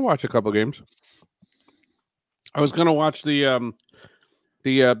 I watch a couple games. I was going to watch the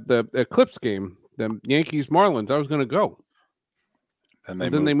Eclipse game, the Yankees Marlins. I was going to go. And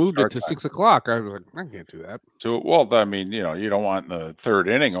then they moved it to 6 o'clock. I was like, I can't do that. So, well, I mean, you don't want in the third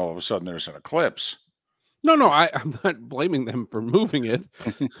inning, all of a sudden there's an eclipse. No, I'm not blaming them for moving it.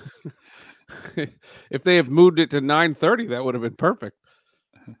 If they have moved it to 9:30, that would have been perfect.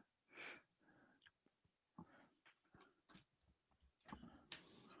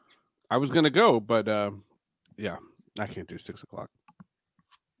 I was going to go, but yeah, I can't do 6 o'clock.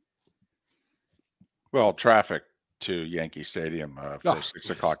 Well, traffic to Yankee Stadium for a 6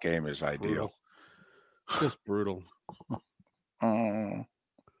 o'clock game is ideal. Just brutal.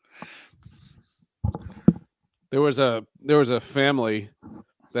 There was a family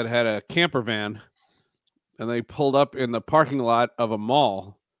that had a camper van, and they pulled up in the parking lot of a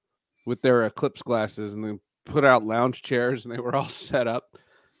mall with their Eclipse glasses, and they put out lounge chairs, and they were all set up.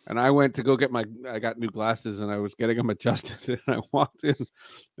 And I went to go get I got new glasses, and I was getting them adjusted, and I walked in,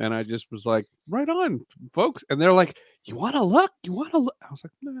 and I just was like, right on, folks. And they're like, you want to look? You want to look? I was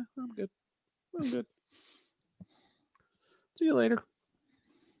like, nah, I'm good. I'm good. See you later.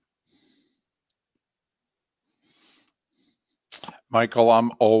 Michael,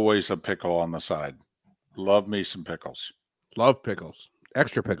 I'm always a pickle on the side. Love me some pickles. Love pickles.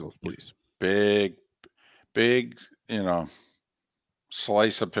 Extra pickles, please. Big,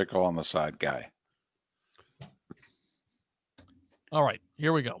 slice of pickle on the side guy. All right,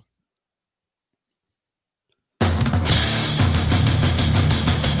 here we go.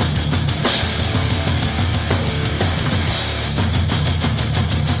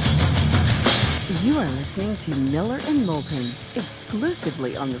 You are listening to Miller and Moulton,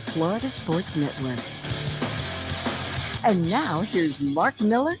 exclusively on the Florida Sports Network. And now, here's Mark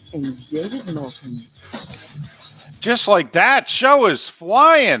Miller and David Moulton. Just like that, show is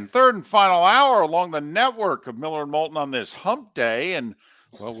flying. Third and final hour along the network of Miller and Moulton on this hump day. And,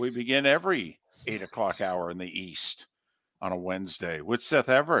 well, we begin every 8 o'clock hour in the East on a Wednesday with Seth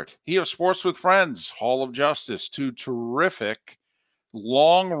Everett. He of Sports with Friends, Hall of Justice, 2 terrific,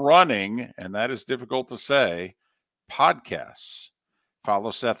 long-running, and that is difficult to say, podcasts.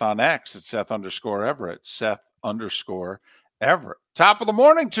 Follow Seth on X at Seth_Everett, Seth_Everett. Top of the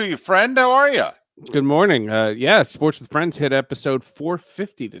morning to you, friend. How are you? Good morning. Yeah, Sports with Friends hit episode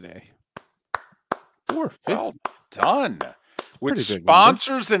 450 today. 450. Well done. With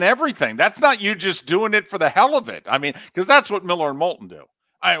sponsors and everything. That's not you just doing it for the hell of it. I mean, because that's what Miller and Moulton do.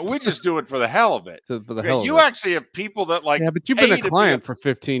 We just do it for the hell of it. You actually have people that like. Yeah, but you've been a client for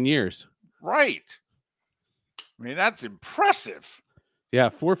 15 years. Right. I mean, that's impressive. Yeah,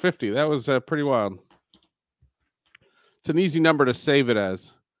 450. That was pretty wild. It's an easy number to save it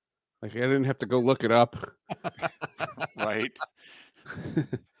as. Like, I didn't have to go look it up. Right.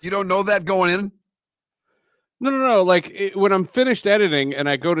 You don't know that going in? No. Like, when I'm finished editing and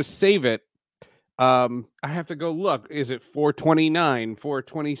I go to save it, I have to go look. Is it 429,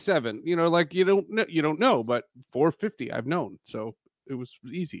 427? Like you don't know, but 450 I've known, so it was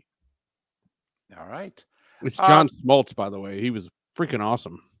easy. All right. It's John Smoltz, by the way. He was freaking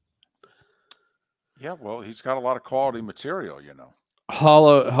awesome. Yeah, well, he's got a lot of quality material, Hall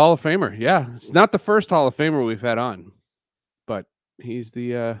of Famer. Yeah, it's not the first Hall of Famer we've had on, but he's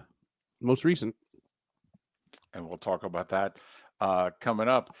the most recent. And we'll talk about that coming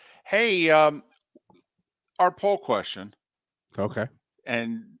up. Hey, our poll question. Okay.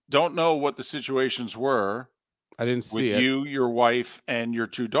 And don't know what the situations were. I didn't see it. With you, your wife, and your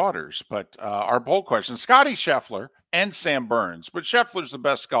 2 daughters. But our poll question, Scotty Scheffler and Sam Burns. But Scheffler's the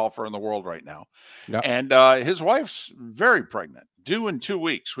best golfer in the world right now. Yeah. And his wife's very pregnant, due in 2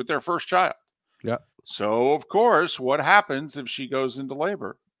 weeks with their first child. Yeah. So, of course, what happens if she goes into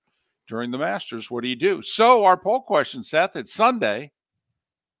labor during the Masters? What do you do? So our poll question, Seth, it's Sunday.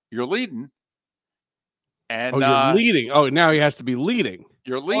 You're leading. And you're leading. Oh, now he has to be leading.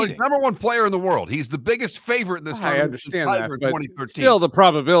 You're Well, leading. he's #1 player in the world. He's the biggest favorite in this I tournament since understand that, Tiger in but 2013. still, the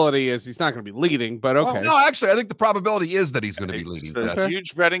probability is he's not going to be leading. But okay. No, actually, I think the probability is that he's going to be leading. He's a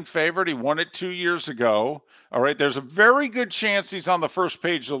huge betting favorite. He won it 2 years ago. All right, there's a very good chance he's on the first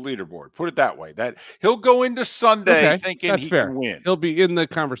page of the leaderboard. Put it that way. That he'll go into Sunday thinking he can win. He'll be in the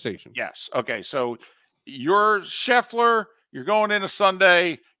conversation. Yes. Okay. So you're Scheffler. You're going into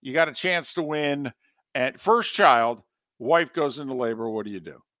Sunday. You got a chance to win. At first child, wife goes into labor. What do you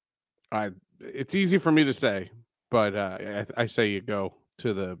do? It's easy for me to say, but I say you go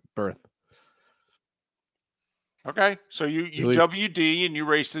to the birth. Okay, so you WD and you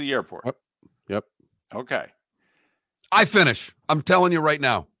race to the airport. Yep. Okay. I finish. I'm telling you right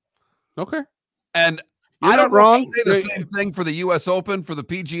now. Okay. And You're I don't not wrong. say the same thing for the U.S. Open, for the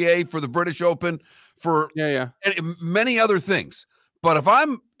PGA, for the British Open, for and many other things. But if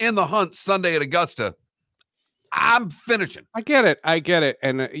I'm in the hunt Sunday at Augusta, I'm finishing. I get it,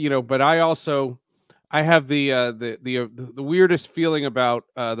 and but I have the weirdest feeling about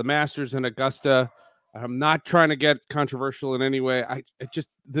the Masters in Augusta. I'm not trying to get controversial in any way.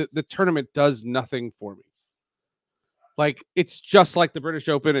 The tournament does nothing for me. Like, it's just like the British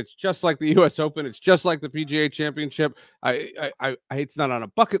Open, it's just like the U.S. Open, it's just like the PGA Championship. It's not on a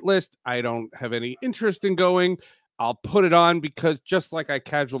bucket list. I don't have any interest in going. I'll put it on because just like I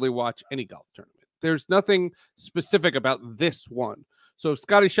casually watch any golf tournament. There's nothing specific about this one. So if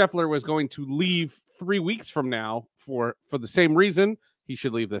Scottie Scheffler was going to leave 3 weeks from now for the same reason, he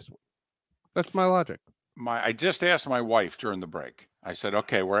should leave this one. That's my logic. I just asked my wife during the break. I said,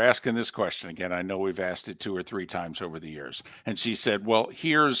 okay, we're asking this question again. I know we've asked it 2 or 3 times over the years. And she said, well,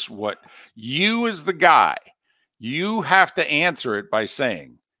 here's what you as the guy, you have to answer it by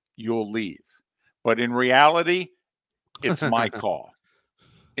saying you'll leave. But in reality, it's my call.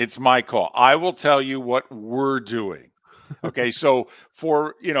 It's my call. I will tell you what we're doing. Okay. So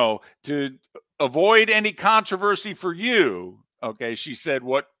to avoid any controversy for you, okay, she said,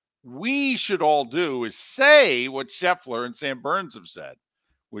 what we should all do is say what Scheffler and Sam Burns have said,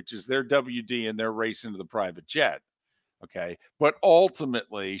 which is their WD and their race into the private jet. Okay. But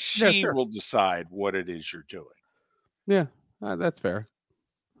ultimately, she will decide what it is you're doing. Yeah, that's fair.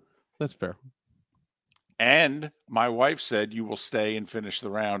 That's fair. And my wife said you will stay and finish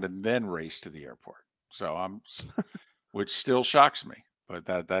the round and then race to the airport. So which still shocks me,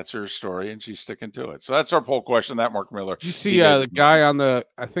 but that's her story and she's sticking to it. So that's our poll question. That Mark Miller. Did you see the guy on the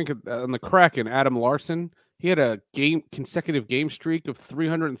Kraken, Adam Larson? He had a consecutive game streak of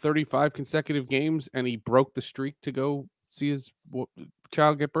 335 consecutive games, and he broke the streak to go see his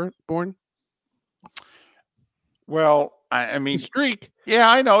child get born. Well, I mean, streak. Yeah,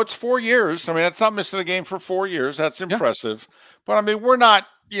 I know it's 4 years. I mean, that's not missing a game for 4 years. That's impressive. But I mean, we're not,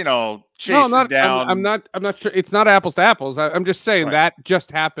 chasing down. I'm not sure. It's not apples to apples. I'm just saying that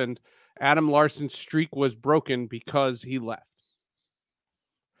just happened. Adam Larson's streak was broken because he left.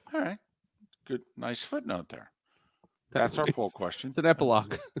 All right. Good. Nice footnote there. That's our poll question. It's an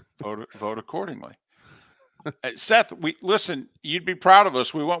epilogue. Vote accordingly. Seth, listen, you'd be proud of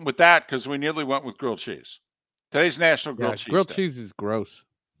us. We went with that because we nearly went with grilled cheese. Today's National Grilled Cheese Grilled Day. cheese is gross.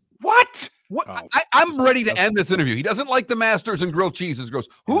 What? I'm ready to end this interview. He doesn't like the Masters and grilled cheese is gross.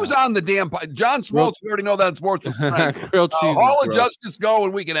 Who's on the damn John Smoltz? We already know that sports. Grilled cheese. Hall of Justice go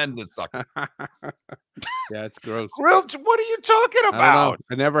and we can end this sucker. Yeah, it's gross. Grilled? What are you talking about?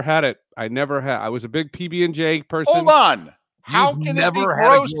 I never had it. I was a big PB&J person. Hold on. How can it be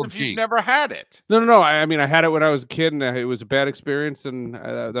gross if you've never had it? No. I mean, I had it when I was a kid, and it was a bad experience, and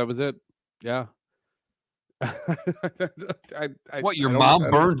that was it. Yeah. Your mom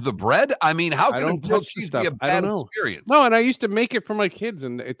burned the bread? I mean, how can grilled cheese be a bad experience? No, and I used to make it for my kids,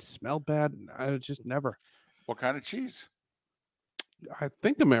 and it smelled bad. I just never. What kind of cheese? I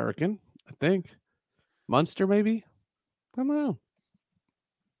think American. I think Munster, maybe. I don't know.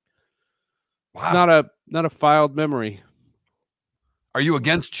 Wow. It's not a filed memory. Are you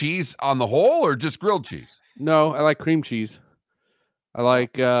against cheese on the whole, or just grilled cheese? No, I like cream cheese. I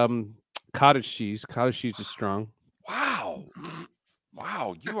like cottage cheese. Cottage cheese is strong. Wow.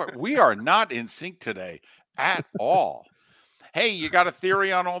 We are not in sync today at all. Hey, you got a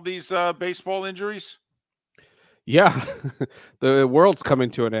theory on all these baseball injuries? Yeah. The world's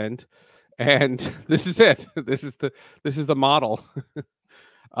coming to an end, and this is it. This is the model.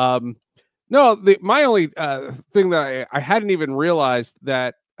 No, my only thing that I hadn't even realized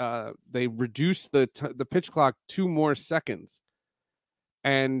that they reduced the pitch clock 2 more seconds,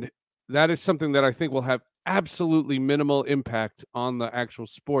 and that is something that I think will have absolutely minimal impact on the actual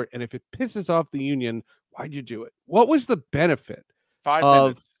sport. And if it pisses off the union, why'd you do it? What was the benefit 5 of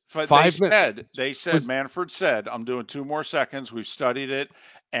minutes. They said Manfred said, I'm doing 2 more seconds. We've studied it,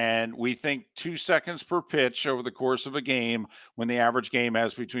 and we think 2 seconds per pitch over the course of a game, when the average game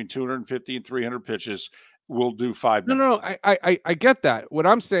has between 250 and 300 pitches, we'll do 5 minutes. No, I get that. What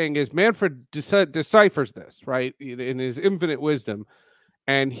I'm saying is Manfred deciphers this, right, in his infinite wisdom,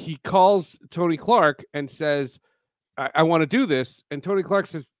 and he calls Tony Clark and says, I want to do this. And Tony Clark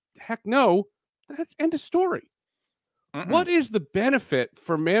says, heck no, that's end of story. What is the benefit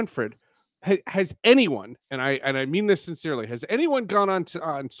for Manfred? Has anyone, and I mean this sincerely, has anyone gone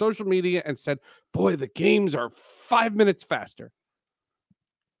on social media and said, boy, the games are 5 minutes faster?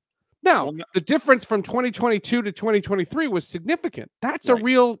 Now, the difference from 2022 to 2023 was significant. That's a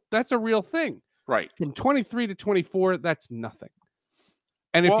real thing. Right. From 23 to 24, that's nothing.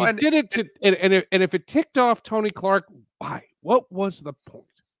 And if you did it to and if it ticked off Tony Clark, why? What was the point?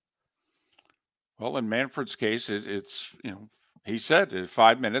 Well, in Manfred's case, it's he said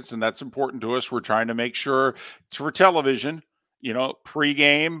 5 minutes, and that's important to us. We're trying to make sure it's for television,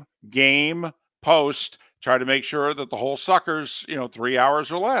 pregame, game, post, try to make sure that the whole sucker's, 3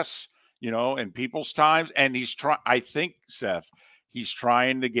 hours or less, in people's times. And I think, Seth, he's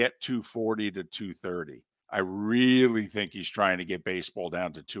trying to get 240 to 230. I really think he's trying to get baseball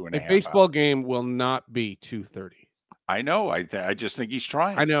down to 2.5 hours. A baseball game will not be 2:30. I know. I just think he's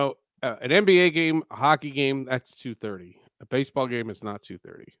trying. I know. An NBA game, a hockey game, that's 2:30. A baseball game is not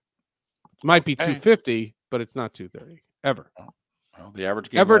 2:30. Might be 2:50, but it's not 2:30 ever. Well, the average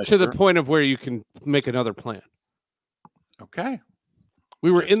game ever to the point of where you can make another plan. Okay.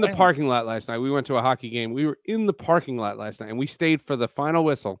 We were in the parking lot last night. We went to a hockey game. We were in the parking lot last night, and we stayed for the final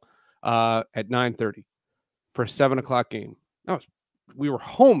whistle at 9:30 for a 7 o'clock game. We were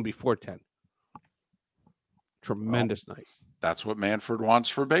home before 10. Tremendous night. That's what Manfred wants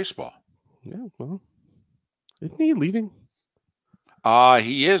for baseball. Yeah, well, isn't he leaving?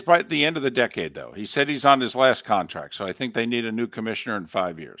 He is by the end of the decade, though. He said he's on his last contract, so I think they need a new commissioner in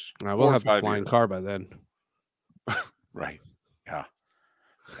 5 years. We'll have a flying car by then. Right. Yeah.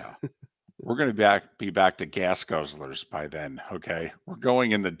 We're going to be back to gas guzzlers by then. Okay, we're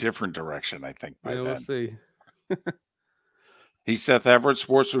going in the different direction, I think. By then, we'll see. He's Seth Everett,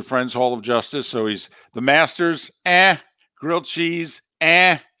 Sports with Friends, Hall of Justice. So he's the Masters, grilled cheese,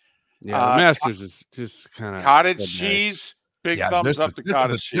 Yeah, the Masters is just kind of cottage cheese. Big thumbs up to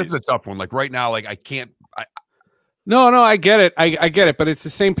cottage cheese. This is a tough one. Like right now, like I can't. No, I get it. I get it. But it's the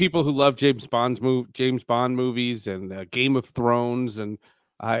same people who love James Bond movies and Game of Thrones, and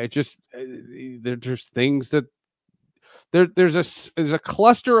there's things that there's a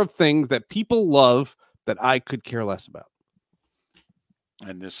cluster of things that people love that I could care less about.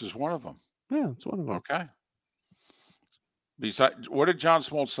 And this is one of them. Yeah, it's one of them. Okay. Besides, what did John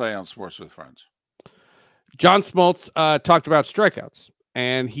Smoltz say on Sports with Friends? John Smoltz talked about strikeouts,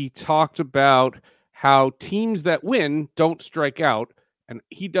 and he talked about how teams that win don't strike out, and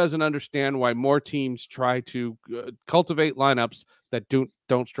he doesn't understand why more teams try to cultivate lineups that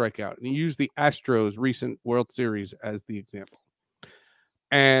don't strike out. And he used the Astros' recent World Series as the example.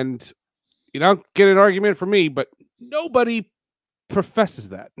 And you don't get an argument from me, but nobody professes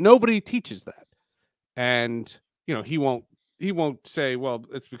that. Nobody teaches that. And he won't say, well,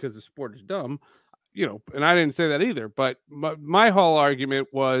 it's because the sport is dumb. And I didn't say that either. But my whole argument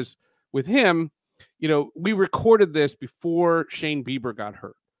was with him, we recorded this before Shane Bieber got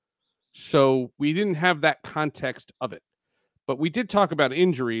hurt. So we didn't have that context of it. But we did talk about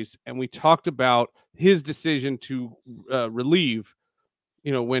injuries, and we talked about his decision to relieve,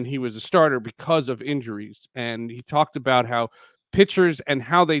 when he was a starter because of injuries. And he talked about how pitchers and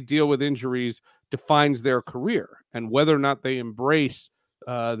how they deal with injuries defines their career and whether or not they embrace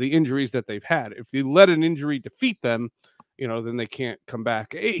the injuries that they've had. If they let an injury defeat them, then they can't come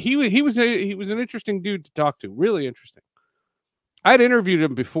back. He was an interesting dude to talk to. Really interesting. I'd interviewed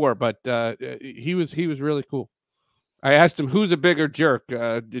him before, but he was really cool. I asked him who's a bigger jerk,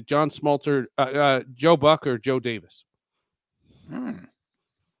 John Smoltz, Joe Buck, or Joe Davis.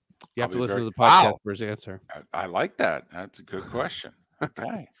 You have to listen to the podcast for his answer. I like that. That's a good question.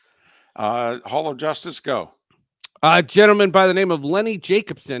 Okay. Hall of Justice, go. A gentleman by the name of Lenny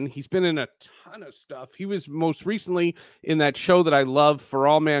Jacobson. He's been in a ton of stuff. He was most recently in that show that I love, For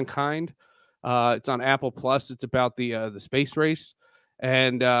All Mankind. It's on Apple Plus. It's about the space race.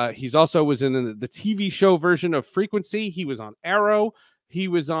 And he's also was in the TV show version of Frequency. He was on Arrow. He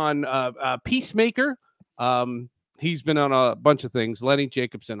was on Peacemaker. He's been on a bunch of things. Lenny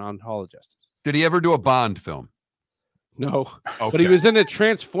Jacobson on Hall of Justice. Did he ever do a Bond film? No. Okay. But he was in a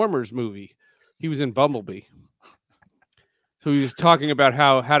Transformers movie. He was in Bumblebee. So he was talking about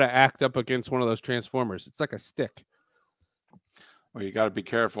how to act up against one of those Transformers. It's like a stick. Well, you got to be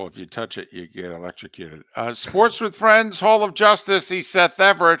careful. If you touch it, you get electrocuted. Sports with Friends, Hall of Justice. He's Seth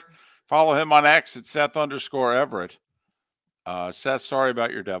Everett. Follow him on X at Seth_Everett. Seth, sorry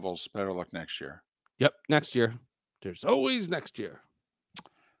about your Devils. Better luck next year. Yep, next year. There's always next year.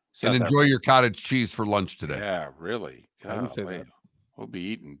 And enjoy your cottage cheese for lunch today. Yeah, really. I didn't say that. We'll be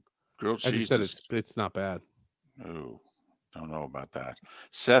eating grilled cheese. I just said it's not bad. Oh, don't know about that.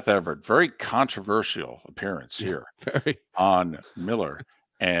 Seth Everett, very controversial appearance here Very. on Miller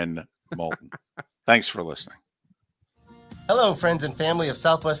and Moulton. Thanks for listening. Hello, friends and family of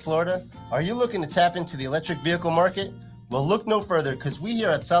Southwest Florida. Are you looking to tap into the electric vehicle market? Well, look no further, because we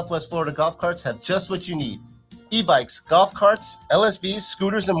here at Southwest Florida Golf Carts have just what you need. E-bikes, golf carts, LSVs,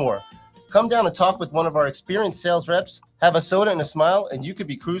 scooters, and more. Come down and talk with one of our experienced sales reps, have a soda and a smile, and you could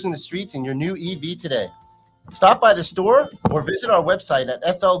be cruising the streets in your new EV today. Stop by the store or visit our website at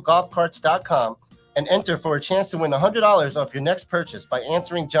flgolfcarts.com and enter for a chance to win $100 off your next purchase by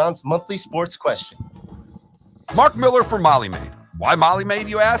answering John's monthly sports question. Mark Miller for Molly Maid. Why Molly Maid,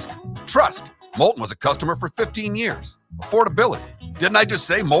 you ask? Trust. Moulton was a customer for 15 years. Affordability. Didn't I just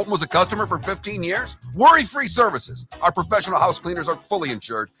say Moulton was a customer for 15 years? Worry-free services. Our professional house cleaners are fully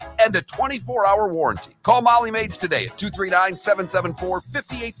insured and a 24-hour warranty. Call Molly Maids today at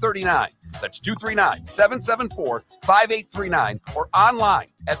 239-774-5839. That's 239-774-5839 or online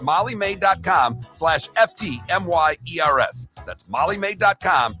at mollymaid.com/FTMYERS. That's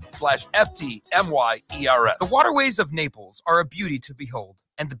mollymaid.com/FTMYERS. The waterways of Naples are a beauty to behold,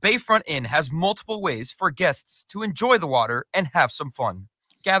 and the Bayfront Inn has multiple ways for guests to enjoy the water and have some fun.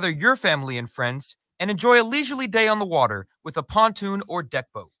 Gather your family and friends and enjoy a leisurely day on the water with a pontoon or deck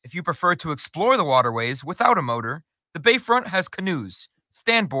boat. If you prefer to explore the waterways without a motor, the Bayfront has canoes,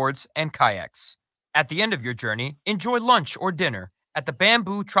 standboards, and kayaks. At the end of your journey, enjoy lunch or dinner at the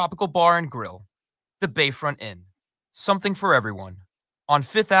Bamboo Tropical Bar and Grill. The Bayfront Inn. Something for everyone. On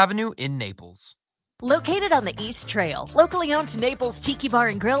 5th Avenue in Naples. Located on the East Trail, locally owned Naples Tiki Bar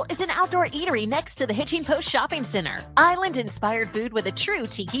and Grill is an outdoor eatery next to the Hitching Post Shopping Center. Island-inspired food with a true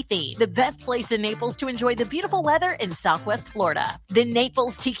tiki theme. The best place in Naples to enjoy the beautiful weather in Southwest Florida. The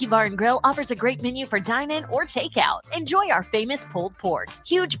Naples Tiki Bar and Grill offers a great menu for dine-in or takeout. Enjoy our famous pulled pork,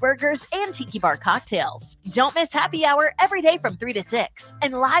 huge burgers, and tiki bar cocktails. Don't miss happy hour every day from 3 to 6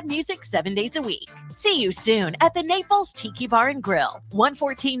 and live music 7 days a week. See you soon at the Naples Tiki Bar and Grill,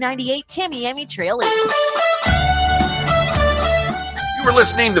 11498 Tamiami Trail East. You were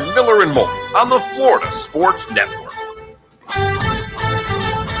listening to Miller and Moulton on the Florida Sports Network.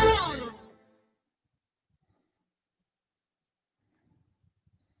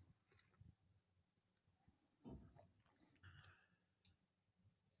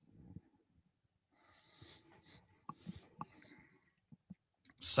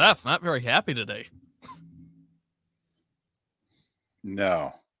 Seth, not very happy today.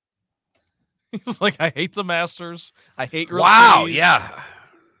 No. He's like, I hate the Masters. I hate real Wow, trees. yeah.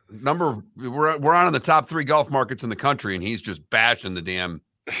 We're on in the top 3 golf markets in the country, and he's just bashing the damn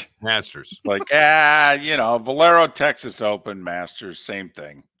Masters. Like, Valero, Texas Open, Masters, same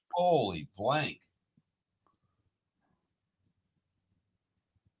thing. Holy blank.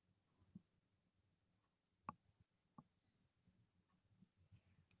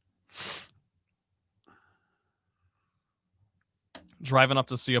 Driving up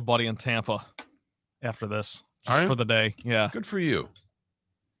to see a buddy in Tampa after this Are you? for the day. Yeah. Good for you.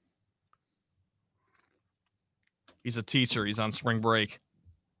 He's a teacher. He's on spring break.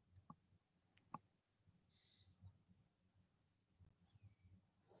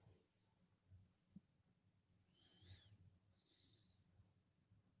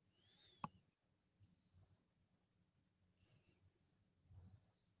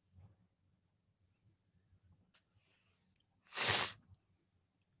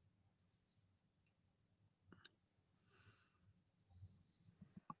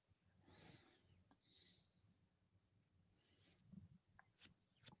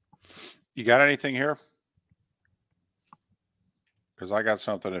 You got anything here? Because I got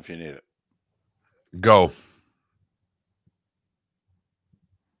something if you need it. Go.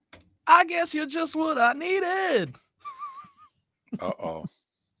 I guess you're just what I needed. Uh-oh.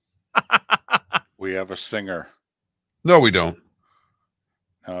 We have a singer. No, we don't.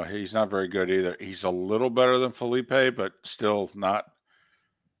 No, he's not very good either. He's a little better than Felipe, but still not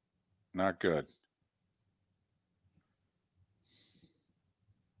good.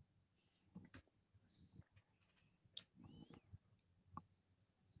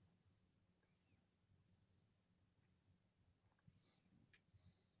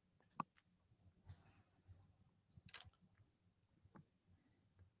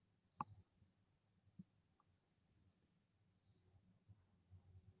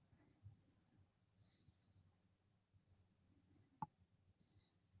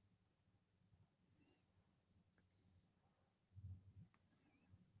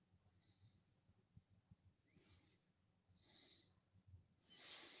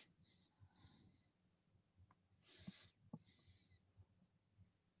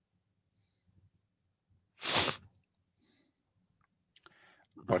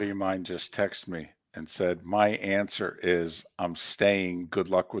 buddy of mine just texted me and said, my answer is I'm staying. Good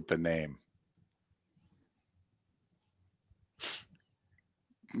luck with the name.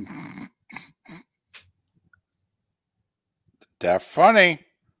 That funny.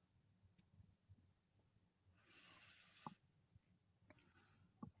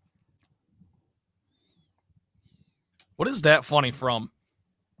 What is that funny from?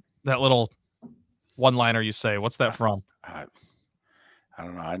 That little one-liner you say. What's that from? I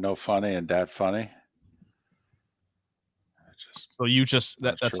don't know. I know funny and that funny. So you just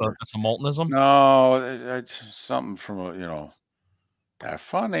that's sure. a Moultonism? No, it's something from that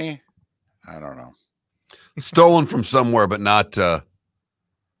funny. I don't know. Stolen from somewhere, but not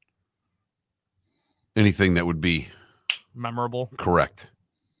anything that would be memorable. Correct.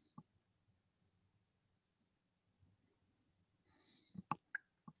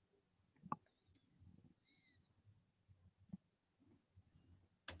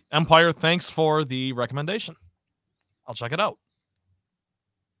 Empire, thanks for the recommendation. I'll check it out.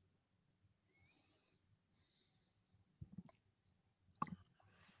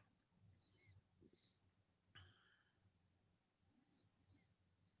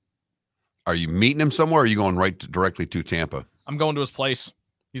 Are you meeting him somewhere, or are you going directly to Tampa? I'm going to his place.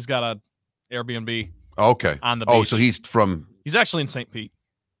 He's got a Airbnb. Okay. On the beach. Oh, so he's actually in St. Pete.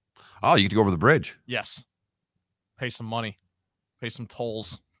 Oh, you get to go over the bridge. Yes. Pay some money. Pay some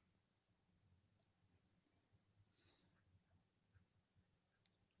tolls.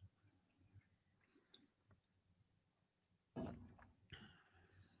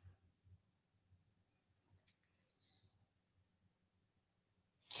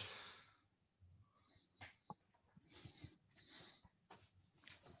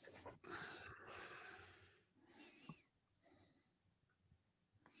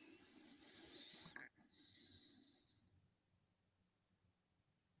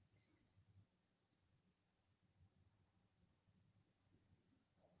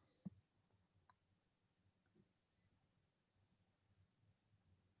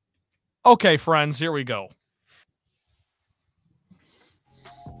 Okay, friends, here we go.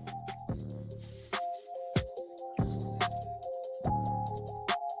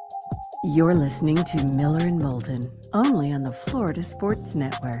 You're listening to Miller and Moulton, only on the Florida Sports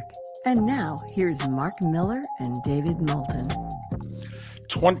Network. And now, here's Mark Miller and David Moulton.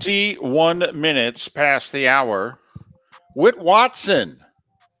 21 minutes past the hour. Whit Watson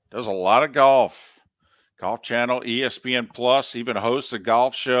does a lot of golf. Golf Channel, ESPN Plus, even hosts a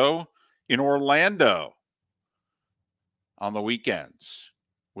golf show in Orlando on the weekends.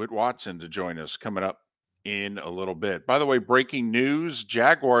 Whit Watson to join us coming up in a little bit. By the way, breaking news,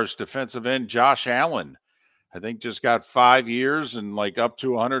 Jaguars defensive end Josh Allen, I think just got 5 years and like up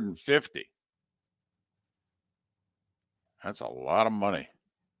to 150. That's a lot of money.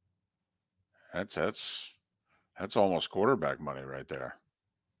 That's almost quarterback money right there.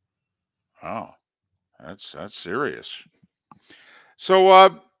 Oh, that's serious.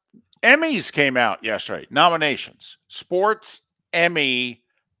 So Emmys came out yesterday. Nominations. Sports Emmy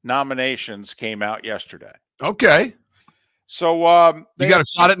nominations came out yesterday. Okay. So you got a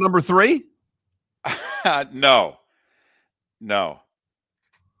shot at number 3? No.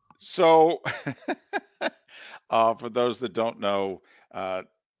 So for those that don't know,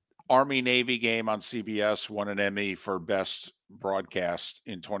 Army-Navy game on CBS won an Emmy for best broadcast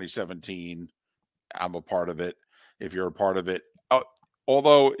in 2017. I'm a part of it. If you're a part of it,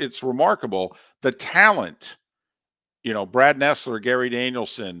 although it's remarkable, the talent, Brad Nessler, Gary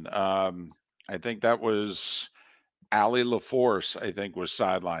Danielson, I think that was Allie LaForce, I think was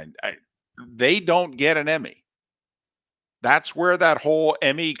sidelined. They don't get an Emmy. That's where that whole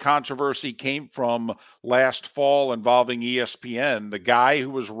Emmy controversy came from last fall involving ESPN. The guy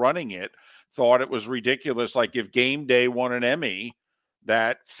who was running it thought it was ridiculous. Like if Game Day won an Emmy,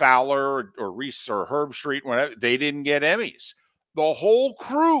 that Fowler or Reese or Herb Street, whatever, they didn't get Emmys. The whole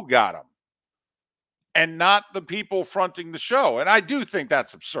crew got them, and not the people fronting the show. And I do think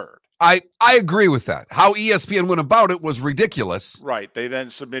that's absurd. I agree with that. How ESPN went about it was ridiculous. Right. They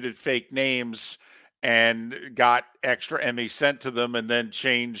then submitted fake names and got extra Emmy sent to them, and then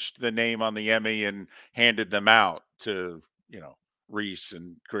changed the name on the Emmy and handed them out to, Reese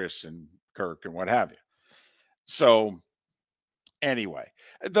and Chris and Kirk and what have you. So anyway,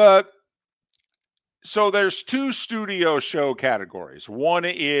 so there's 2 studio show categories. One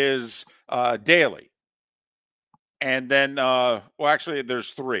is daily. And then, actually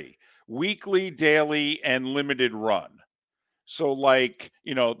there's 3: weekly, daily, and limited run. So like,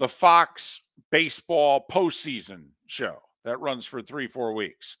 the Fox baseball postseason show that runs for 3-4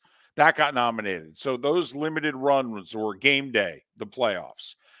 weeks. That got nominated. So those limited runs were Game Day, the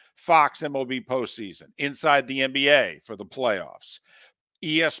playoffs, Fox MLB postseason, Inside the NBA for the playoffs,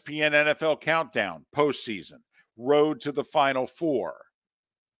 ESPN NFL Countdown postseason, Road to the Final Four.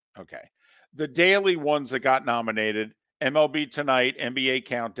 Okay. The daily ones that got nominated, MLB Tonight, NBA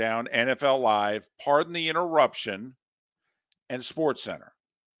Countdown, NFL Live, Pardon the Interruption, and SportsCenter.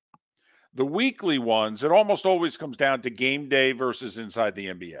 The weekly ones, it almost always comes down to Game Day versus Inside the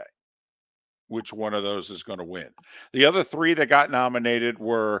NBA. Which one of those is going to win? The other three that got nominated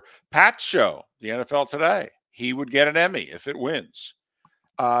were Pat's show, the NFL Today. He would get an Emmy if it wins.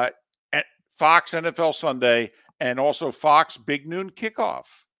 And Fox NFL Sunday, and also Fox Big Noon Kickoff.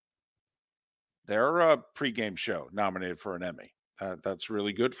 Their pregame show nominated for an Emmy. That's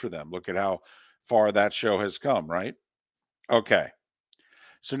really good for them. Look at how far that show has come, right? Okay.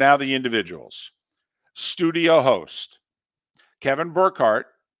 So now the individuals. Studio host, Kevin Burkhardt,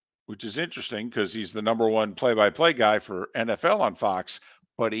 which is interesting because he's the number one play-by-play guy for NFL on Fox,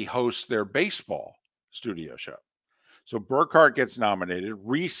 but he hosts their baseball studio show. So Burkhardt gets nominated.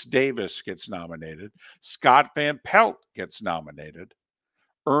 Reese Davis gets nominated. Scott Van Pelt gets nominated.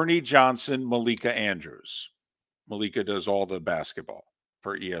 Ernie Johnson, Malika Andrews. Malika does all the basketball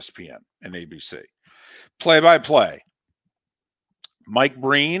for ESPN and ABC. Play-by-play. Mike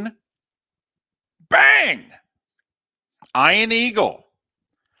Breen. Bang! Ian Eagle.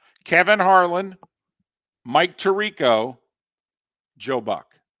 Kevin Harlan. Mike Tirico. Joe Buck.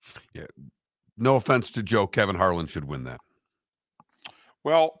 Yeah. No offense to Joe. Kevin Harlan should win that.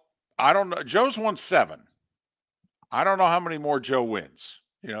 Well, I don't know. Joe's won 7. I don't know how many more Joe wins.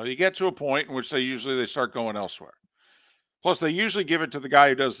 You know, you get to a point in which they start going elsewhere. Plus, they usually give it to the guy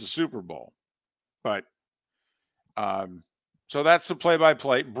who does the Super Bowl. But so that's the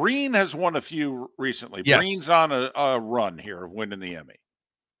play-by-play. Breen has won a few recently. Yes. Breen's on a run here of winning the Emmy.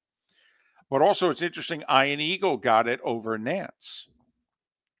 But also, it's interesting. Ian Eagle got it over Nance,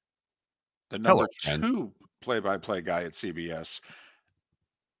 the number 2 play-by-play guy at CBS,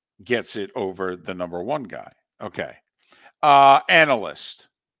 gets it over the number 1 guy. Okay. Analyst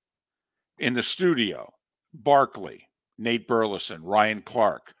in the studio, Barkley, Nate Burleson, Ryan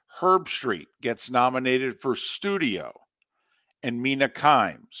Clark. Herb Street gets nominated for studio, and Mina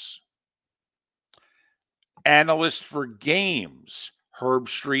Kimes. Analyst for games, Herb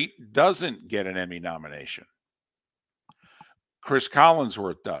Street doesn't get an Emmy nomination. Chris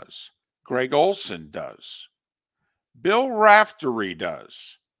Collinsworth does. Greg Olson does. Bill Raftery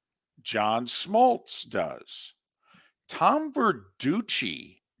does. John Smoltz does. Tom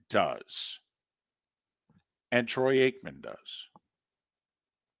Verducci does. And Troy Aikman does.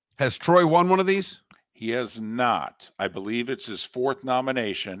 Has Troy won one of these? He has not. I believe it's his 4th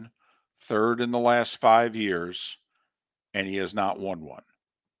nomination, 3rd in the last 5 years, and he has not won one.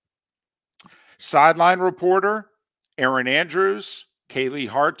 Sideline reporter, Aaron Andrews, Kaylee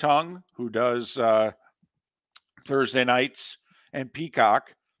Hartung, who does Thursday nights, and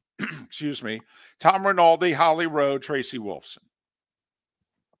Peacock, excuse me, Tom Rinaldi, Holly Rowe, Tracy Wolfson.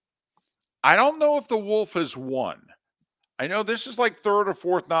 I don't know if the Wolf has won. I know this is like 3rd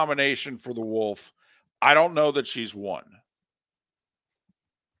or 4th nomination for the Wolf. I don't know that she's won.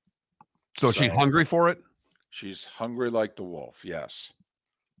 So is she hungry for it? She's hungry like the Wolf, yes.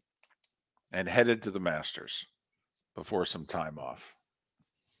 And headed to the Masters before some time off.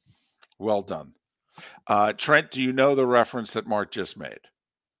 Well done. Trent, do you know the reference that Mark just made?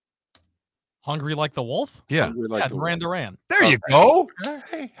 Hungry like the Wolf? Yeah. Yeah, Duran Duran. There you go.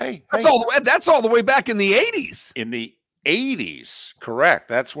 Hey. That's all the way back in the 80s. In the 80s, correct.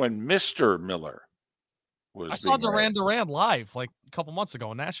 That's when Mr. Miller was. I saw Duran Duran live like a couple months ago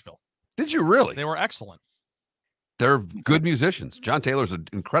in Nashville. Did you really? They were excellent. They're good musicians. John Taylor's an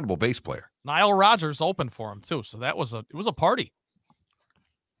incredible bass player. Nile Rodgers opened for him too, so it was a party.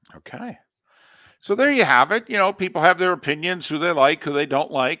 Okay. So there you have it. You know, people have their opinions, who they like, who they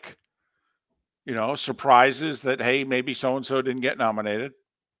don't like. You know, surprises that, hey, maybe so-and-so didn't get nominated.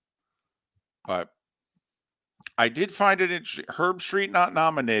 But I did find it interesting. Herb Street not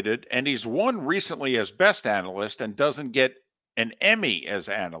nominated, and he's won recently as best analyst and doesn't get an Emmy as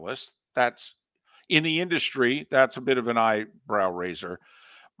analyst. That's in the industry. That's a bit of an eyebrow raiser.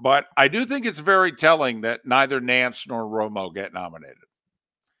 But I do think it's very telling that neither Nance nor Romo get nominated.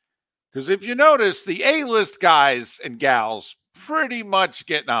 Because if you notice, the A-list guys and gals pretty much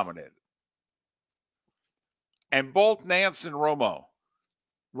get nominated. And both Nance and Romo,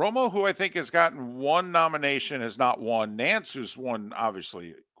 who I think has gotten one nomination, has not won. Nance, who's won,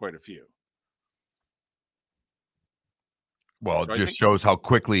 obviously, quite a few. Well, it just shows how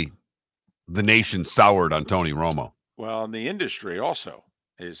quickly the nation soured on Tony Romo. Well, in the industry also.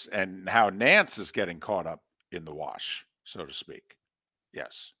 and how Nance is getting caught up in the wash, so to speak.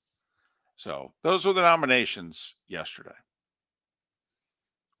 Yes. So those were the nominations yesterday.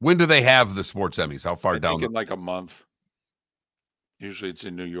 When do they have the sports Emmys? How far I down? think in like a month. Usually it's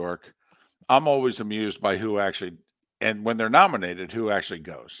in New York. I'm always amused by who actually, and when they're nominated, who actually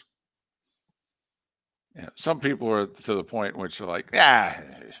goes. Yeah, some people are to the point in which they're like,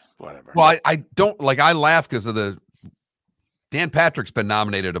 whatever. Well, I don't like. I laugh because of the Dan Patrick's been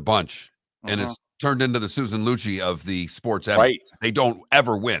nominated a bunch, and it's turned into the Susan Lucci of the sports Emmys. Right. They don't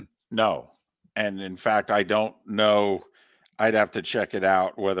ever win. No, and in fact, I don't know. I'd have to check it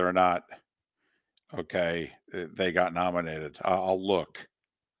out whether or not. Okay, they got nominated. I'll look.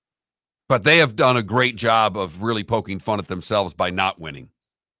 But they have done a great job of really poking fun at themselves by not winning.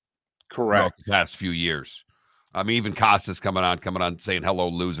 Correct. The past few years. I mean, even Costa's coming on saying, hello,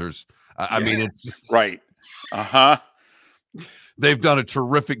 losers. I mean, it's right. They've done a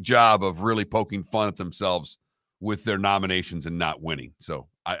terrific job of really poking fun at themselves with their nominations and not winning. So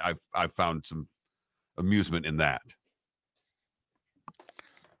I've found some amusement in that.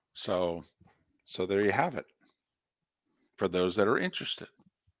 So there you have it. For those that are interested.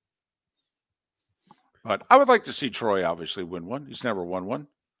 But I would like to see Troy obviously win one. He's never won one.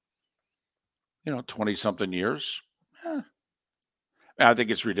 20-something years. I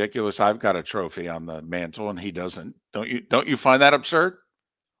think it's ridiculous. I've got a trophy on the mantle and he doesn't. Don't you find that absurd?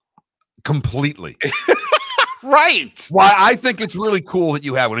 Completely. Right. Why I think it's really cool that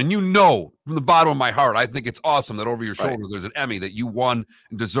you have one. And from the bottom of my heart, I think it's awesome that over your shoulder there's an Emmy that you won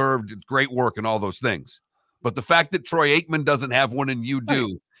and deserved, great work and all those things. But the fact that Troy Aikman doesn't have one and you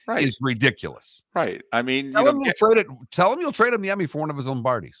do is ridiculous. Right. I mean, tell him you'll trade him the Emmy for one of his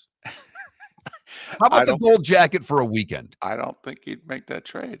Lombardis. How about the gold jacket for a weekend? I don't think he'd make that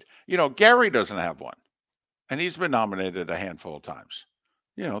trade. Gary doesn't have one. And he's been nominated a handful of times.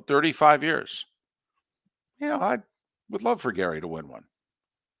 35 years. I would love for Gary to win one.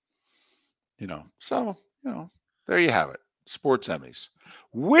 So, there you have it. Sports Emmys.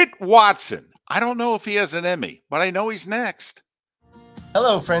 Whit Watson. I don't know if he has an Emmy, but I know he's next.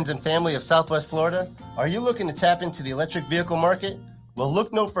 Hello, friends and family of Southwest Florida. Are you looking to tap into the electric vehicle market? Well,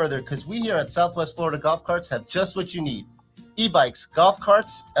 look no further because we here at Southwest Florida Golf Carts have just what you need. E-bikes, golf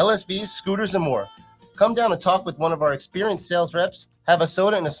carts, LSVs, scooters, and more. Come down and talk with one of our experienced sales reps, have a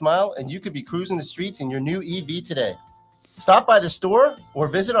soda and a smile, and you could be cruising the streets in your new EV today. Stop by the store or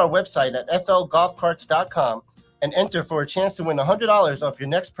visit our website at flgolfcarts.com and enter for a chance to win $100 off your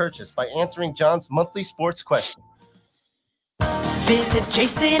next purchase by answering John's monthly sports question. Visit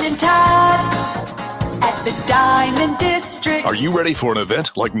Jason and Todd at the Diamond District. Are you ready for an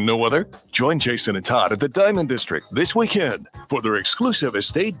event like no other? Join Jason and Todd at the Diamond District this weekend for their exclusive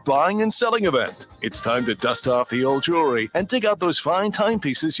estate buying and selling event. It's time to dust off the old jewelry and dig out those fine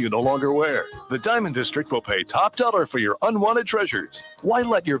timepieces you no longer wear. The Diamond District will pay top dollar for your unwanted treasures. Why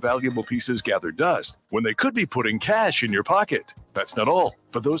let your valuable pieces gather dust when they could be putting cash in your pocket? That's not all.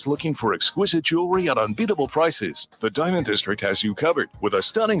 For those looking for exquisite jewelry at unbeatable prices, the Diamond District has you covered with a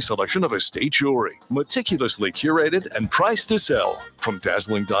stunning selection of estate jewelry, meticulously curated and priced to sell. From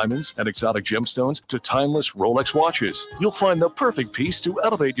dazzling diamonds and exotic gemstones to timeless Rolex watches, you'll find the perfect piece to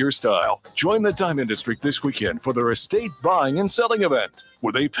elevate your style. Join the Diamond District this weekend for their estate buying and selling event,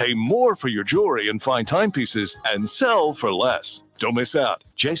 where they pay more for your jewelry and fine timepieces and sell for less. Don't miss out.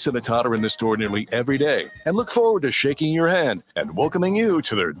 Jason and Todd are in the store nearly every day and look forward to shaking your hand and welcoming you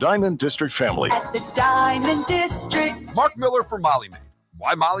to their Diamond District family. At the Diamond District. Mark Miller for Molly Maid.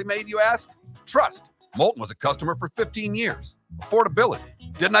 Why Molly Maid, you ask? Trust. Moulton was a customer for 15 years. Affordability.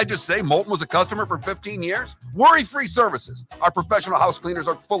 Didn't I just say Moulton was a customer for 15 years? Worry-free services. Our professional house cleaners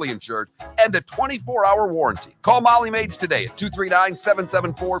are fully insured and a 24-hour warranty. Call Molly Maids today at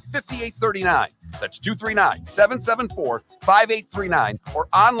 239-774-5839. That's 239-774-5839 or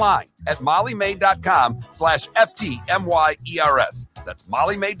online at mollymaid.com/FTMYERS. That's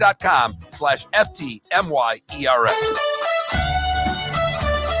mollymaid.com/FTMYERS.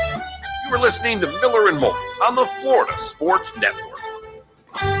 You are listening to Miller and Moulton on the Florida Sports Network.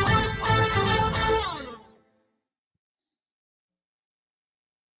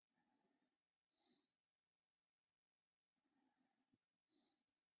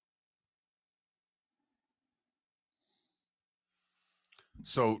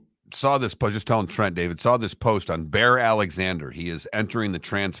 So saw this post, just telling Trent, David, saw this post on Bear Alexander. He is entering the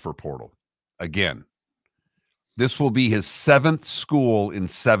transfer portal again. This will be his 7th school in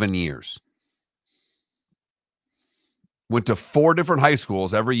 7 years. Went to 4 different high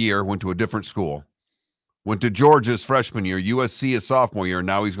schools every year, went to a different school. Went to Georgia's freshman year, USC his sophomore year,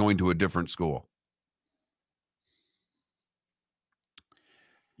 now he's going to a different school.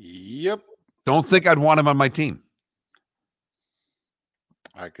 Yep. Don't think I'd want him on my team.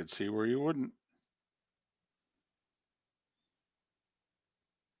 I could see where you wouldn't.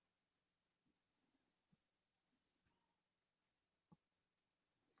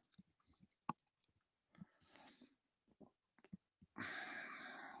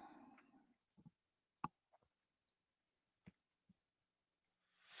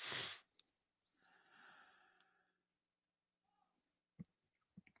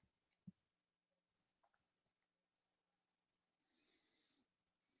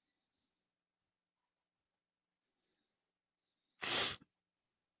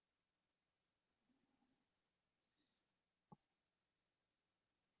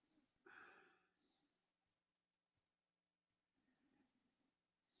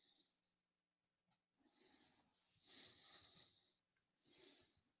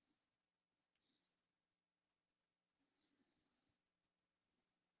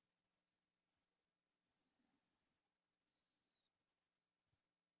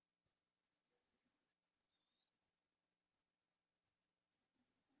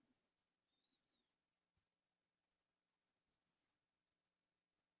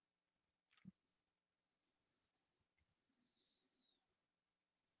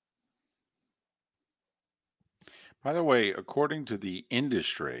 By the way, according to the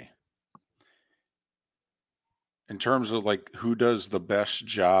industry, in terms of like who does the best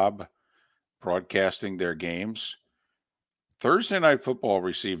job broadcasting their games, Thursday Night Football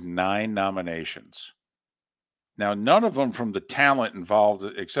received 9 nominations. Now, none of them from the talent involved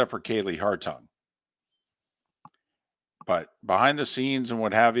except for Kaylee Hartung. But behind the scenes and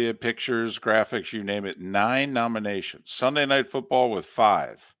what have you, pictures, graphics, you name it, 9 nominations. Sunday Night Football with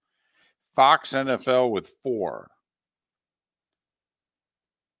 5. Fox NFL with 4.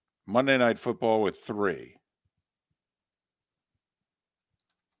 Monday Night Football with 3.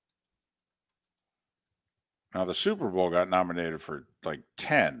 Now, the Super Bowl got nominated for like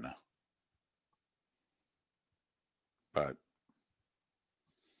 10. But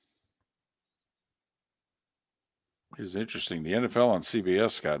it's interesting. The NFL on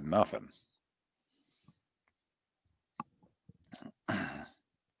CBS got nothing.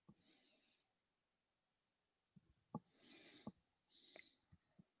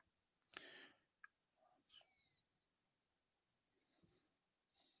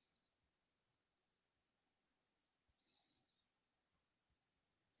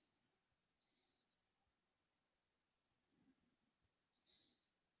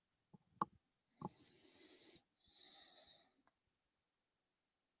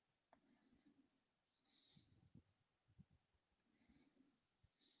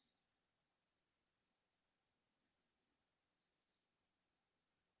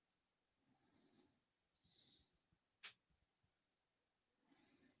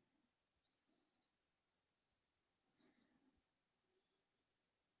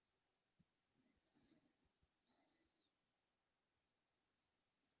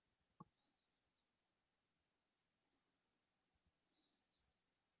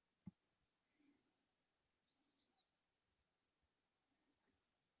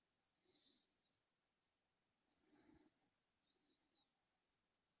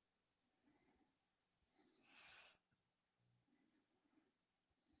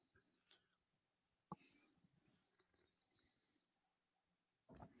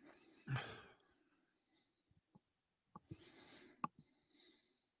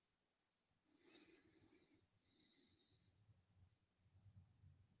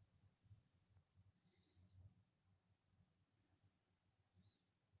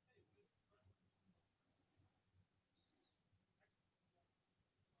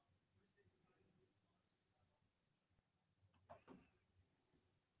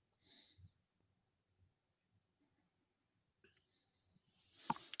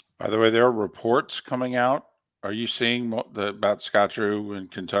 By the way, there are reports coming out. Are you seeing about Scott Drew in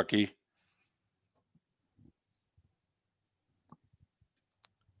Kentucky?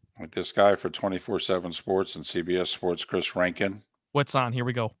 Like this guy for 24/7 Sports and CBS Sports, Chris Rankin. What's on? Here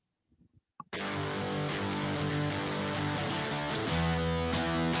we go.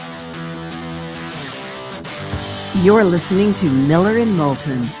 You're listening to Miller and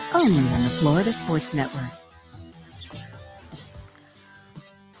Moulton, only on the Florida Sports Network.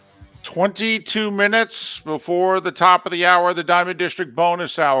 22 minutes before the top of the hour, the Diamond District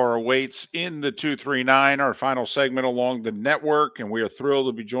bonus hour awaits in the 239, our final segment along the network. And we are thrilled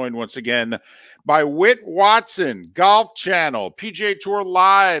to be joined once again by Whit Watson, Golf Channel, PGA Tour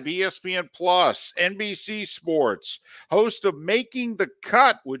Live, ESPN Plus, NBC Sports, host of Making the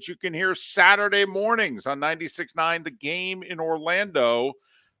Cut, which you can hear Saturday mornings on 96.9 The Game in Orlando.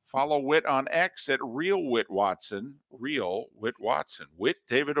 Follow Whit on X at Real Whit Watson. Real Whit Watson. Whit,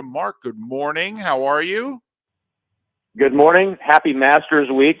 David, and Mark, good morning. How are you? Good morning. Happy Masters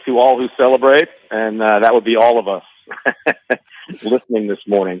Week to all who celebrate, and that would be all of us listening this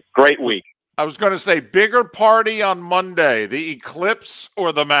morning. Great week. I was going to say, bigger party on Monday, the Eclipse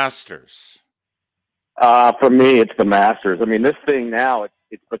or the Masters? For me, it's the Masters. I mean, this thing now,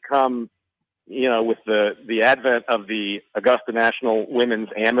 it's become, with the advent of the Augusta National Women's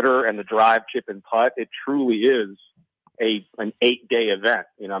Amateur and the drive, chip, and putt, it truly is an 8-day event.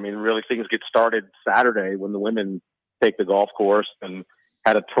 Really things get started Saturday when the women take the golf course, and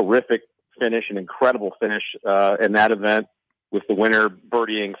had a terrific finish, an incredible finish in that event, with the winner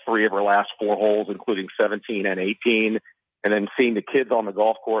birdieing 3 of her last 4 holes, including 17 and 18, and then seeing the kids on the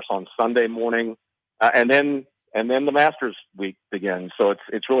golf course on Sunday morning, and then the Masters week begins. So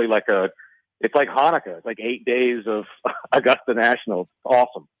it's really like it's like Hanukkah. It's like 8 days of Augusta National. It's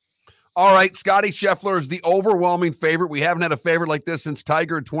awesome. All right, Scotty Scheffler is the overwhelming favorite. We haven't had a favorite like this since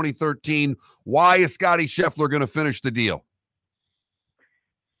Tiger in 2013. Why is Scotty Scheffler going to finish the deal?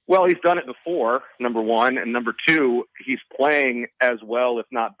 Well, he's done it before, number one. And number two, he's playing as well, if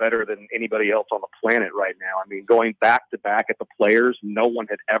not better, than anybody else on the planet right now. I mean, going back-to-back at the Players, no one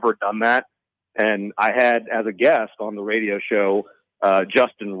had ever done that. And I had, as a guest on the radio show,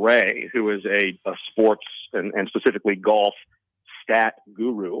 Justin Ray, who is a sports and specifically golf stat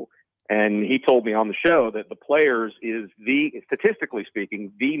guru. And he told me on the show that the Players is statistically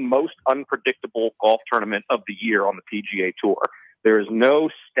speaking, the most unpredictable golf tournament of the year on the PGA Tour. There is no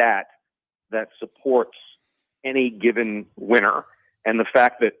stat that supports any given winner. And the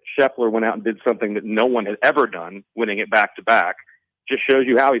fact that Scheffler went out and did something that no one had ever done, winning it back to back, just shows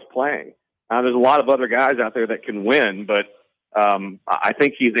you how he's playing. There's a lot of other guys out there that can win, but I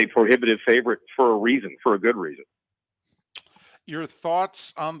think he's a prohibitive favorite for a reason, for a good reason. Your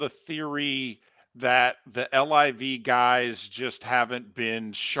thoughts on the theory that the LIV guys just haven't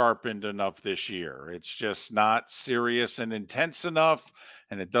been sharpened enough this year? It's just not serious and intense enough,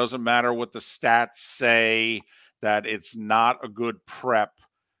 and it doesn't matter what the stats say, that it's not a good prep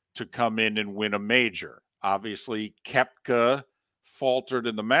to come in and win a major. Obviously, Koepka faltered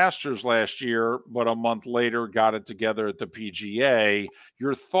in the Masters last year, but a month later got it together at the PGA.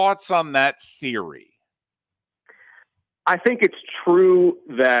 Your thoughts on that theory? I think it's true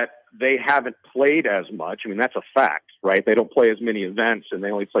that they haven't played as much. I mean, that's a fact, right? They don't play as many events, and they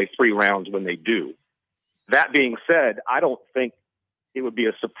only play 3 rounds when they do. That being said, I don't think it would be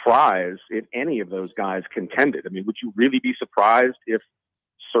a surprise if any of those guys contended. I mean, would you really be surprised if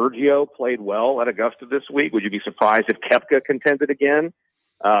Sergio played well at Augusta this week? Would you be surprised if Koepka contended again?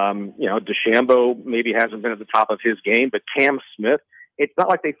 DeChambeau maybe hasn't been at the top of his game, but Cam Smith, it's not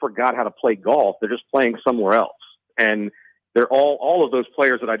like they forgot how to play golf. They're just playing somewhere else. And they're all of those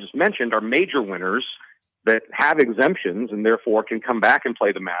players that I just mentioned are major winners that have exemptions and therefore can come back and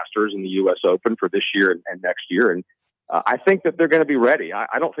play the Masters and the U.S. Open for this year and next year. And I think that they're going to be ready.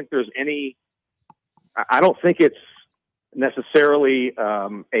 I don't think there's any – I don't think it's necessarily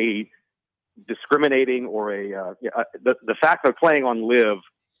a discriminating or the fact they're playing on LIV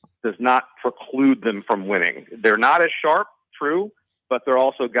does not preclude them from winning. They're not as sharp, true, but they're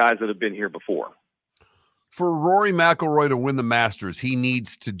also guys that have been here before. For Rory McIlroy to win the Masters, he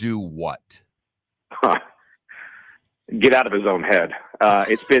needs to do what? Get out of his own head.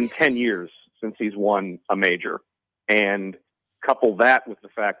 It's been 10 years since he's won a major. And couple that with the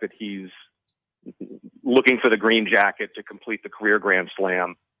fact that he's looking for the green jacket to complete the career Grand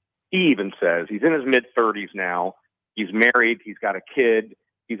Slam. He even says he's in his mid-30s now. He's married. He's got a kid.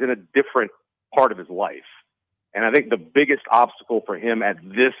 He's in a different part of his life. And I think the biggest obstacle for him at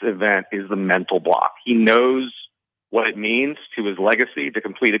this event is the mental block. He knows what it means to his legacy to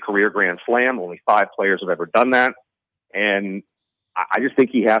complete a career Grand Slam. Only 5 players have ever done that. And I just think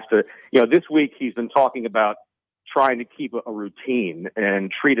he has to, this week he's been talking about trying to keep a routine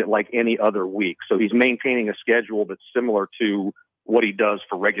and treat it like any other week. So he's maintaining a schedule that's similar to what he does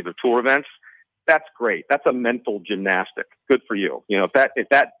for regular tour events. That's great. That's a mental gymnastic. Good for you. If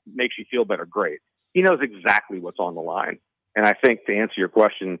that makes you feel better, great. He knows exactly what's on the line. And I think to answer your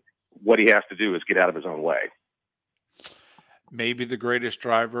question, what he has to do is get out of his own way. Maybe the greatest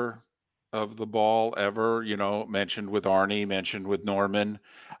driver of the ball ever, mentioned with Arnie, mentioned with Norman.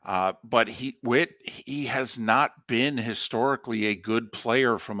 But Whit, he has not been historically a good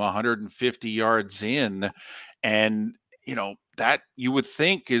player from 150 yards in. And, that you would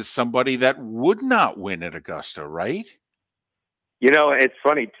think is somebody that would not win at Augusta, right? It's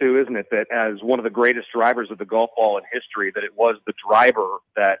funny too, isn't it, that as one of the greatest drivers of the golf ball in history, that it was the driver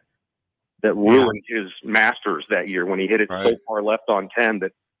that ruined his Masters that year when he hit it so far left on 10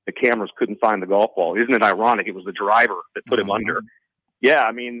 that the cameras couldn't find the golf ball. Isn't it ironic? It was the driver that put him under. Yeah,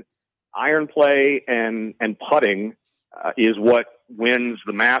 I mean, iron play and putting is what wins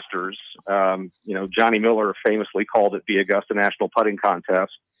the Masters. You know, Johnny Miller famously called it the Augusta National Putting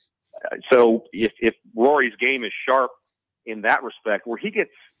Contest. So if Rory's game is sharp in that respect, where he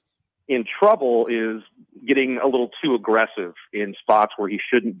gets in trouble is getting a little too aggressive in spots where he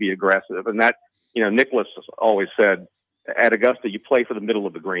shouldn't be aggressive. And that, you know, Nicklaus always said, at Augusta, you play for the middle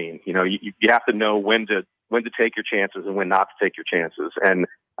of the green. You know, you have to know when to take your chances and when not to take your chances. And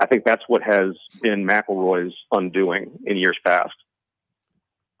I think that's what has been McIlroy's undoing in years past.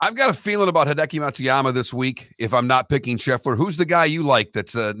 I've got a feeling about Hideki Matsuyama this week. If I'm not picking Scheffler, who's the guy you like?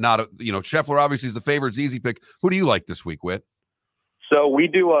 That's not a, you know, Scheffler obviously is the favorite, it's easy pick. Who do you like this week, Whit? So we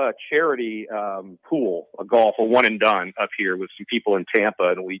do a charity pool, a one and done up here with some people in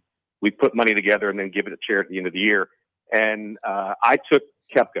Tampa, and we put money together and then give it to charity at the end of the year. And I took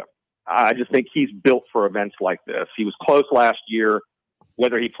Koepka. I just think he's built for events like this. He was close last year.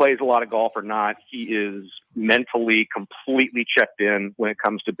 Whether he plays a lot of golf or not, he is mentally completely checked in when it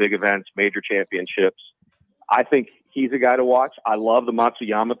comes to big events, major championships. I think he's a guy to watch. I love the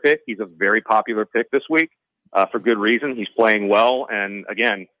Matsuyama pick. He's a very popular pick this week for good reason. He's playing well. And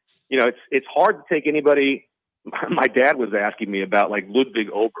again, you know, it's hard to take anybody. My dad was asking me about like Ludwig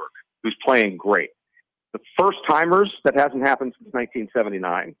Oberg, who's playing great. The first timers, that hasn't happened since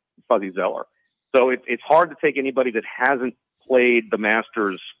 1979, Fuzzy Zeller. So it's hard to take anybody that hasn't played the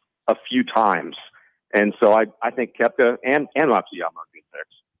Masters a few times. And so I think Koepka and Matsuyama are good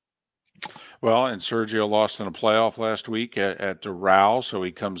picks. Well, and Sergio lost in a playoff last week at Doral, so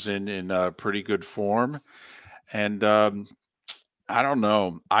he comes in pretty good form. And I don't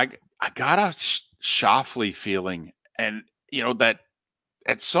know. I got a Schauffele feeling. And, you know, that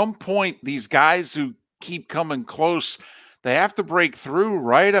at some point, these guys who keep coming close, they have to break through,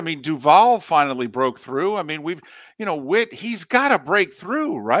 right? I mean, Duval finally broke through. I mean, Whit, he's got to break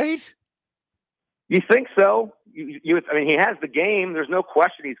through, right? You think so? I mean, he has the game. There's no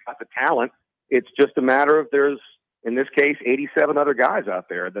question he's got the talent. It's just a matter of there's, in this case, 87 other guys out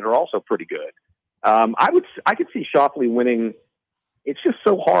there that are also pretty good. I could see Schauffele winning. It's just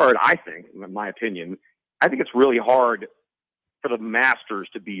so hard, I think, in my opinion. I think it's really hard for the Masters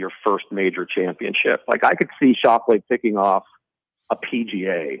to be your first major championship. Like, I could see Schauffele picking off a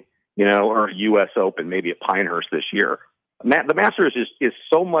PGA, you know, or a U.S. Open, maybe at Pinehurst this year. The Masters is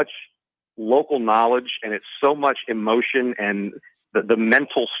so much local knowledge, and it's so much emotion and the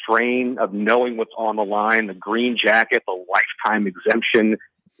mental strain of knowing what's on the line, the green jacket, the lifetime exemption.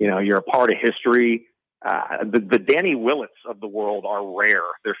 You know, you're a part of history. The Danny Willets of the world are rare.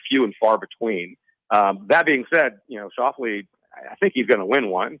 They're few and far between. That being said, you know, Schauffele, I think he's going to win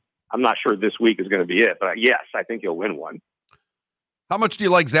one. I'm not sure this week is going to be it, but yes, I think he'll win one. How much do you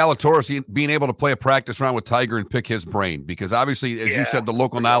like Zalatoris being able to play a practice round with Tiger and pick his brain? Because obviously, as you said, the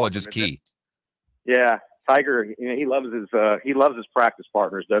local knowledge is key. Yeah, Tiger, you know, he loves his practice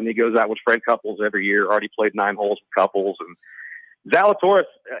partners. Doesn't he? Goes out with Fred Couples every year. Already played 9 holes with Couples. And Zalatoris,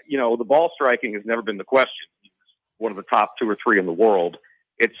 you know, the ball striking has never been the question. He's one of the top 2 or 3 in the world.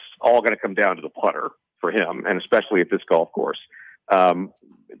 It's all going to come down to the putter for him, and especially at this golf course.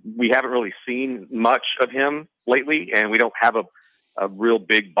 We haven't really seen much of him lately, and we don't have a real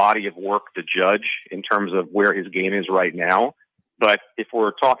big body of work to judge in terms of where his game is right now. But if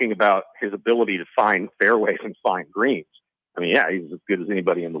we're talking about his ability to find fairways and find greens, I mean, yeah, he's as good as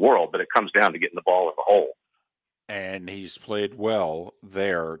anybody in the world, but it comes down to getting the ball in the hole. And he's played well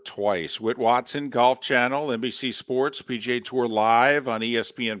there twice. Whit Watson, Golf Channel, NBC Sports, PGA Tour Live on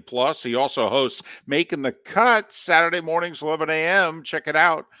ESPN Plus. He also hosts Making the Cut Saturday mornings, 11 a.m. Check it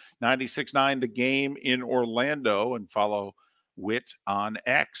out. 96.9 The Game in Orlando. And follow Whit on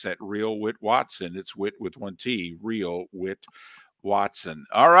X at Real Whit Watson. It's Whit with 1 T, Real Whit Watson.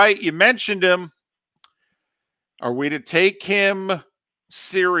 All right, you mentioned him. Are we to take him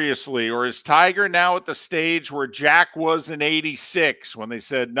seriously, or is Tiger now at the stage where Jack was in '86 when they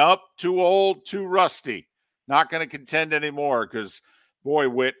said, nope, too old, too rusty, not going to contend anymore? Because, boy,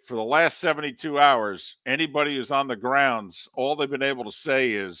 Whit, for the last 72 hours, anybody who's on the grounds, all they've been able to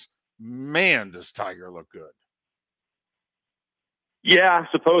say is, man, does Tiger look good. Yeah,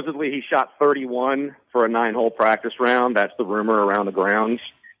 supposedly he shot 31 for a 9-hole practice round. That's the rumor around the grounds.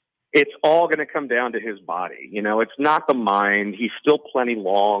 It's all going to come down to his body. You know, it's not the mind. He's still plenty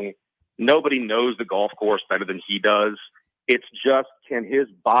long. Nobody knows the golf course better than he does. It's just, can his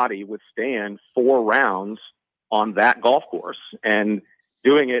body withstand 4 rounds on that golf course? And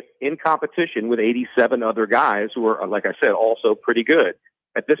doing it in competition with 87 other guys who are, like I said, also pretty good.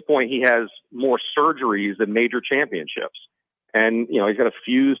 At this point, he has more surgeries than major championships. And, he's got a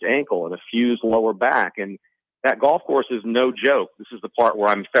fused ankle and a fused lower back. And that golf course is no joke. This is the part where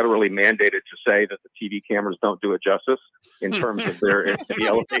I'm federally mandated to say that the TV cameras don't do it justice in terms of the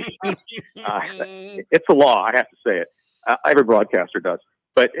elevation. It's a law. I have to say it. Every broadcaster does.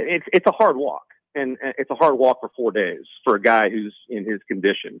 But it's a hard walk. And it's a hard walk for 4 days for a guy who's in his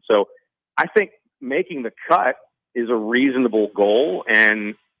condition. So I think making the cut is a reasonable goal.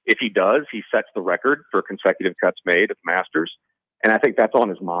 And if he does, he sets the record for consecutive cuts made at the Masters. And I think that's on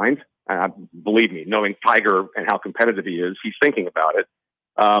his mind. Believe me, knowing Tiger and how competitive he is, he's thinking about it.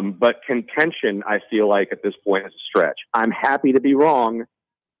 But contention, I feel like at this point is a stretch. I'm happy to be wrong,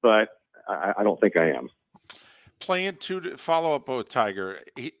 but I don't think I am. Playing to follow up with Tiger,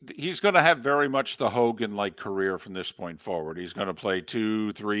 he's going to have very much the Hogan-like career from this point forward. He's going to play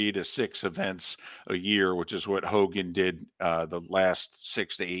 2, 3 to 6 events a year, which is what Hogan did the last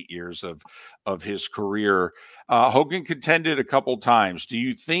 6 to 8 years of his career. Hogan contended a couple times. Do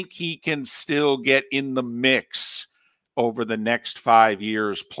you think he can still get in the mix over the next 5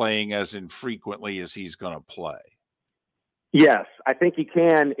 years, playing as infrequently as he's going to play? Yes, I think he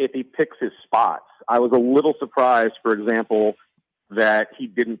can if he picks his spots. I was a little surprised, for example, that he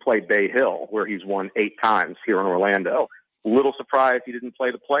didn't play Bay Hill, where he's won 8 times here in Orlando. A little surprised he didn't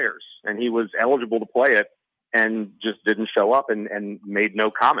play the Players, and he was eligible to play it and just didn't show up and made no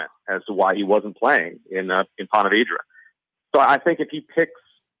comment as to why he wasn't playing in Ponte Vedra. So I think if he picks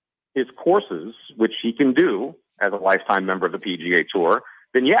his courses, which he can do as a lifetime member of the PGA Tour,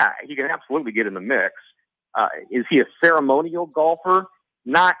 then yeah, he can absolutely get in the mix. Is he a ceremonial golfer?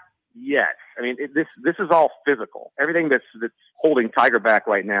 Not yet. I mean, this is all physical. Everything that's holding Tiger back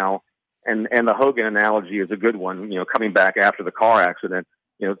right now, and the Hogan analogy is a good one. Coming back after the car accident,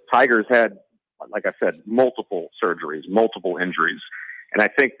 Tiger's had, like I said, multiple surgeries, multiple injuries, and I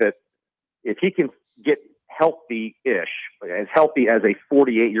think that if he can get healthy-ish, as healthy as a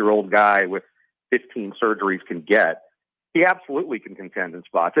 48-year-old guy with 15 surgeries can get, he absolutely can contend in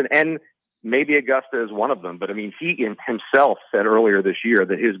spots. And maybe Augusta is one of them, but I mean, he himself said earlier this year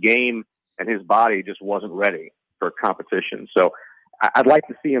that his game and his body just wasn't ready for competition. So I'd like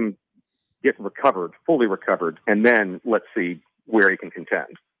to see him get recovered, fully recovered, and then let's see where he can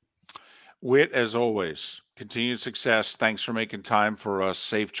contend. Whit, as always, continued success. Thanks for making time for us.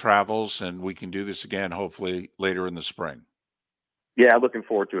 Safe travels, and we can do this again, hopefully later in the spring. Yeah, looking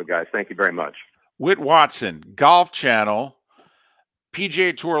forward to it, guys. Thank you very much. Whit Watson, Golf Channel,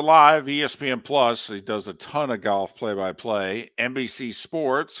 PGA Tour Live, ESPN Plus. He does a ton of golf play-by-play. NBC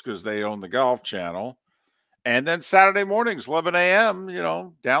Sports, because they own the Golf Channel. And then Saturday mornings, 11 a.m.,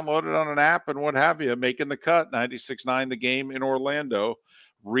 download it on an app and what have you. Making the cut, 96.9 The Game in Orlando.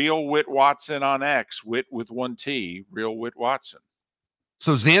 Real Whit Watson on X. Whit with 1 T. Real Whit Watson.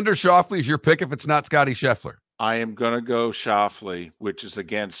 So Xander Schauffele is your pick if it's not Scotty Scheffler? I am going to go Schauffele, which is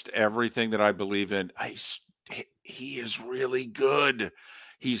against everything that I believe in. He is really good.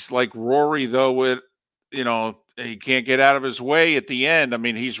 He's like Rory, though, with, he can't get out of his way at the end. I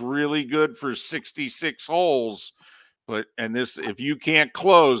mean, he's really good for 66 holes. And this, if you can't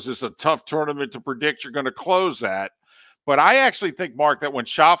close, this is a tough tournament to predict you're going to close that. But I actually think, Mark, that when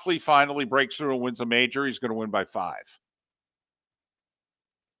Schauffele finally breaks through and wins a major, he's going to win by 5.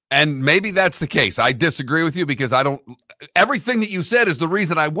 And maybe that's the case. I disagree with you because everything that you said is the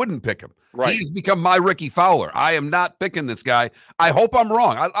reason I wouldn't pick him. Right. He's become my Ricky Fowler. I am not picking this guy. I hope I'm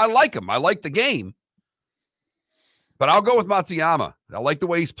wrong. I like him. I like the game. But I'll go with Matsuyama. I like the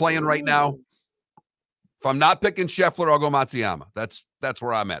way he's playing right now. If I'm not picking Scheffler, I'll go Matsuyama. That's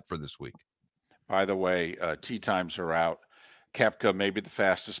where I'm at for this week. By the way, tee times are out. Koepka, maybe the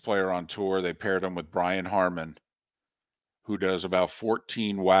fastest player on tour. They paired him with Brian Harman, who does about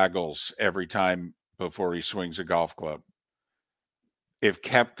 14 waggles every time before he swings a golf club. If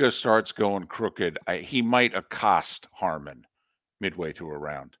Koepka starts going crooked, he might accost Harman midway through a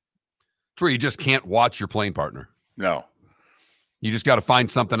round. True, you just can't watch your playing partner. No. You just got to find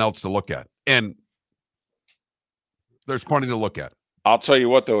something else to look at. And there's plenty to look at. I'll tell you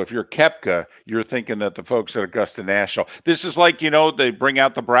what, though, if you're Koepka, you're thinking that the folks at Augusta National, this is like, they bring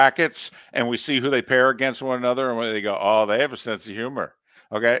out the brackets and we see who they pair against one another and when they go, oh, they have a sense of humor.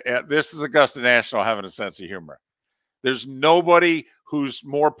 Okay. This is Augusta National having a sense of humor. There's nobody who's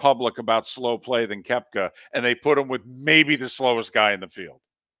more public about slow play than Koepka, and they put him with maybe the slowest guy in the field.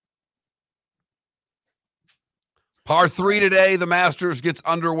 Par 3 today. The Masters gets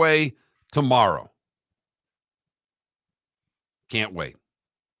underway tomorrow. Can't wait.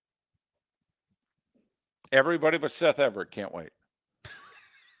 Everybody but Seth Everett can't wait.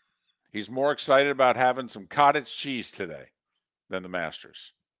 He's more excited about having some cottage cheese today than the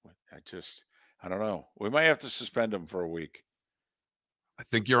Masters. I don't know. We might have to suspend him for a week.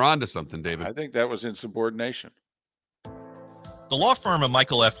 think you're onto something, David. I think that was insubordination. The law firm of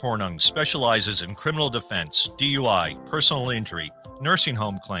Michael F. Hornung specializes in criminal defense, DUI, personal injury, nursing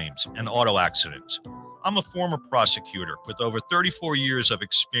home claims, and auto accidents. I'm a former prosecutor with over 34 years of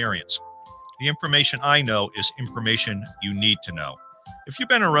experience. The information I know is information you need to know. If you've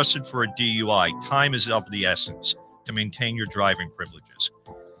been arrested for a DUI, time is of the essence to maintain your driving privileges.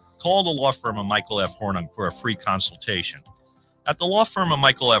 Call the law firm of Michael F. Hornung for a free consultation. At the law firm of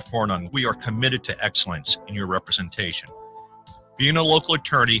Michael F. Hornung, we are committed to excellence in your representation. Being a local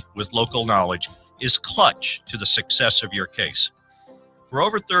attorney with local knowledge is clutch to the success of your case. For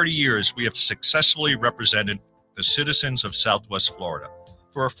over 30 years, we have successfully represented the citizens of Southwest Florida.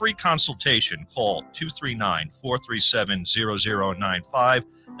 For a free consultation, call 239-437-0095.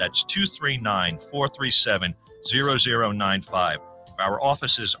 That's 239-437-0095. Our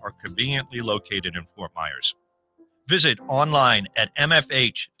offices are conveniently located in Fort Myers. Visit online at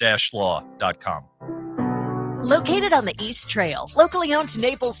mfh-law.com. Located on the East Trail, locally owned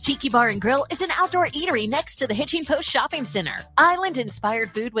Naples Tiki Bar and Grill is an outdoor eatery next to the Hitching Post Shopping Center.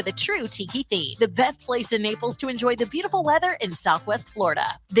 Island-inspired food with a true tiki theme. The best place in Naples to enjoy the beautiful weather in Southwest Florida.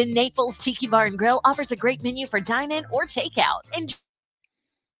 The Naples Tiki Bar and Grill offers a great menu for dine-in or takeout.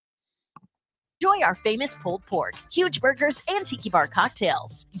 Enjoy our famous pulled pork, huge burgers, and tiki bar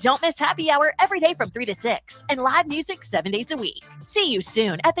cocktails. Don't miss happy hour every day from 3 to 6 and live music 7 days a week. See you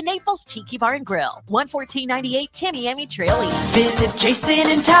soon at the Naples Tiki Bar and Grill, 11498 Tamiami Trail East. Visit Jason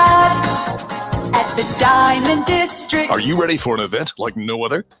and Todd at the Diamond District. Are you ready for an event like no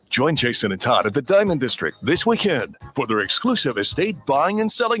other? Join Jason and Todd at the Diamond District this weekend for their exclusive estate buying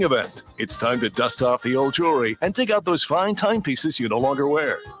and selling event. It's time to dust off the old jewelry and dig out those fine timepieces you no longer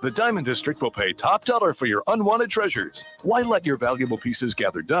wear. The Diamond District will pay top dollar for your unwanted treasures. Why let your valuable pieces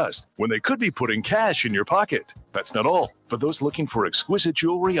gather dust when they could be putting cash in your pocket? That's not all. For those looking for exquisite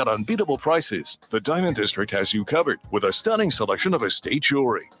jewelry at unbeatable prices, the Diamond District has you covered with a stunning selection of estate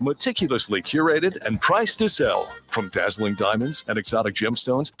jewelry, meticulously curated and priced to sell. From dazzling diamonds and exotic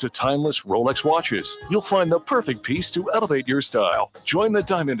gemstones to timeless Rolex watches, you'll find the perfect piece to elevate your style. Join the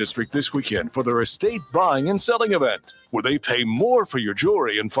Diamond District this weekend for their estate buying and selling event, where they pay more for your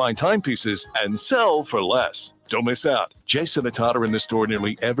jewelry and fine timepieces and sell for less. Don't miss out. Jason and Todd are in the store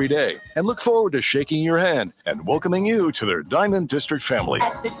nearly every day and look forward to shaking your hand and welcoming you to their Diamond District family.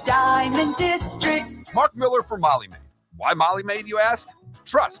 At the Diamond District. Mark Miller for Molly Maid. Why Molly Maid, you ask?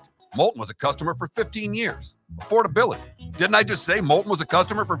 Trust. Moulton was a customer for 15 years. Affordability. Didn't I just say Moulton was a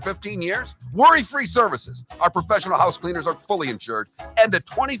customer for 15 years? Worry-free services. Our professional house cleaners are fully insured and a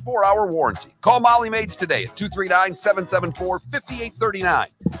 24-hour warranty. Call Molly Maids today at 239-774-5839.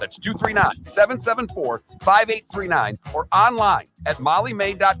 That's 239-774-5839 or online at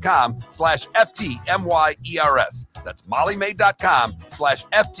mollymaid.com/FTMYERS. That's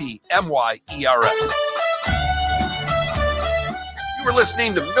mollymaid.com/FTMYERS. You were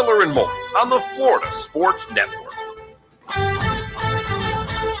listening to Miller and Moulton on the Florida Sports Network.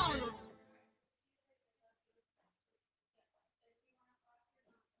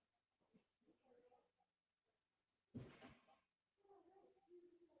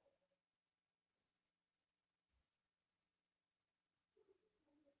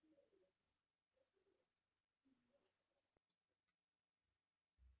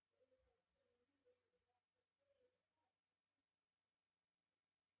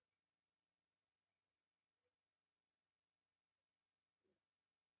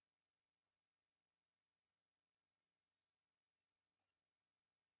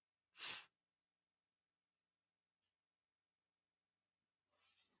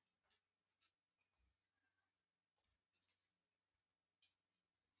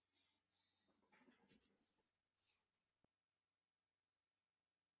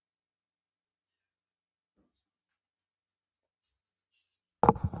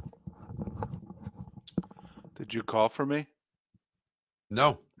 Did you call for me?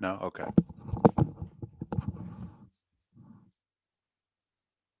 No. No? Okay.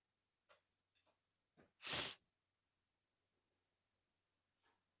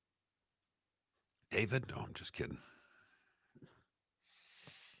 David? No, I'm just kidding.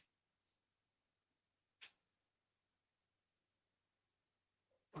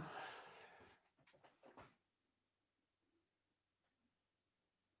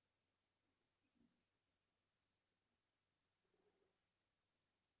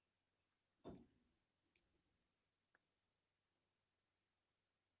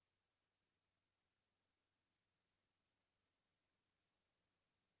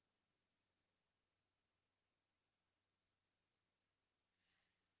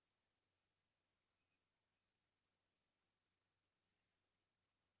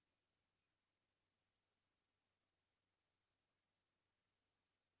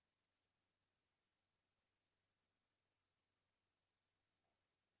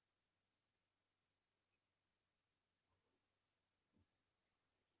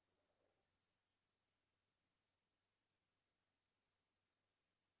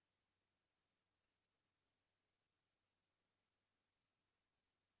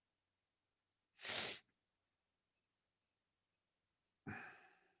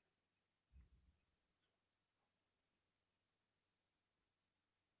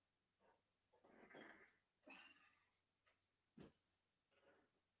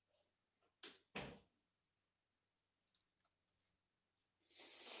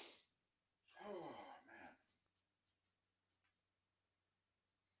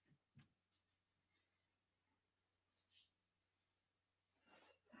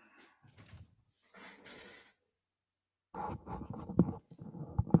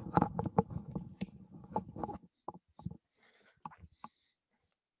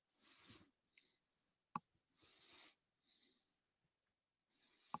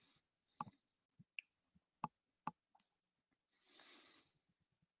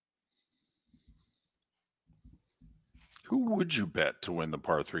 Who would you bet to win the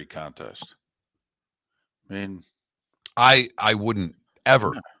par 3 contest? I mean, I wouldn't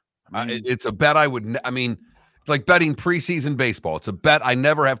ever. I mean, It's a bet I would. I mean, it's like betting preseason baseball. It's a bet I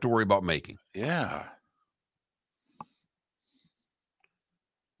never have to worry about making. yeah.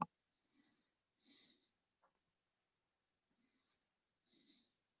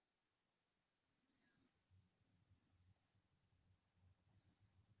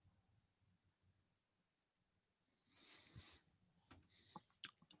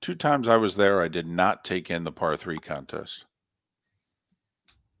 Two times I was there, I did not take in the par 3 contest.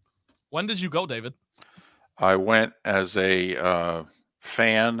 When did you go, David? I went as a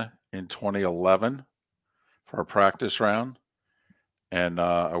fan in 2011 for a practice round, and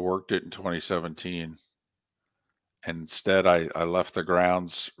I worked it in 2017. And instead, I left the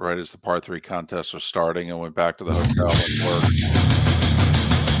grounds right as the par 3 contest was starting and went back to the hotel and worked.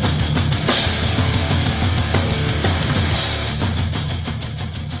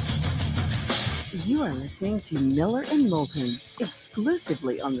 You are listening to Miller and Moulton,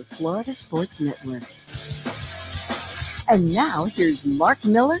 exclusively on the Florida Sports Network. And now, here's Mark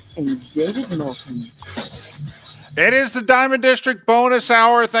Miller and David Moulton. It is the Diamond District bonus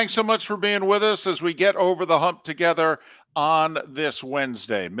hour. Thanks so much for being with us as we get over the hump together on this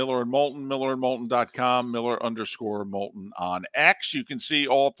Wednesday. Miller and Moulton, millerandmoulton.com, Miller_Moulton on X. You can see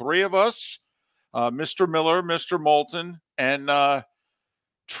all three of us, Mr. Miller, Mr. Moulton, and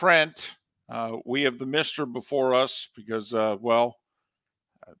Trent. We have the Mr. before us because,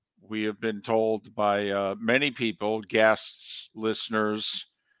 we have been told by many people, guests, listeners,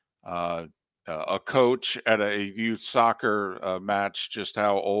 a coach at a youth soccer match, just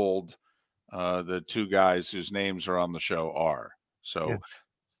how old the two guys whose names are on the show are. So yeah.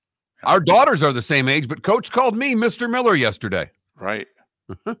 Our daughters are the same age, but Coach called me Mr. Miller yesterday. Right.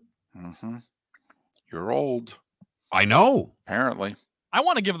 Mm-hmm. You're old. I know. Apparently. I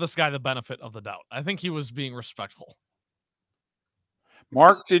want to give this guy the benefit of the doubt. I think he was being respectful.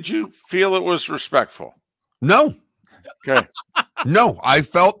 Mark, did you feel it was respectful? No. Okay. No, I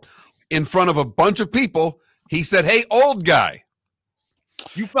felt in front of a bunch of people, he said, "Hey, old guy."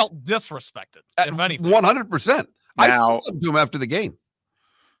 You felt disrespected, if anything. 100%. I said something to him after the game.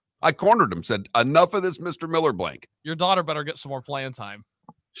 I cornered him, said, "Enough of this, Mr. Miller blank." Your daughter better get some more playing time.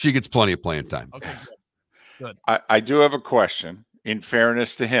 She gets plenty of playing time. Okay, good. I do have a question. In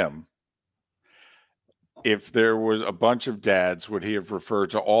fairness to him, if there was a bunch of dads, would he have referred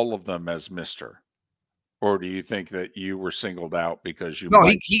to all of them as Mr.? Or do you think that you were singled out because you? No,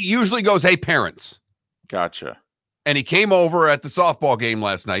 he usually goes, "Hey, parents." Gotcha. And he came over at the softball game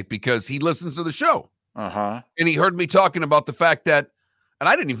last night because he listens to the show. Uh-huh. And he heard me talking about the fact that, and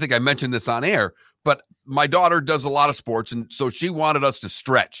I didn't even think I mentioned this on air, but my daughter does a lot of sports, and so she wanted us to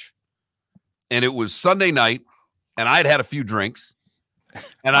stretch. And it was Sunday night, and I'd had a few drinks,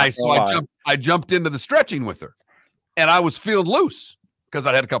 and I jumped into the stretching with her, and I was feeling loose because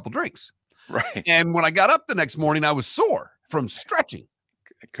I'd had a couple drinks. Right. And when I got up the next morning, I was sore from stretching.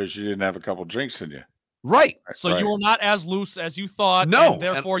 Because you didn't have a couple drinks in you. Right. So you were not as loose as you thought. No. And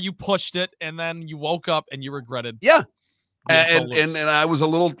therefore, you pushed it, and then you woke up and you regretted. Yeah. And I was a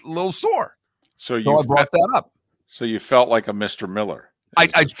little sore. So I brought that up. So you felt like a Mr. Miller.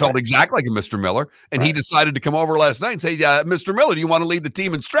 I felt exactly like a Mr. Miller, and he decided to come over last night and say, "Mr. Miller, do you want to lead the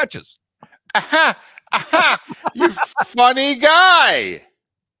team in stretches?" Aha! Aha! You funny guy.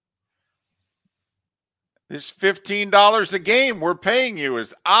 This $15 a game we're paying you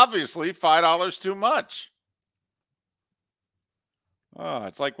is obviously $5 too much. Oh,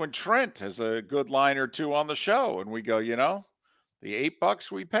 it's like when Trent has a good line or two on the show, and we go, the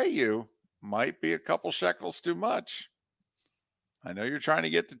 $8 we pay you might be a couple shekels too much. I know you're trying to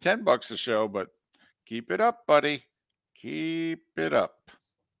get to $10 a show, but keep it up, buddy. Keep it up.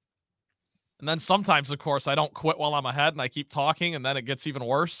 And then sometimes, of course, I don't quit while I'm ahead and I keep talking, and then it gets even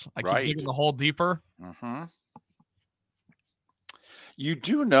worse. I keep digging the hole deeper. Mm-hmm. You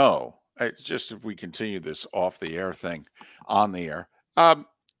do know, just if we continue this off the air thing, on the air,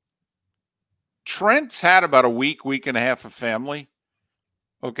 Trent's had about a week and a half of family.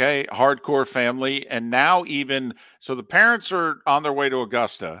 Okay, hardcore family. And now so the parents are on their way to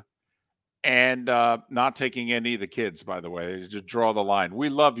Augusta and not taking any of the kids, by the way. They just draw the line. We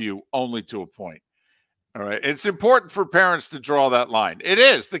love you only to a point. All right. It's important for parents to draw that line. It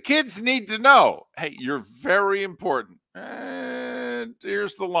is. The kids need to know, hey, you're very important. And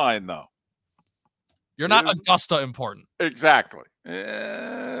here's the line, though. You're not Augusta important. Exactly.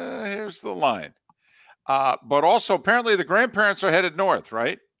 Here's the line. But also, apparently, the grandparents are headed north,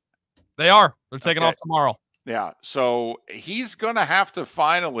 right? They are. They're taking off tomorrow. Yeah. So he's going to have to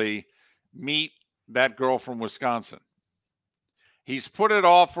finally meet that girl from Wisconsin. He's put it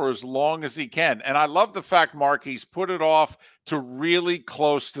off for as long as he can. And I love the fact, Mark, he's put it off to really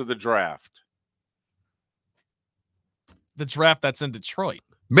close to the draft. The draft that's in Detroit.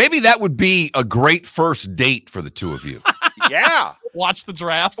 Maybe that would be a great first date for the two of you. Yeah. Watch the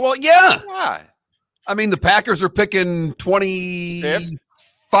draft. Well, yeah. Yeah. I mean, the Packers are picking 25.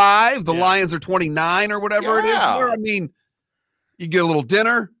 The Lions are 29 or whatever it is. I mean, you get a little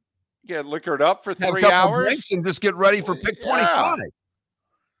dinner. Get liquored up for 3 have hours. And just get ready for pick 25.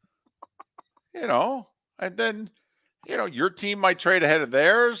 You know, and then, you know, your team might trade ahead of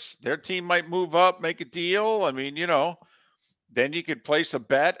theirs. Their team might move up, make a deal. I mean, you know, then you could place a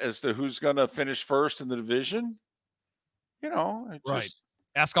bet as to who's going to finish first in the division. You know, right.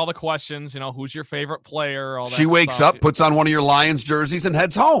 Ask all the questions, you know, who's your favorite player? All that She wakes stuff. up, puts on one of your Lions jerseys, and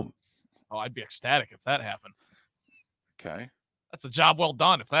heads home. Oh, I'd be ecstatic if that happened. Okay. That's a job well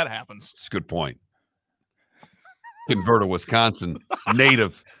done if that happens. It's a good point. Convert a Wisconsin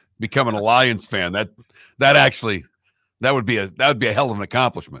native becoming a Lions fan. That would be a hell of an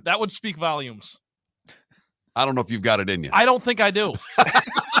accomplishment. That would speak volumes. I don't know if you've got it in you. I don't think I do.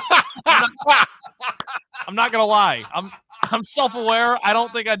 I'm not gonna lie. I'm self-aware. I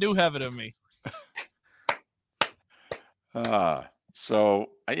don't think I do have it in me. So,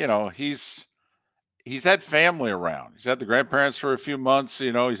 you know, he's had family around. He's had the grandparents for a few months.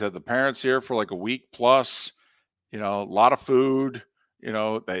 You know, he's had the parents here for like a week plus. You know, a lot of food. You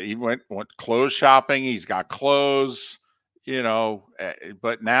know, he went clothes shopping. He's got clothes. You know,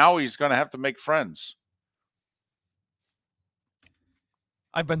 but now he's going to have to make friends.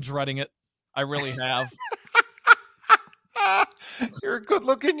 I've been dreading it. I really have. You're a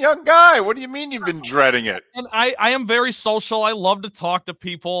good-looking young guy. What do you mean you've been dreading it? And I am very social. I love to talk to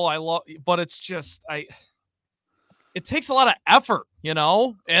people. But it's just it takes a lot of effort, you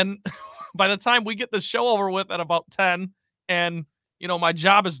know. And by the time we get the show over with at about 10, and you know my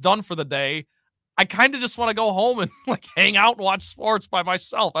job is done for the day, I kind of just want to go home and like hang out and watch sports by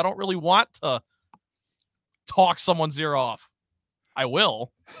myself. I don't really want to talk someone's ear off. I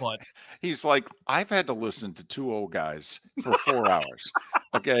will, but he's like, I've had to listen to two old guys for 4 hours.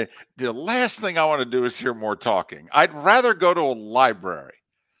 Okay. The last thing I want to do is hear more talking. I'd rather go to a library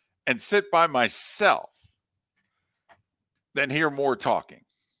and sit by myself than hear more talking.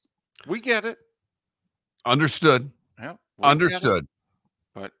 We get it. Understood. Yeah. Understood.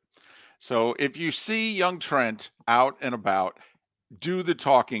 But so if you see young Trent out and about, do the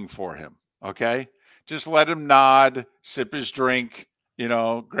talking for him. Okay. Just let him nod, sip his drink, you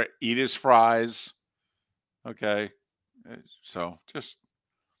know, eat his fries. Okay. So just,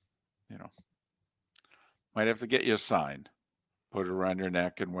 you know, might have to get you a sign, put it around your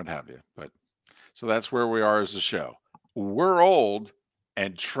neck and what have you. But so that's where we are as a show. We're old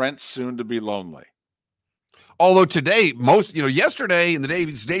and Trent's soon to be lonely. Although today, yesterday and the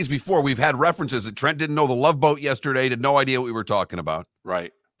days before, we've had references that Trent didn't know the Love Boat yesterday, had no idea what we were talking about.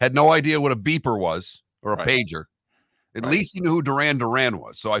 Right. Had no idea what a beeper was or a Right. pager. At least he knew who Duran Duran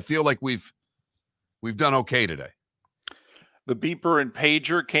was. So I feel like we've done okay today. The beeper and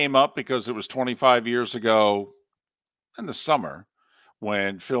pager came up because it was 25 years ago in the summer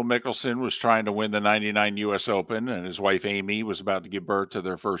when Phil Mickelson was trying to win the 99 U.S. Open and his wife Amy was about to give birth to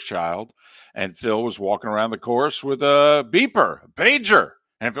their first child. And Phil was walking around the course with a beeper, a pager.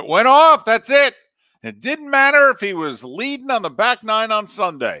 And if it went off, that's it. It didn't matter if he was leading on the back nine on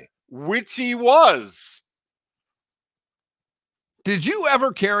Sunday, which he was. Did you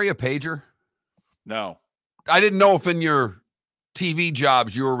ever carry a pager? No. I didn't know if in your TV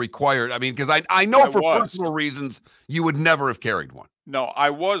jobs you were required. I mean, because I know for personal reasons you would never have carried one. No, I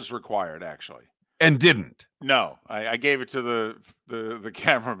was required actually. And didn't. No, I gave it to the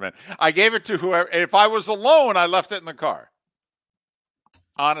cameraman. I gave it to whoever. If I was alone, I left it in the car.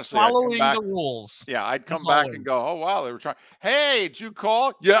 Honestly, following the rules. Yeah, I'd come back and go, oh, wow, they were trying. Hey, did you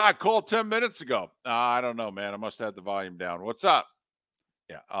call? Yeah, I called 10 minutes ago. I don't know, man. I must have had the volume down. What's up?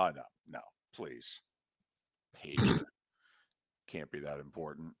 Yeah. No, please. Pager. Can't be that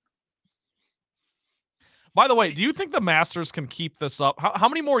important. By the way, do you think the Masters can keep this up? How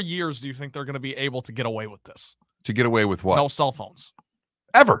many more years do you think they're going to be able to get away with this? To get away with what? No cell phones.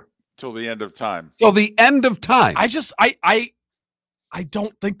 Ever. Till the end of time. Till the end of time. I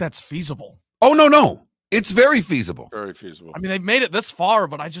don't think that's feasible. Oh, no. It's very feasible. Very feasible. I mean, they've made it this far,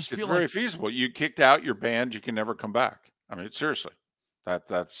 but I just feel it's very feasible. You kicked out, you're banned, you can never come back. I mean, seriously.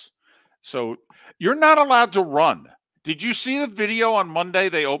 That's so you're not allowed to run. Did you see the video on Monday?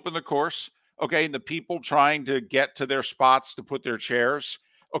 They opened the course. Okay. And the people trying to get to their spots to put their chairs.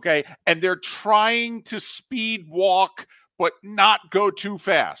 Okay. And they're trying to speed walk, but not go too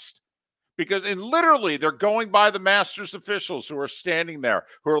fast because literally they're going by the Masters officials who are standing there,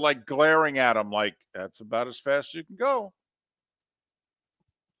 who are like glaring at them like, that's about as fast as you can go.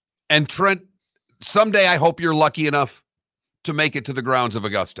 And Trent, someday I hope you're lucky enough to make it to the grounds of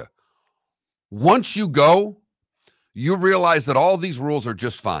Augusta. Once you go, you realize that all these rules are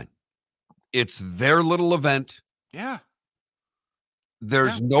just fine. It's their little event. Yeah.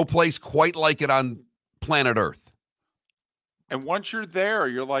 There's no place quite like it on planet Earth. And once you're there,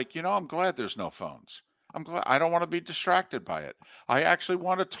 you're like, I'm glad there's no phones. I'm glad I don't want to be distracted by it. I actually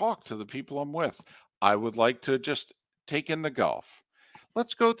want to talk to the people I'm with. I would like to just take in the golf.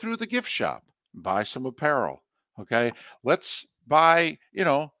 Let's go through the gift shop, buy some apparel. Okay. Let's buy,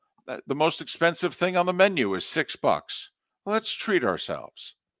 the most expensive thing on the menu is $6. Let's treat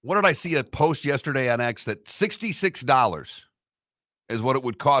ourselves. What did I see a post yesterday on X that $66 is what it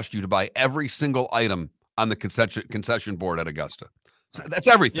would cost you to buy every single item on the concession board at Augusta. So that's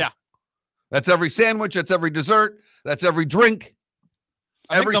everything. Yeah. That's every sandwich. That's every dessert. That's every drink.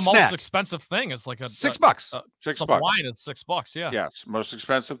 I think the snack. most expensive thing is like $6. $6. Wine is $6. Yeah. Yes. Most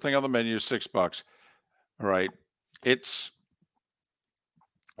expensive thing on the menu is $6. All right. It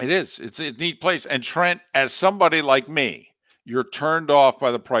is. It's a neat place. And Trent, as somebody like me, you're turned off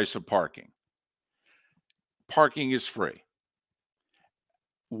by the price of parking. Parking is free.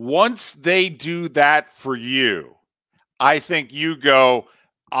 Once they do that for you, I think you go,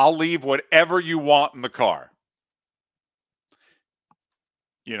 I'll leave whatever you want in the car.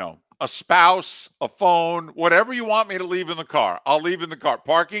 A spouse, a phone, whatever you want me to leave in the car, I'll leave in the car.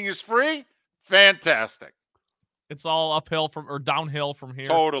 Parking is free? Fantastic. It's all uphill or downhill from here.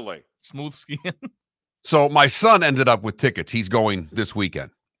 Totally. Smooth skiing. So my son ended up with tickets. He's going this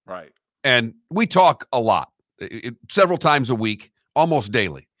weekend. Right. And we talk a lot, several times a week, almost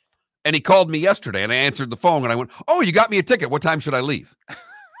daily. And he called me yesterday, and I answered the phone, and I went, "Oh, you got me a ticket. What time should I leave?"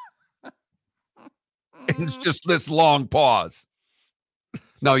 And it's just this long pause.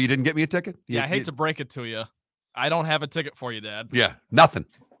 No, you didn't get me a ticket? I hate to break it to you. I don't have a ticket for you, Dad. Yeah, nothing.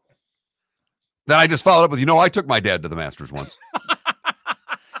 Then I just followed up with, I took my dad to the Masters once.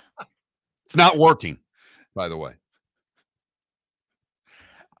 It's not working, by the way.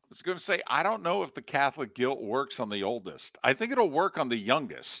 I was going to say, I don't know if the Catholic guilt works on the oldest. I think it'll work on the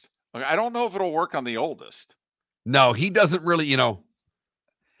youngest. I don't know if it'll work on the oldest. No, he doesn't really,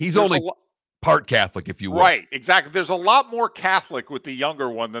 he's only part Catholic, if you will. Right, exactly. There's a lot more Catholic with the younger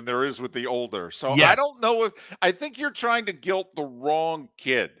one than there is with the older. So yes. I don't know I think you're trying to guilt the wrong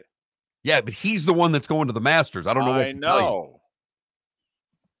kid. Yeah, but he's the one that's going to the Masters. I don't know what to tell you.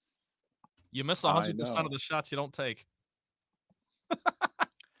 You miss 100% of the shots you don't take.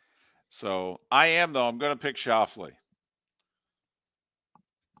 So I'm going to pick Schauffele.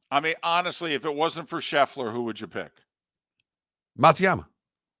 I mean, honestly, if it wasn't for Scheffler, who would you pick? Matsuyama.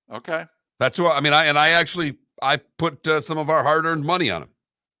 Okay. That's who I put some of our hard-earned money on him.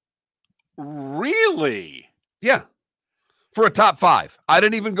 Really? Yeah. For a top 5. I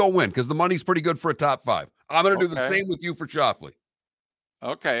didn't even go win because the money's pretty good for a top 5. I'm going to do the same with you for Schauffele.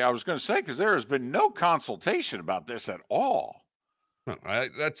 Okay. I was going to say, because there has been no consultation about this at all.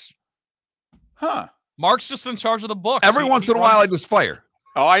 Mark's just in charge of the book. Every once in a while, I just fire.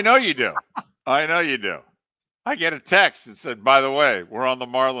 Oh, I know you do. I know you do. I get a text that said, by the way, we're on the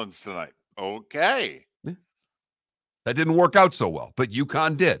Marlins tonight. Okay. That didn't work out so well, but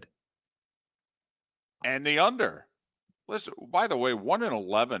UConn did. And the under. Listen, by the way,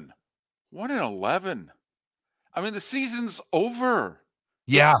 1-11. 1-11. I mean, the season's over.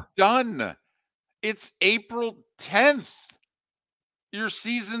 Yeah. It's done. It's April 10th. Your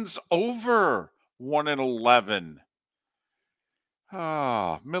season's over. 1-11.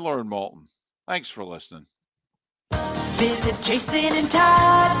 Miller and Moulton. Thanks for listening. Visit Jason and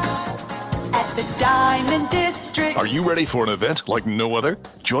Todd at the Diamond District. Are you ready for an event like no other?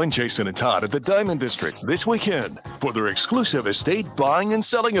 Join Jason and Todd at the Diamond District this weekend for their exclusive estate buying and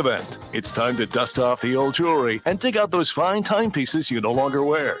selling event. It's time to dust off the old jewelry and dig out those fine timepieces you no longer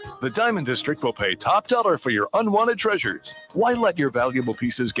wear. The Diamond District will pay top dollar for your unwanted treasures. Why let your valuable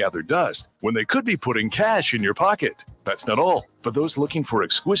pieces gather dust when they could be putting cash in your pocket? That's not all. For those looking for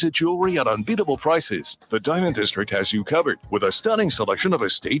exquisite jewelry at unbeatable prices, the Diamond District has you covered with a stunning selection of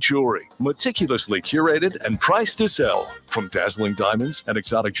estate jewelry, meticulously curated and priced to sell. From dazzling diamonds and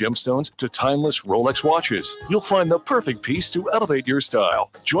exotic gemstones to timeless Rolex watches, you'll find the perfect piece to elevate your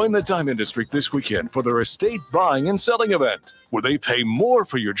style. Join the Diamond District this weekend for their estate buying and selling event, where they pay more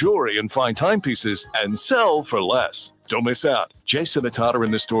for your jewelry and fine timepieces and sell for less. Don't miss out. Jason and Todd are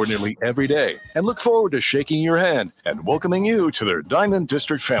in the store nearly every day and look forward to shaking your hand and welcoming you to their Diamond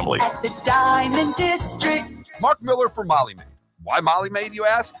District family. At the Diamond District. Mark Miller for Molly Maid. Why Molly Maid, you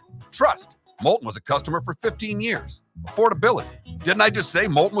ask? Trust. Moulton was a customer for 15 years. Affordability. Didn't I just say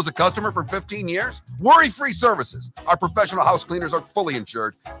Moulton was a customer for 15 years? Worry-free services. Our professional house cleaners are fully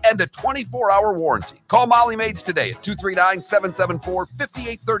insured and a 24-hour warranty. Call Molly Maids today at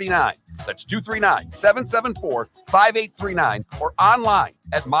 239-774-5839. That's 239-774-5839 or online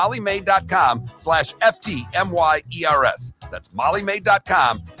at mollymaid.com/FTMYERS. That's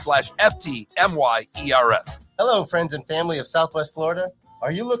mollymaid.com/FTMYERS. Hello, friends and family of Southwest Florida.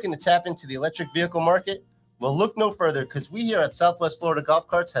 Are you looking to tap into the electric vehicle market? Well, look no further, because we here at Southwest Florida Golf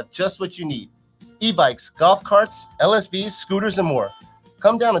Carts have just what you need. E-bikes, golf carts, LSVs, scooters, and more.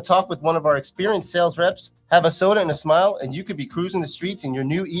 Come down and talk with one of our experienced sales reps, have a soda and a smile, and you could be cruising the streets in your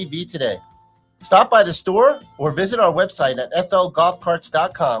new EV today. Stop by the store or visit our website at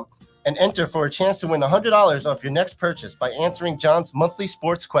flgolfcarts.com and enter for a chance to win $100 off your next purchase by answering John's monthly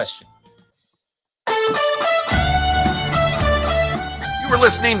sports question. We're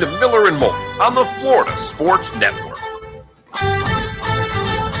listening to Miller and Moulton on the Florida Sports Network.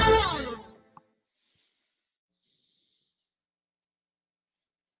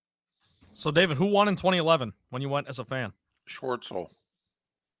 So, David, who won in 2011 when you went as a fan? Schwartzel.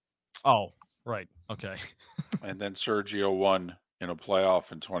 Oh, right. Okay. And then Sergio won in a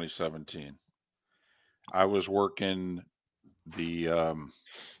playoff in 2017. I was working the on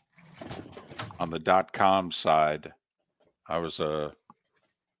the .com side. I was a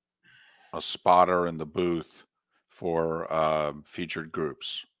spotter in the booth for featured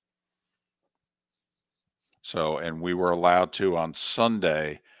groups. So, and we were allowed to, on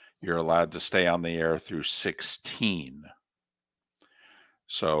Sunday, you're allowed to stay on the air through 16.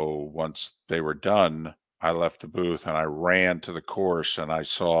 So once they were done, I left the booth and I ran to the course and I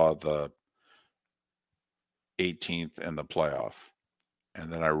saw the 18th in the playoff.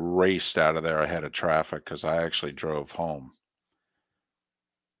 And then I raced out of there ahead of traffic because I actually drove home.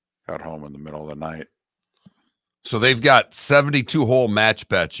 Got home in the middle of the night. So they've got 72-hole match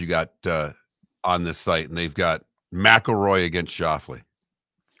bets you got on this site, and they've got McIlroy against Schauffele.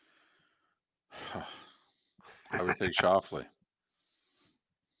 I would take Schauffele.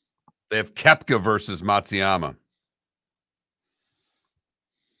 They have Koepka versus Matsuyama.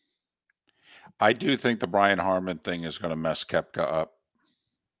 I do think the Brian Harman thing is going to mess Koepka up.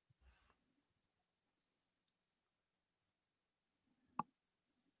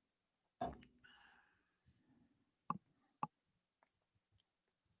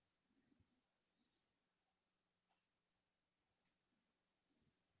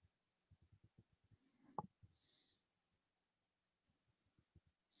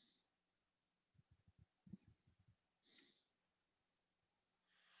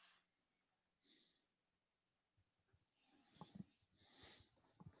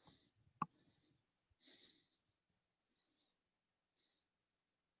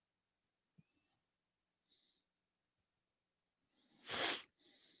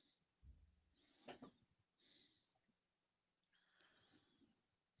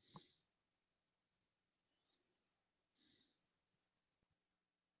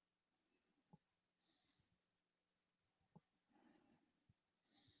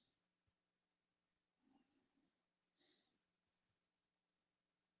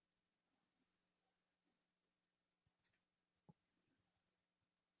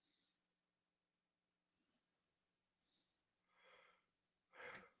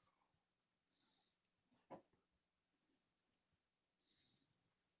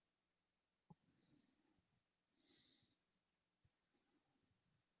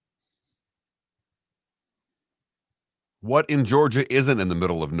 What in Georgia isn't in the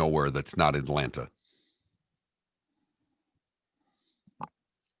middle of nowhere that's not Atlanta?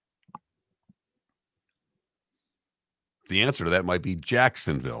 The answer to that might be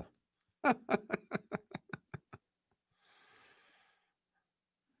Jacksonville.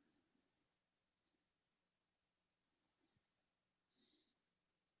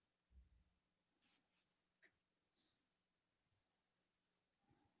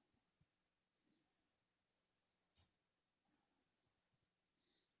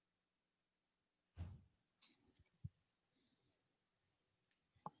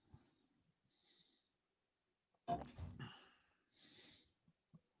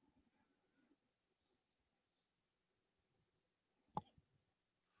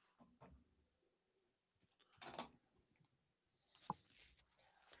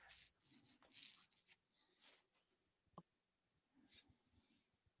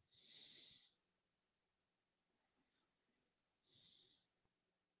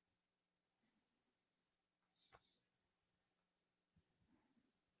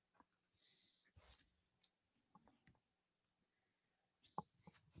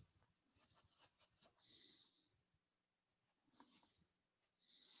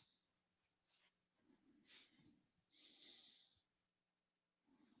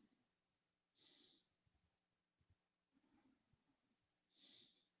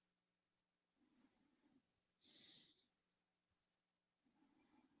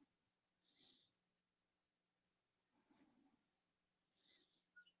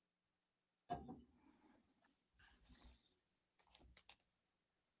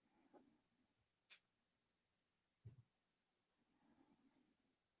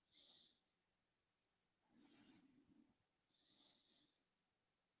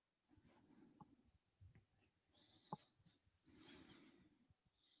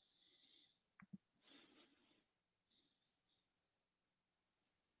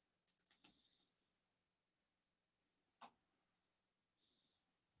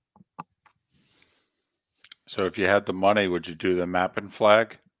 So if you had the money, would you do the Mappin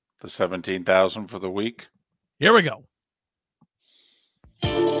flag, the 17,000 for the week? Here we go.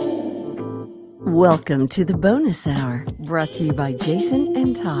 Welcome to the bonus hour, brought to you by Jason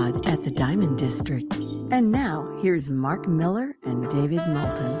and Todd at the Diamond District. And now, here's Mark Miller and David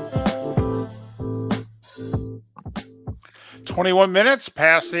Moulton. 21 minutes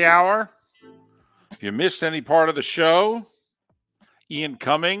past the hour. If you missed any part of the show, Ian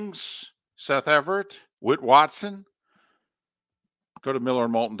Cummings, Seth Everett, Whit Watson, go to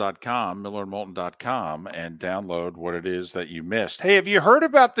millerandmoulton.com, and download what it is that you missed. Hey, have you heard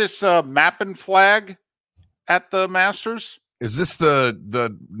about this Mappin flag at the Masters? Is this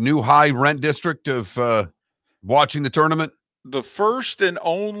the new high rent district of watching the tournament? The first and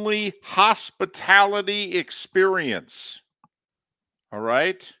only hospitality experience. All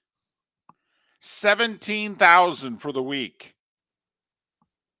right. 17,000 for the week.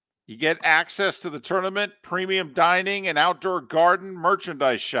 You get access to the tournament, premium dining, and outdoor garden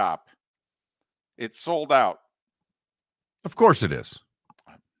merchandise shop. It's sold out. Of course it is.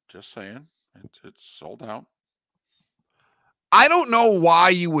 I'm just saying. It's sold out. I don't know why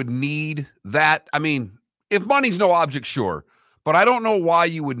you would need that. I mean, if money's no object, sure. But I don't know why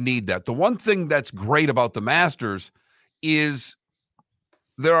you would need that. The one thing that's great about the Masters is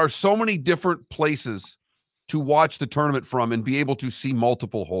there are so many different places to watch the tournament from and be able to see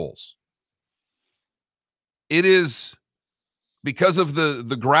multiple holes. It is because of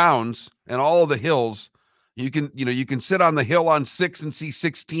the grounds and all of the hills. You can sit on the hill on 6 and see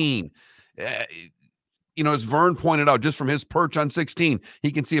 16. As Vern pointed out, just from his perch on 16, he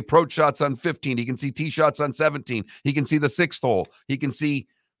can see approach shots on 15. He can see tee shots on 17. He can see the 6th hole. He can see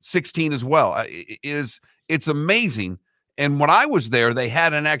 16 as well. It's amazing. And when I was there, they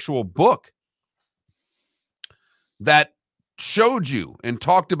had an actual book that showed you and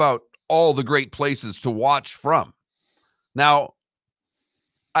talked about all the great places to watch from. Now,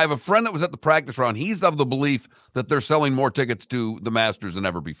 I have a friend that was at the practice round. He's of the belief that they're selling more tickets to the Masters than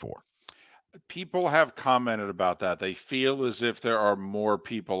ever before. People have commented about that. They feel as if there are more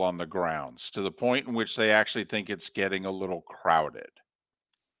people on the grounds, to the point in which they actually think it's getting a little crowded.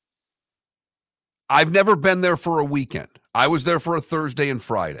 I've never been there for a weekend. I was there for a Thursday and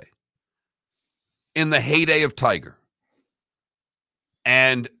Friday in the heyday of Tiger,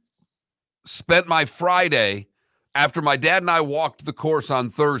 and spent my Friday after my dad and I walked the course on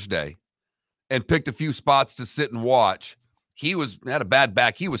Thursday and picked a few spots to sit and watch. He had a bad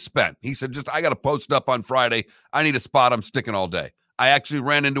back. He was spent. He said, I got to post up on Friday. I need a spot. I'm sticking all day. I actually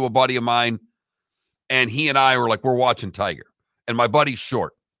ran into a buddy of mine, and he and I were like, we're watching Tiger. And my buddy's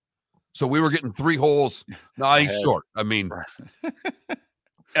short. So we were getting 3 holes. No, he's short. I mean,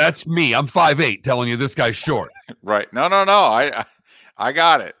 that's me. I'm 5'8", telling you this guy's short. Right. No. I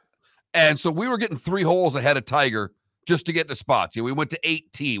got it. And so we were getting 3 holes ahead of Tiger just to get to spots. We went to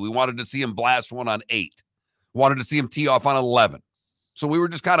 8T. We wanted to see him blast one on 8. Wanted to see him tee off on 11. So we were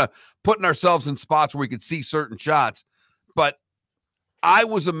just kind of putting ourselves in spots where we could see certain shots. But I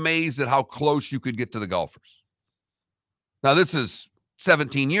was amazed at how close you could get to the golfers. Now, this is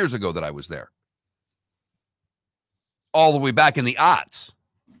 17 years ago that I was there. All the way back in the aughts.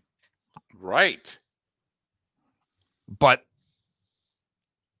 Right. But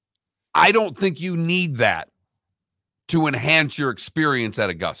I don't think you need that to enhance your experience at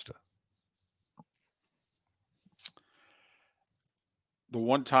Augusta. The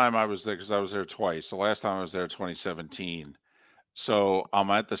one time I was there, because I was there twice. The last time I was there, 2017. So I'm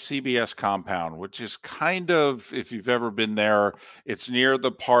at the CBS compound, which is kind of, if you've ever been there, it's near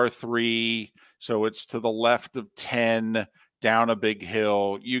the par 3. So it's to the left of 10, down a big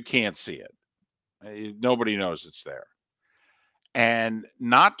hill. You can't see it. Nobody knows it's there. And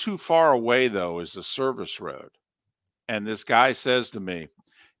not too far away, though, is the service road. And this guy says to me,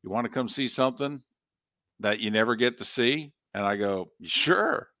 you want to come see something that you never get to see? And I go,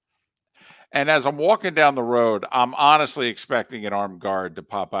 sure. And as I'm walking down the road, I'm honestly expecting an armed guard to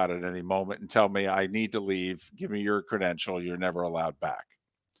pop out at any moment and tell me I need to leave. Give me your credential. You're never allowed back.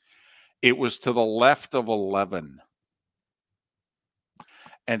 It was to the left of 11.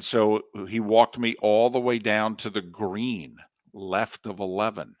 And so he walked me all the way down to the green, left of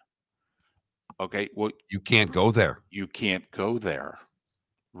 11. Okay. Well, you can't go there. You can't go there.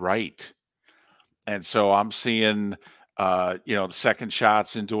 Right. And so I'm seeing the second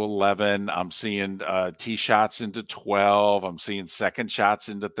shots into 11. I'm seeing tee shots into 12. I'm seeing second shots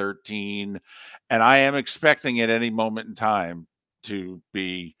into 13. And I am expecting at any moment in time to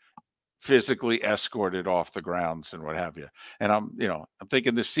be physically escorted off the grounds and what have you. And I'm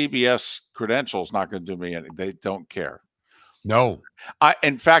thinking the CBS credential is not going to do me anything. They don't care. No.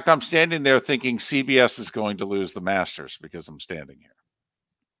 In fact, I'm standing there thinking CBS is going to lose the Masters because I'm standing here.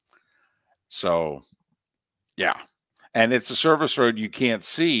 So, yeah. And it's a service road you can't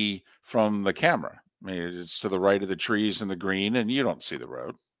see from the camera. I mean, it's to the right of the trees and the green, and you don't see the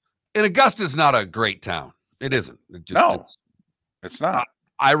road. And Augusta's not a great town. It isn't. It's not.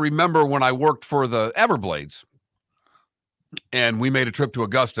 I remember when I worked for the Everblades, and we made a trip to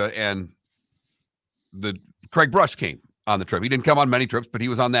Augusta, and Craig Brush came on the trip. He didn't come on many trips, but he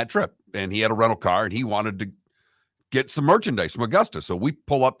was on that trip, and he had a rental car, and he wanted to get some merchandise from Augusta. So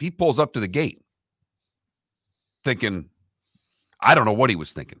he pulls up to the gate thinking, I don't know what he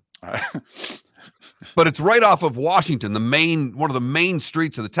was thinking. But it's right off of Washington, one of the main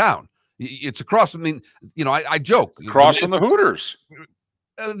streets of the town. It's across. I mean, I joke. Across from the Hooters.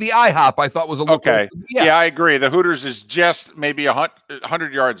 The IHOP, I thought, was a little okay. Yeah, I agree. The Hooters is just maybe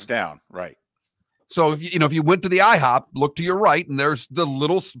 100 yards down. Right. So if you went to the IHOP, look to your right, and there's the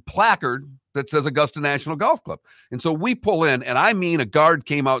little placard that says Augusta National Golf Club. And so we pull in, and I mean, a guard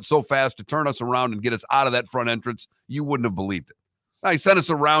came out so fast to turn us around and get us out of that front entrance, you wouldn't have believed it. He sent us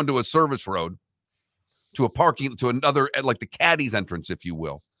around to a service road, to another, like the caddies entrance, if you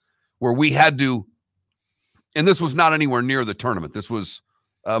will, where we had to, and this was not anywhere near the tournament. This was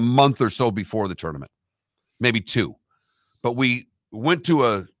a month or so before the tournament, maybe 2. But we went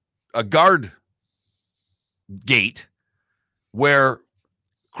to a guard gate where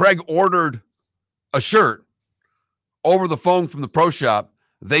Craig ordered a shirt over the phone from the pro shop.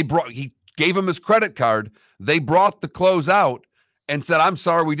 He gave him his credit card. They brought the clothes out and said, I'm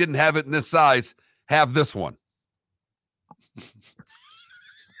sorry, we didn't have it in this size. Have this one.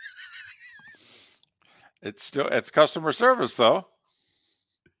 It's customer service, though.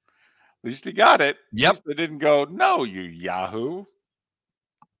 At least he got it. Yep. At least they didn't go, no, you Yahoo.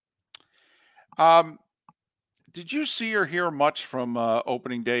 Did you see or hear much from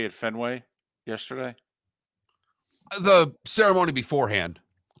opening day at Fenway yesterday? The ceremony beforehand.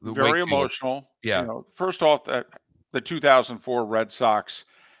 Very emotional. Yeah. First off, the 2004 Red Sox,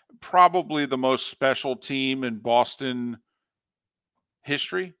 probably the most special team in Boston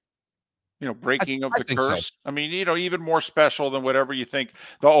history. Breaking of the curse. So. I mean, even more special than whatever you think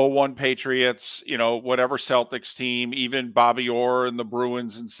the 01 Patriots, whatever Celtics team, even Bobby Orr and the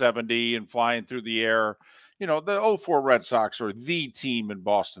Bruins in 70 and flying through the air. The 04 Red Sox are the team in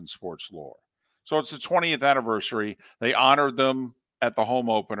Boston sports lore. So it's the 20th anniversary. They honored them at the home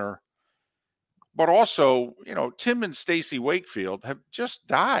opener. But also, Tim and Stacy Wakefield have just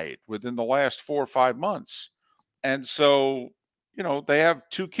died within the last 4 or 5 months. And so, they have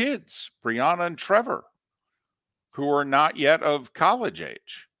 2 kids, Brianna and Trevor, who are not yet of college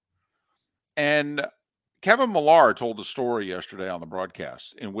age. And Kevin Millar told a story yesterday on the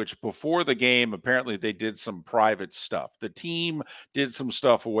broadcast in which before the game, apparently they did some private stuff. The team did some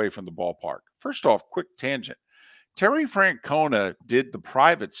stuff away from the ballpark. First off, quick tangent. Terry Francona did the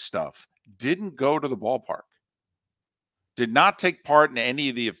private stuff, didn't go to the ballpark, did not take part in any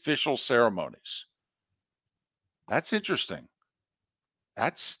of the official ceremonies. That's interesting.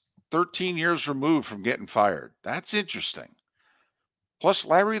 That's 13 years removed from getting fired. That's interesting. Plus,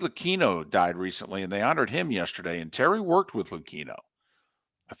 Larry Lucchino died recently, and they honored him yesterday, and Terry worked with Lucchino.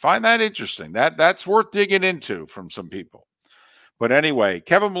 I find that interesting. That's worth digging into from some people. But anyway,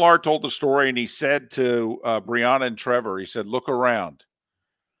 Kevin Millar told the story, and he said to Brianna and Trevor, he said, look around.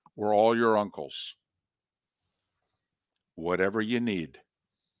 We're all your uncles. Whatever you need,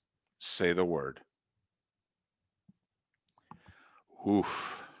 say the word.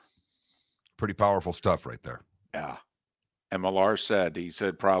 Oof. Pretty powerful stuff right there. Yeah. And Millar said,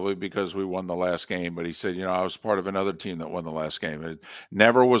 probably because we won the last game, but he said, I was part of another team that won the last game. It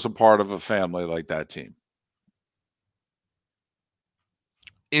never was a part of a family like that team.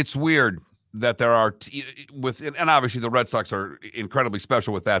 It's weird that there are and obviously the Red Sox are incredibly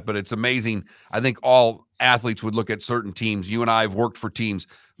special with that, but it's amazing. I think all athletes would look at certain teams. You and I have worked for teams.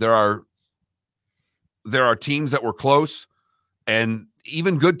 There are teams that were close and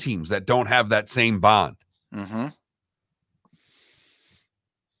even good teams that don't have that same bond. Mm-hmm.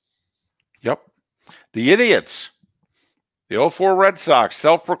 Yep. The idiots. The 04 Red Sox,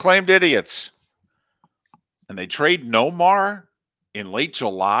 self-proclaimed idiots. And they trade Nomar in late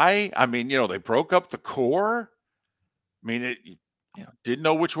July. I mean, they broke up the core. I mean, didn't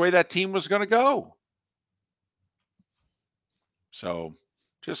know which way that team was going to go. So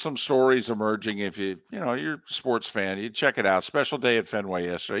just some stories emerging. If you're a sports fan, you check it out. Special day at Fenway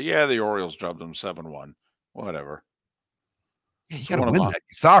yesterday. Yeah, the Orioles drubbed them 7-1. Whatever. Yeah, you got to win that.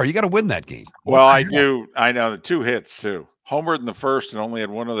 Sorry, you got to win that game. Well, I do. I know the 2 hits too. Homered in the first and only had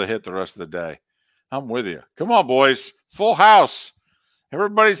one other hit the rest of the day. I'm with you. Come on, boys. Full house.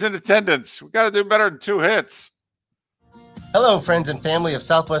 Everybody's in attendance. We got to do better than 2 hits. Hello, friends and family of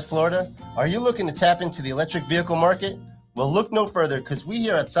Southwest Florida. Are you looking to tap into the electric vehicle market? Well, look no further, because we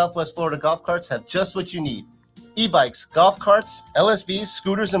here at Southwest Florida Golf Carts have just what you need. E-bikes, golf carts, LSVs,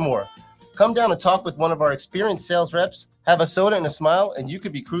 scooters, and more. Come down and talk with one of our experienced sales reps, have a soda and a smile, and you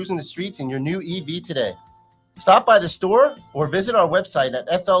could be cruising the streets in your new EV today. Stop by the store or visit our website at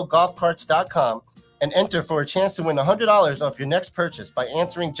flgolfcarts.com and enter for a chance to win $100 off your next purchase by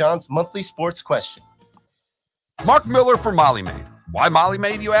answering John's monthly sports question. Mark Miller for Molly Maid. Why Molly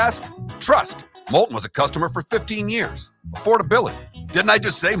Maid, you ask? Trust. Moulton was a customer for 15 years. Affordability. Didn't I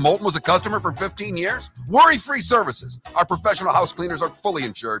just say Moulton was a customer for 15 years? Worry-free services. Our professional house cleaners are fully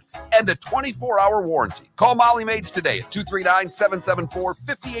insured and a 24-hour warranty. Call Molly Maids today at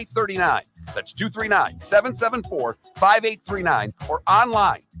 239-774-5839. That's 239-774-5839 or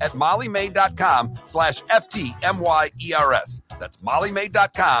online at mollymaid.com/FTMYERS. That's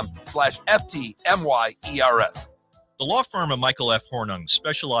mollymaid.com/FTMYERS. The law firm of Michael F. Hornung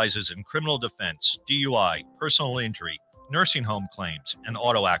specializes in criminal defense, DUI, personal injury, nursing home claims, and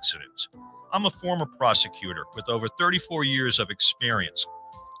auto accidents. I'm a former prosecutor with over 34 years of experience.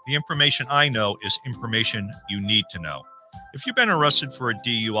 The information I know is information you need to know. If you've been arrested for a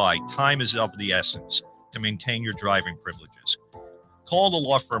DUI, time is of the essence to maintain your driving privileges. Call the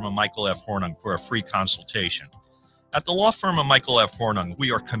law firm of Michael F. Hornung for a free consultation. At the law firm of Michael F. Hornung,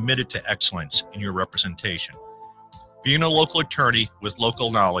 we are committed to excellence in your representation. Being a local attorney with local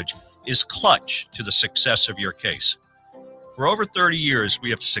knowledge is clutch to the success of your case. For over 30 years,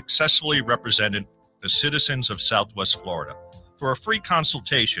 we have successfully represented the citizens of Southwest Florida. For a free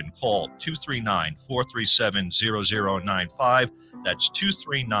consultation, call 239-437-0095. That's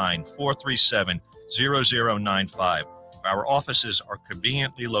 239-437-0095. Our offices are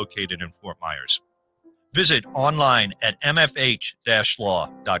conveniently located in Fort Myers. Visit online at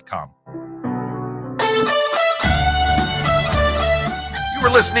mfh-law.com. You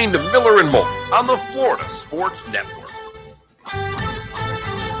are listening to Miller and Moulton on the Florida Sports Network.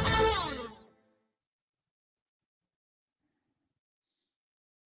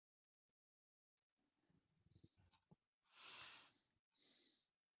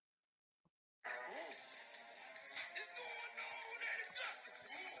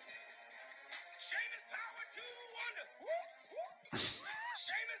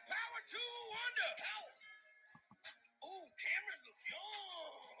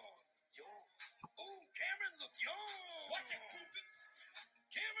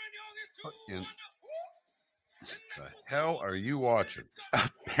 In the hell are you watching?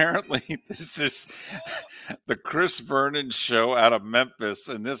 Apparently, this is the Chris Vernon show out of Memphis,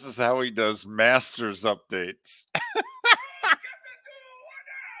 and this is how he does Masters updates.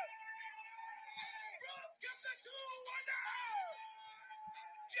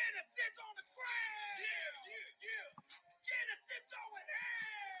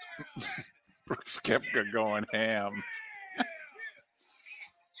 Brooks Koepka going ham.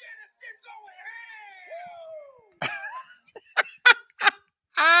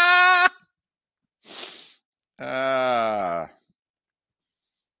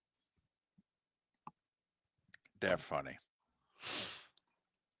 They're funny.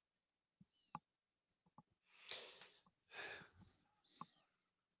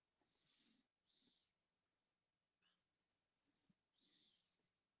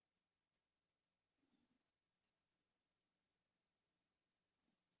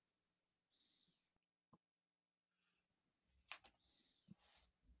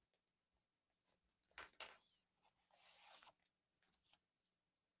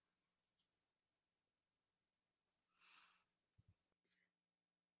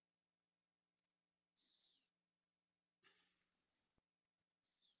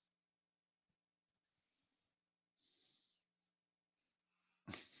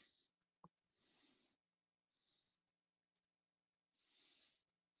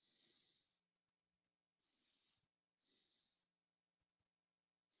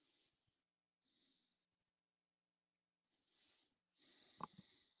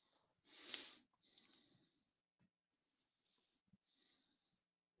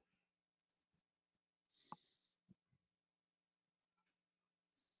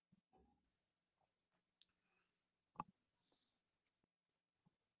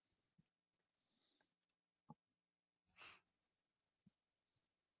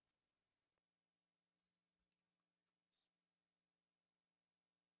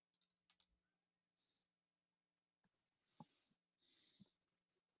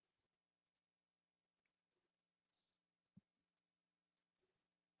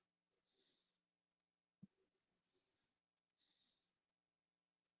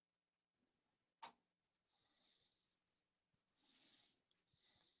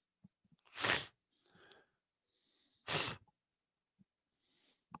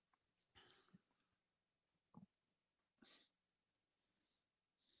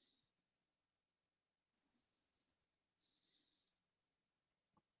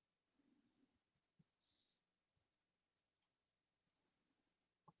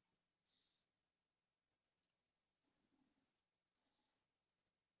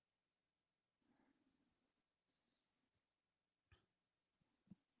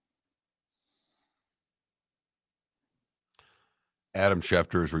 Adam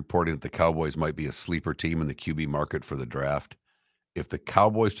Schefter is reporting that the Cowboys might be a sleeper team in the QB market for the draft. If the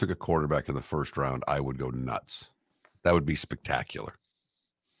Cowboys took a quarterback in the first round, I would go nuts. That would be spectacular.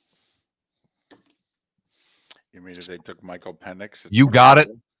 You mean if they took Michael Penix? You got it.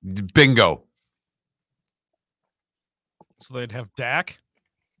 Bingo. So they'd have Dak,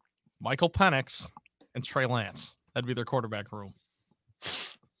 Michael Penix, and Trey Lance. That'd be their quarterback room.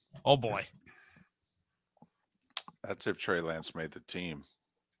 Oh, boy. That's if Trey Lance made the team.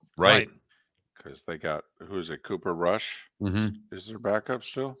 Right. Because they got, who is it, Cooper Rush? Mm-hmm. Is there backup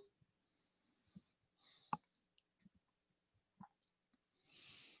still?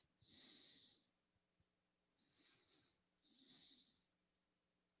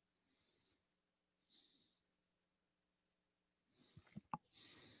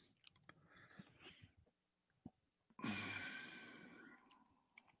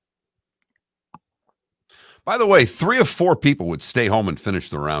 By the way, 3 of 4 people would stay home and finish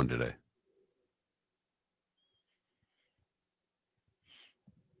the round today.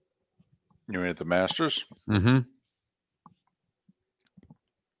 You mean at the Masters? Mm-hmm.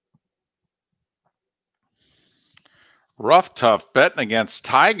 Rough Tough betting against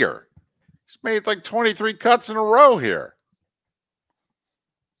Tiger. He's made like 23 cuts in a row here.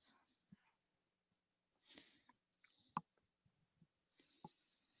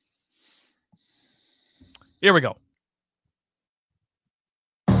 Here we go.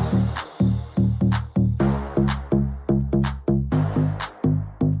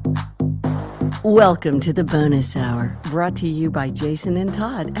 Welcome to the bonus hour, brought to you by Jason and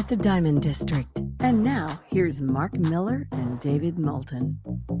Todd at the Diamond District. And now, here's Mark Miller and David Moulton.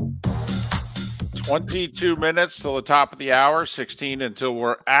 22 minutes till the top of the hour, 16 until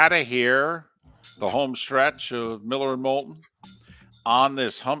we're out of here. The home stretch of Miller and Moulton on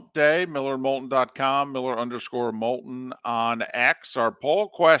this hump day. MillerandMoulton.com, Miller_Moulton on X. Our poll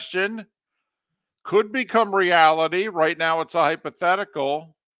question could become reality. Right now it's a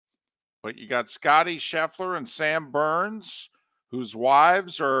hypothetical. But you got Scotty Scheffler and Sam Burns, whose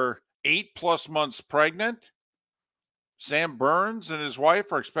wives are 8+ months pregnant. Sam Burns and his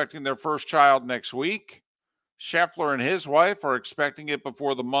wife are expecting their first child next week. Scheffler and his wife are expecting it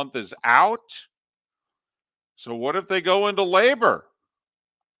before the month is out. So what if they go into labor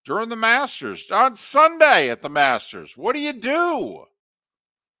during the Masters, on Sunday at the Masters? What do you do?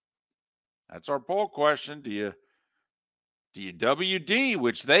 That's our poll question. Do you WD,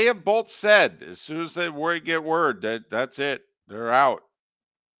 which they have both said as soon as they get word that that's it, they're out.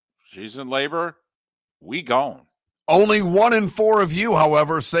 She's in labor. We gone. Only 1 in 4 of you,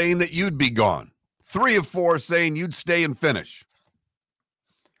 however, saying that you'd be gone. 3 of 4 saying you'd stay and finish.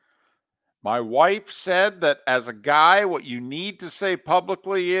 My wife said that as a guy, what you need to say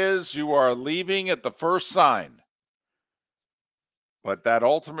publicly is you are leaving at the first sign. But that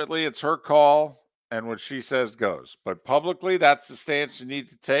ultimately it's her call. And what she says goes. But publicly, that's the stance you need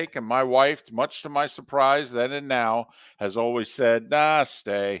to take. And my wife, much to my surprise then and now, has always said, nah,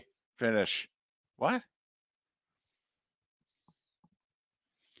 stay, finish. What?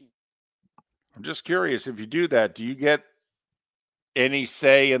 I'm just curious, if you do that, do you get any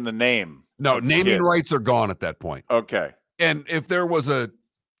say in the name? No, naming rights are gone at that point. Okay. And if there was a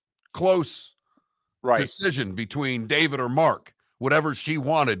close decision between David or Mark, whatever she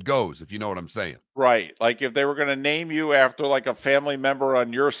wanted goes, if you know what I'm saying. Right. Like if they were going to name you after like a family member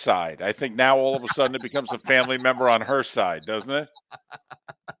on your side, I think now all of a sudden it becomes a family member on her side, doesn't it?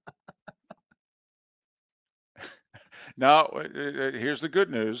 Now, here's the good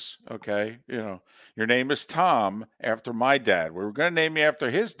news. Okay. You know, your name is Tom after my dad. We were going to name you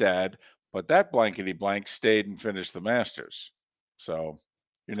after his dad, but that blankety blank stayed and finished the Masters. So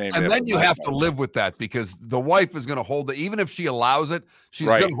your name. And then you have to live with that because the wife is going to hold it. Even if she allows it, she's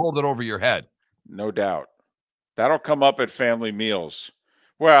going to hold it over your head. No doubt. That'll come up at family meals.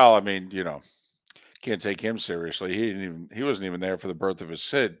 Well, I mean, you know, can't take him seriously. He wasn't even there for the birth of his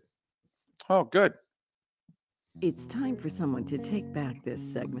kid. Oh, good. It's time for someone to take back this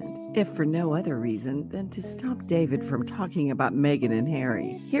segment, if for no other reason than to stop David from talking about Meghan and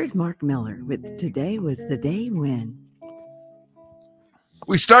Harry. Here's Mark Miller with Today Was the Day When.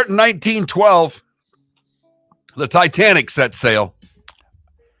 We start in 1912. The Titanic set sail.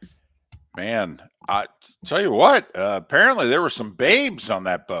 Man, I tell you what, apparently there were some babes on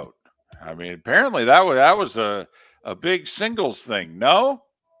that boat. I mean, apparently that was a big singles thing. No?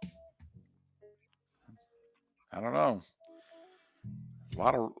 I don't know.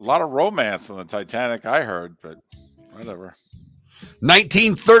 A lot of romance on the Titanic, I heard, but whatever.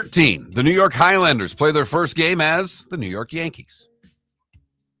 1913, the New York Highlanders play their first game as the New York Yankees.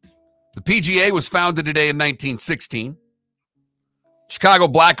 The PGA was founded today in 1916. Chicago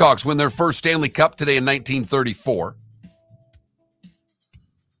Blackhawks win their first Stanley Cup today in 1934.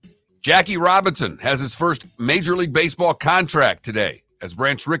 Jackie Robinson has his first Major League Baseball contract today as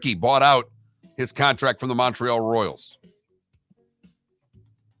Branch Rickey bought out his contract from the Montreal Royals.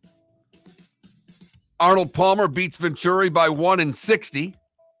 Arnold Palmer beats Venturi by 1 in 60.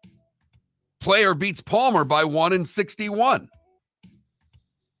 Player beats Palmer by 1 in 61.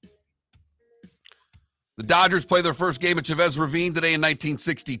 The Dodgers play their first game at Chavez Ravine today in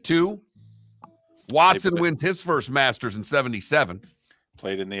 1962. Watson wins his first Masters in 77.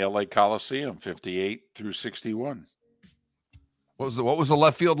 Played in the LA Coliseum, 58 through 61. What was the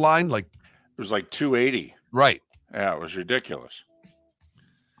left field line? Like it was like 280. Right. Yeah, it was ridiculous.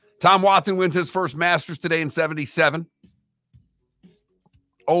 Tom Watson wins his first Masters today in 77.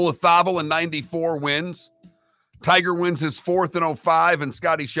 Olazabal in 94 wins. Tiger wins his fourth in 05, and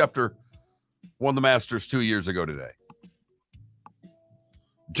Scotty Scheffler won the Masters 2 years ago today.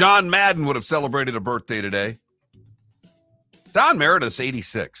 John Madden would have celebrated a birthday today. Don Meredith's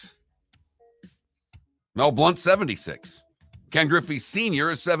 86. Mel Blount, 76. Ken Griffey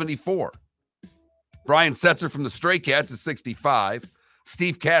Sr. is 74. Brian Setzer from the Stray Cats is 65.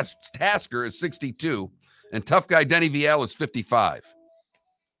 Steve Tasker is 62. And tough guy Denny Vial is 55.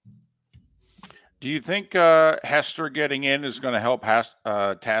 Do you think Hester getting in is going to help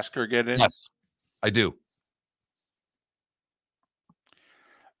Tasker get in? Yes, I do.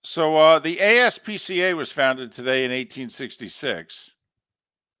 So the ASPCA was founded today in 1866.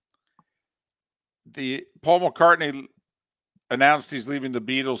 Paul McCartney announced he's leaving the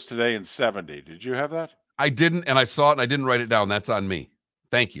Beatles today in 70. Did you have that? I didn't, and I saw it, and I didn't write it down. That's on me.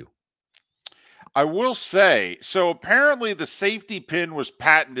 Thank you. I will say, so apparently the safety pin was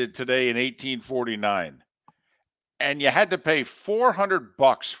patented today in 1849, and you had to pay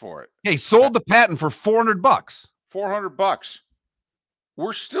 $400 for it. Hey, sold the patent for $400. $400.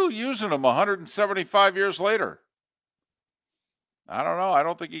 We're still using them 175 years later. I don't know. I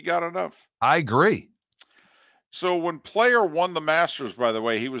don't think he got enough. I agree. So when Player won the Masters, by the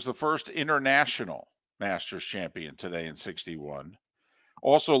way, he was the first international Masters champion today in 61.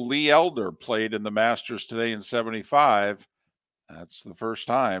 Also, Lee Elder played in the Masters today in 75. That's the first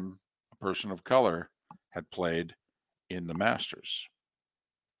time a person of color had played in the Masters.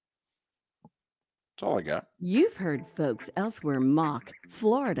 That's all I got. You've heard folks elsewhere mock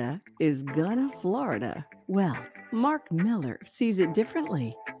Florida is gonna Florida. Well, Mark Miller sees it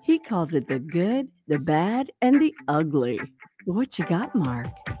differently. He calls it the good, the bad, and the ugly. What you got, Mark?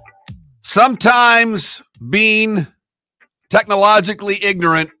 Sometimes being technologically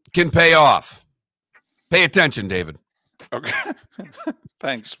ignorant can pay off. Pay attention, David. Okay.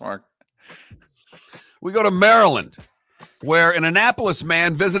 Thanks, Mark. We go to Maryland, where an Annapolis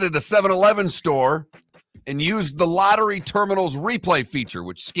man visited a 7-Eleven store and used the lottery terminal's replay feature,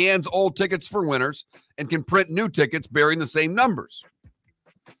 which scans old tickets for winners and can print new tickets bearing the same numbers.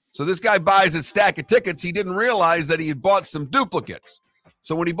 So this guy buys his stack of tickets. He didn't realize that he had bought some duplicates.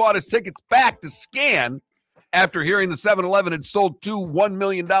 So when he bought his tickets back to scan, after hearing the 7-Eleven had sold 2 $1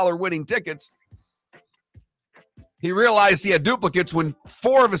 million winning tickets, he realized he had duplicates when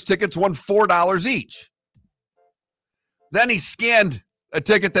 4 of his tickets won $4 each. Then he scanned a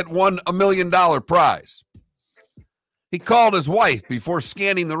ticket that won $1 million prize. He called his wife before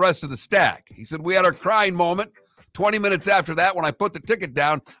scanning the rest of the stack. He said, "We had our crying moment. 20 minutes after that, when I put the ticket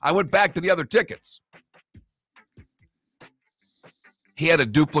down, I went back to the other tickets." He had a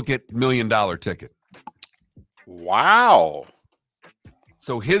duplicate $1 million ticket. Wow.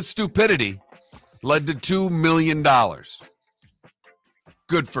 So his stupidity led to $2 million.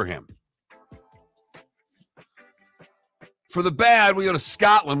 Good for him. For the bad, we go to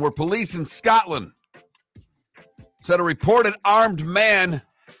Scotland, where police in Scotland said a reported armed man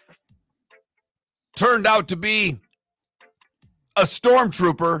turned out to be a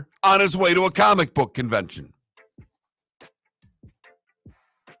stormtrooper on his way to a comic book convention.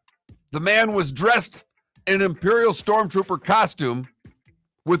 The man was dressed in an Imperial Stormtrooper costume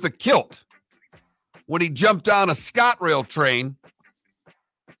with a kilt when he jumped on a ScotRail train.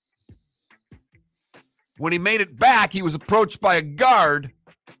 When he made it back, he was approached by a guard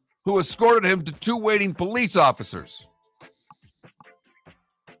who escorted him to 2 waiting police officers.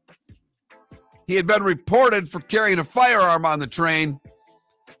 He had been reported for carrying a firearm on the train.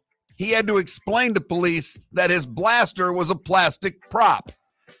 He had to explain to police that his blaster was a plastic prop.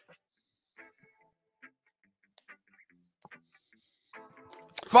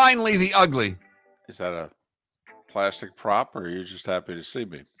 Finally, the ugly. Is that a plastic prop, or are you just happy to see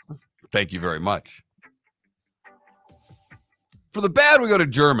me? Thank you very much. For the bad, we go to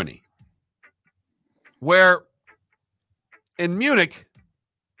Germany, where in Munich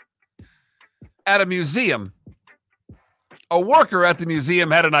at a museum, a worker at the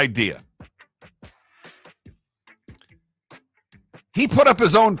museum had an idea. He put up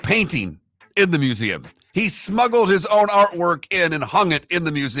his own painting in the museum. He smuggled his own artwork in and hung it in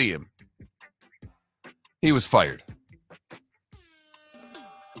the museum. He was fired.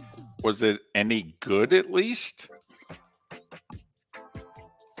 Was it any good, at least?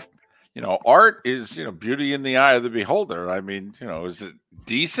 You know, art is, beauty in the eye of the beholder. I mean, is it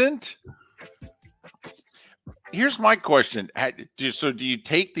decent? Here's my question. So do you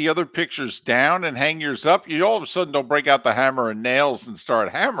take the other pictures down and hang yours up? You all of a sudden don't break out the hammer and nails and start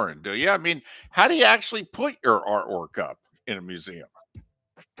hammering, do you? I mean, how do you actually put your artwork up in a museum?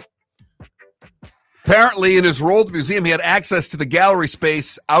 Apparently, in his role at the museum, he had access to the gallery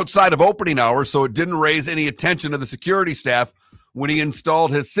space outside of opening hours, so it didn't raise any attention to the security staff when he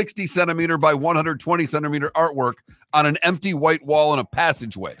installed his 60 centimeter by 120 centimeter artwork on an empty white wall in a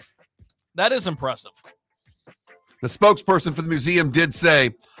passageway. That is impressive. The spokesperson for the museum did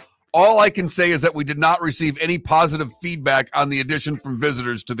say, "All I can say is that we did not receive any positive feedback on the addition from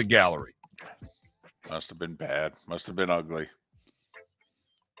visitors to the gallery." Must have been bad. Must have been ugly.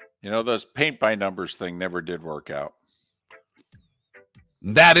 Those paint by numbers thing never did work out.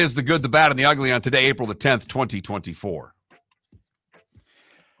 That is the good, the bad, and the ugly on today, April the 10th, 2024.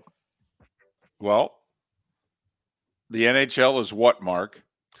 Well, the NHL is what, Mark?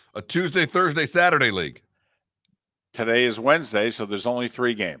 A Tuesday, Thursday, Saturday league. Today is Wednesday, so there's only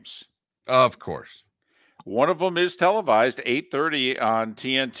 3 games. Of course. One of them is televised, 8:30 on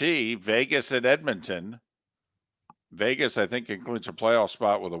TNT, Vegas at Edmonton. Vegas, I think, can clinch a playoff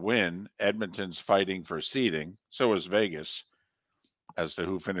spot with a win. Edmonton's fighting for seeding. So is Vegas as to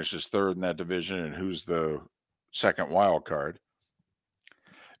who finishes third in that division and who's the second wild card.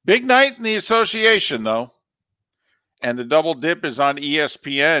 Big night in the association, though. And the double dip is on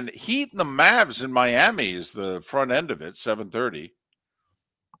ESPN. Heat and the Mavs in Miami is the front end of it, 7:30.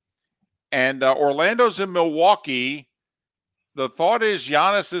 And Orlando's in Milwaukee. The thought is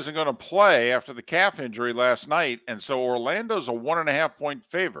Giannis isn't going to play after the calf injury last night, and so Orlando's a 1.5-point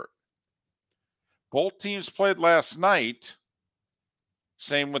favorite. Both teams played last night.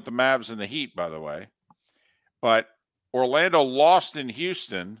 Same with the Mavs and the Heat, by the way. But Orlando lost in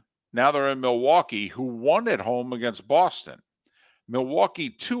Houston. Now they're in Milwaukee, who won at home against Boston. Milwaukee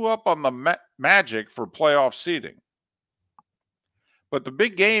 2 up on the Magic for playoff seeding. But the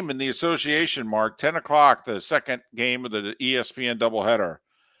big game in the association, Mark, 10 o'clock, the second game of the ESPN doubleheader,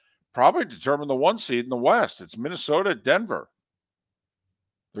 probably determine the 1 seed in the West. It's Minnesota, Denver.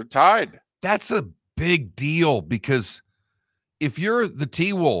 They're tied. That's a big deal because if you're the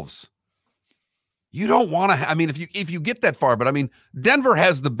T-Wolves, you don't want to. I mean, if you get that far, but I mean, Denver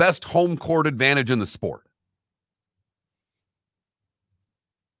has the best home court advantage in the sport.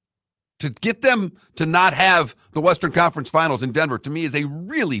 To get them to not have the Western Conference Finals in Denver, to me, is a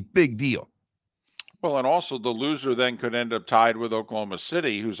really big deal. Well, and also the loser then could end up tied with Oklahoma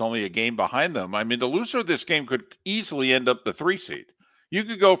City, who's only a game behind them. I mean, the loser of this game could easily end up the 3 seed. You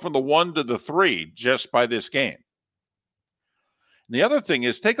could go from the 1 to the 3 just by this game. And the other thing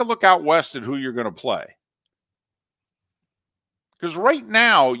is, take a look out west at who you're going to play. Because right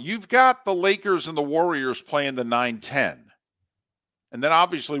now, you've got the Lakers and the Warriors playing the 9-10. And then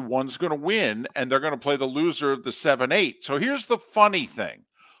obviously one's going to win, and they're going to play the loser of the 7-8. So here's the funny thing.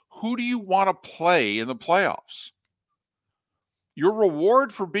 Who do you want to play in the playoffs? Your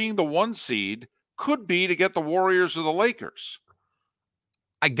reward for being the 1 seed could be to get the Warriors or the Lakers.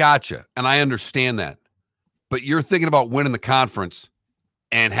 I gotcha, and I understand that. But you're thinking about winning the conference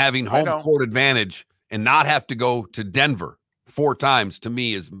and having home court advantage and not have to go to Denver 4 times, to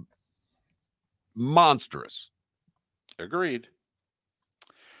me, is monstrous. Agreed.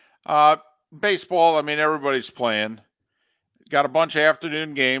 Baseball, I mean, everybody's playing. Got a bunch of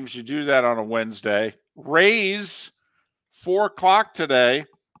afternoon games. You do that on a Wednesday. Rays, 4 o'clock today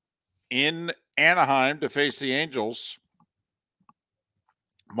in Anaheim to face the Angels.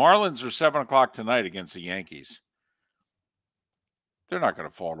 Marlins are 7 o'clock tonight against the Yankees. They're not going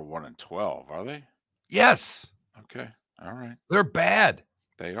to fall to 1-12, are they? Yes. Okay. All right. They're bad.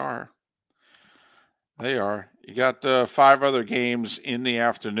 They are. They are. You got 5 other games in the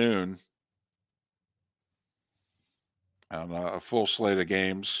afternoon. A full slate of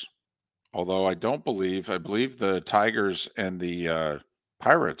games. Although I believe the Tigers and the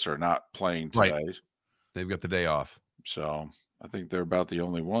Pirates are not playing today. Right. They've got the day off. So I think they're about the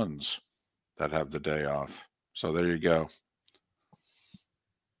only ones that have the day off. So there you go.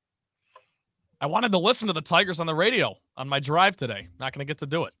 I wanted to listen to the Tigers on the radio on my drive today. Not going to get to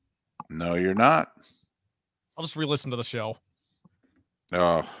do it. No, you're not. I'll just re-listen to the show.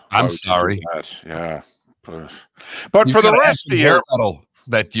 Oh, I'm sorry. Yeah. But You for the gotta have rest some of the hair year, metal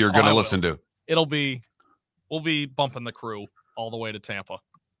that you're going I to will. listen to. We'll be bumping the Crew all the way to Tampa.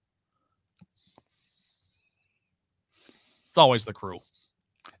 It's always the Crew.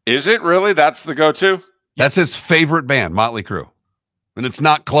 is it really? That's the go-to? That's his favorite band, Motley Crue. And it's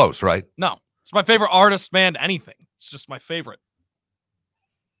not close, right? No, it's my favorite artist, band, anything. It's just my favorite.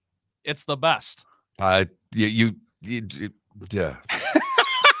 It's the best. Yeah.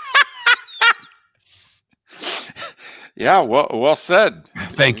 Yeah, well said.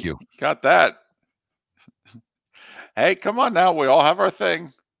 Thank you. Got that. Hey, come on now. We all have our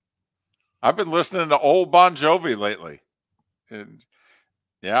thing. I've been listening to old Bon Jovi lately. And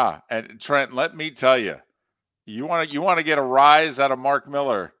yeah, and Trent, let me tell you, you want to get a rise out of Mark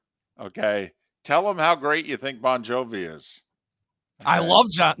Miller, okay? Tell him how great you think Bon Jovi is. Okay? I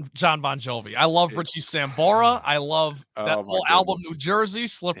love John Bon Jovi. I love Richie Sambora. I love that whole album, New Jersey,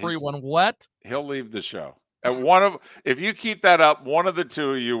 Slippery When Wet. He'll leave the show. And if you keep that up, one of the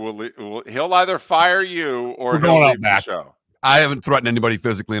two of you will he'll either fire you or he'll leave the show. I haven't threatened anybody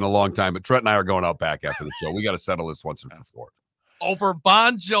physically in a long time, but Trent and I are going out back after the show. We got to settle this once and for all. Over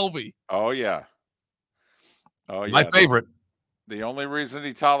Bon Jovi. Oh yeah. Oh yeah. My favorite. The only reason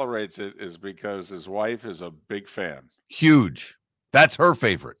he tolerates it is because his wife is a big fan. Huge. That's her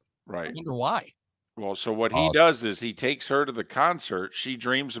favorite. Right. I wonder why. Well, so what he does is he takes her to the concert. She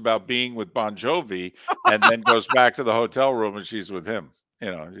dreams about being with Bon Jovi and then goes back to the hotel room and she's with him.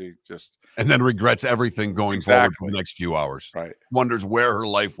 You know, he just. And then regrets everything going forward for the next few hours. Right. Wonders where her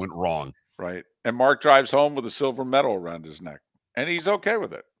life went wrong. Right. And Mark drives home with a silver medal around his neck. And he's okay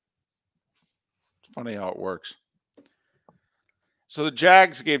with it. It's funny how it works. So the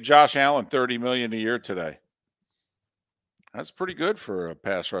Jags gave Josh Allen $30 million a year today. That's pretty good for a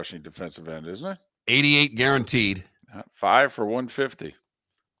pass rushing defensive end, isn't it? 88 guaranteed. 5 for 150.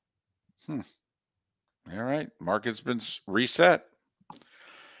 All right. Market's been reset.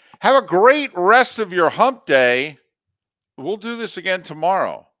 Have a great rest of your hump day. We'll do this again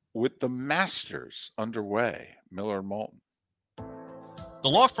tomorrow with the Masters underway. Miller and Moulton. The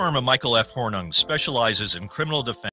law firm of Michael F. Hornung specializes in criminal defense.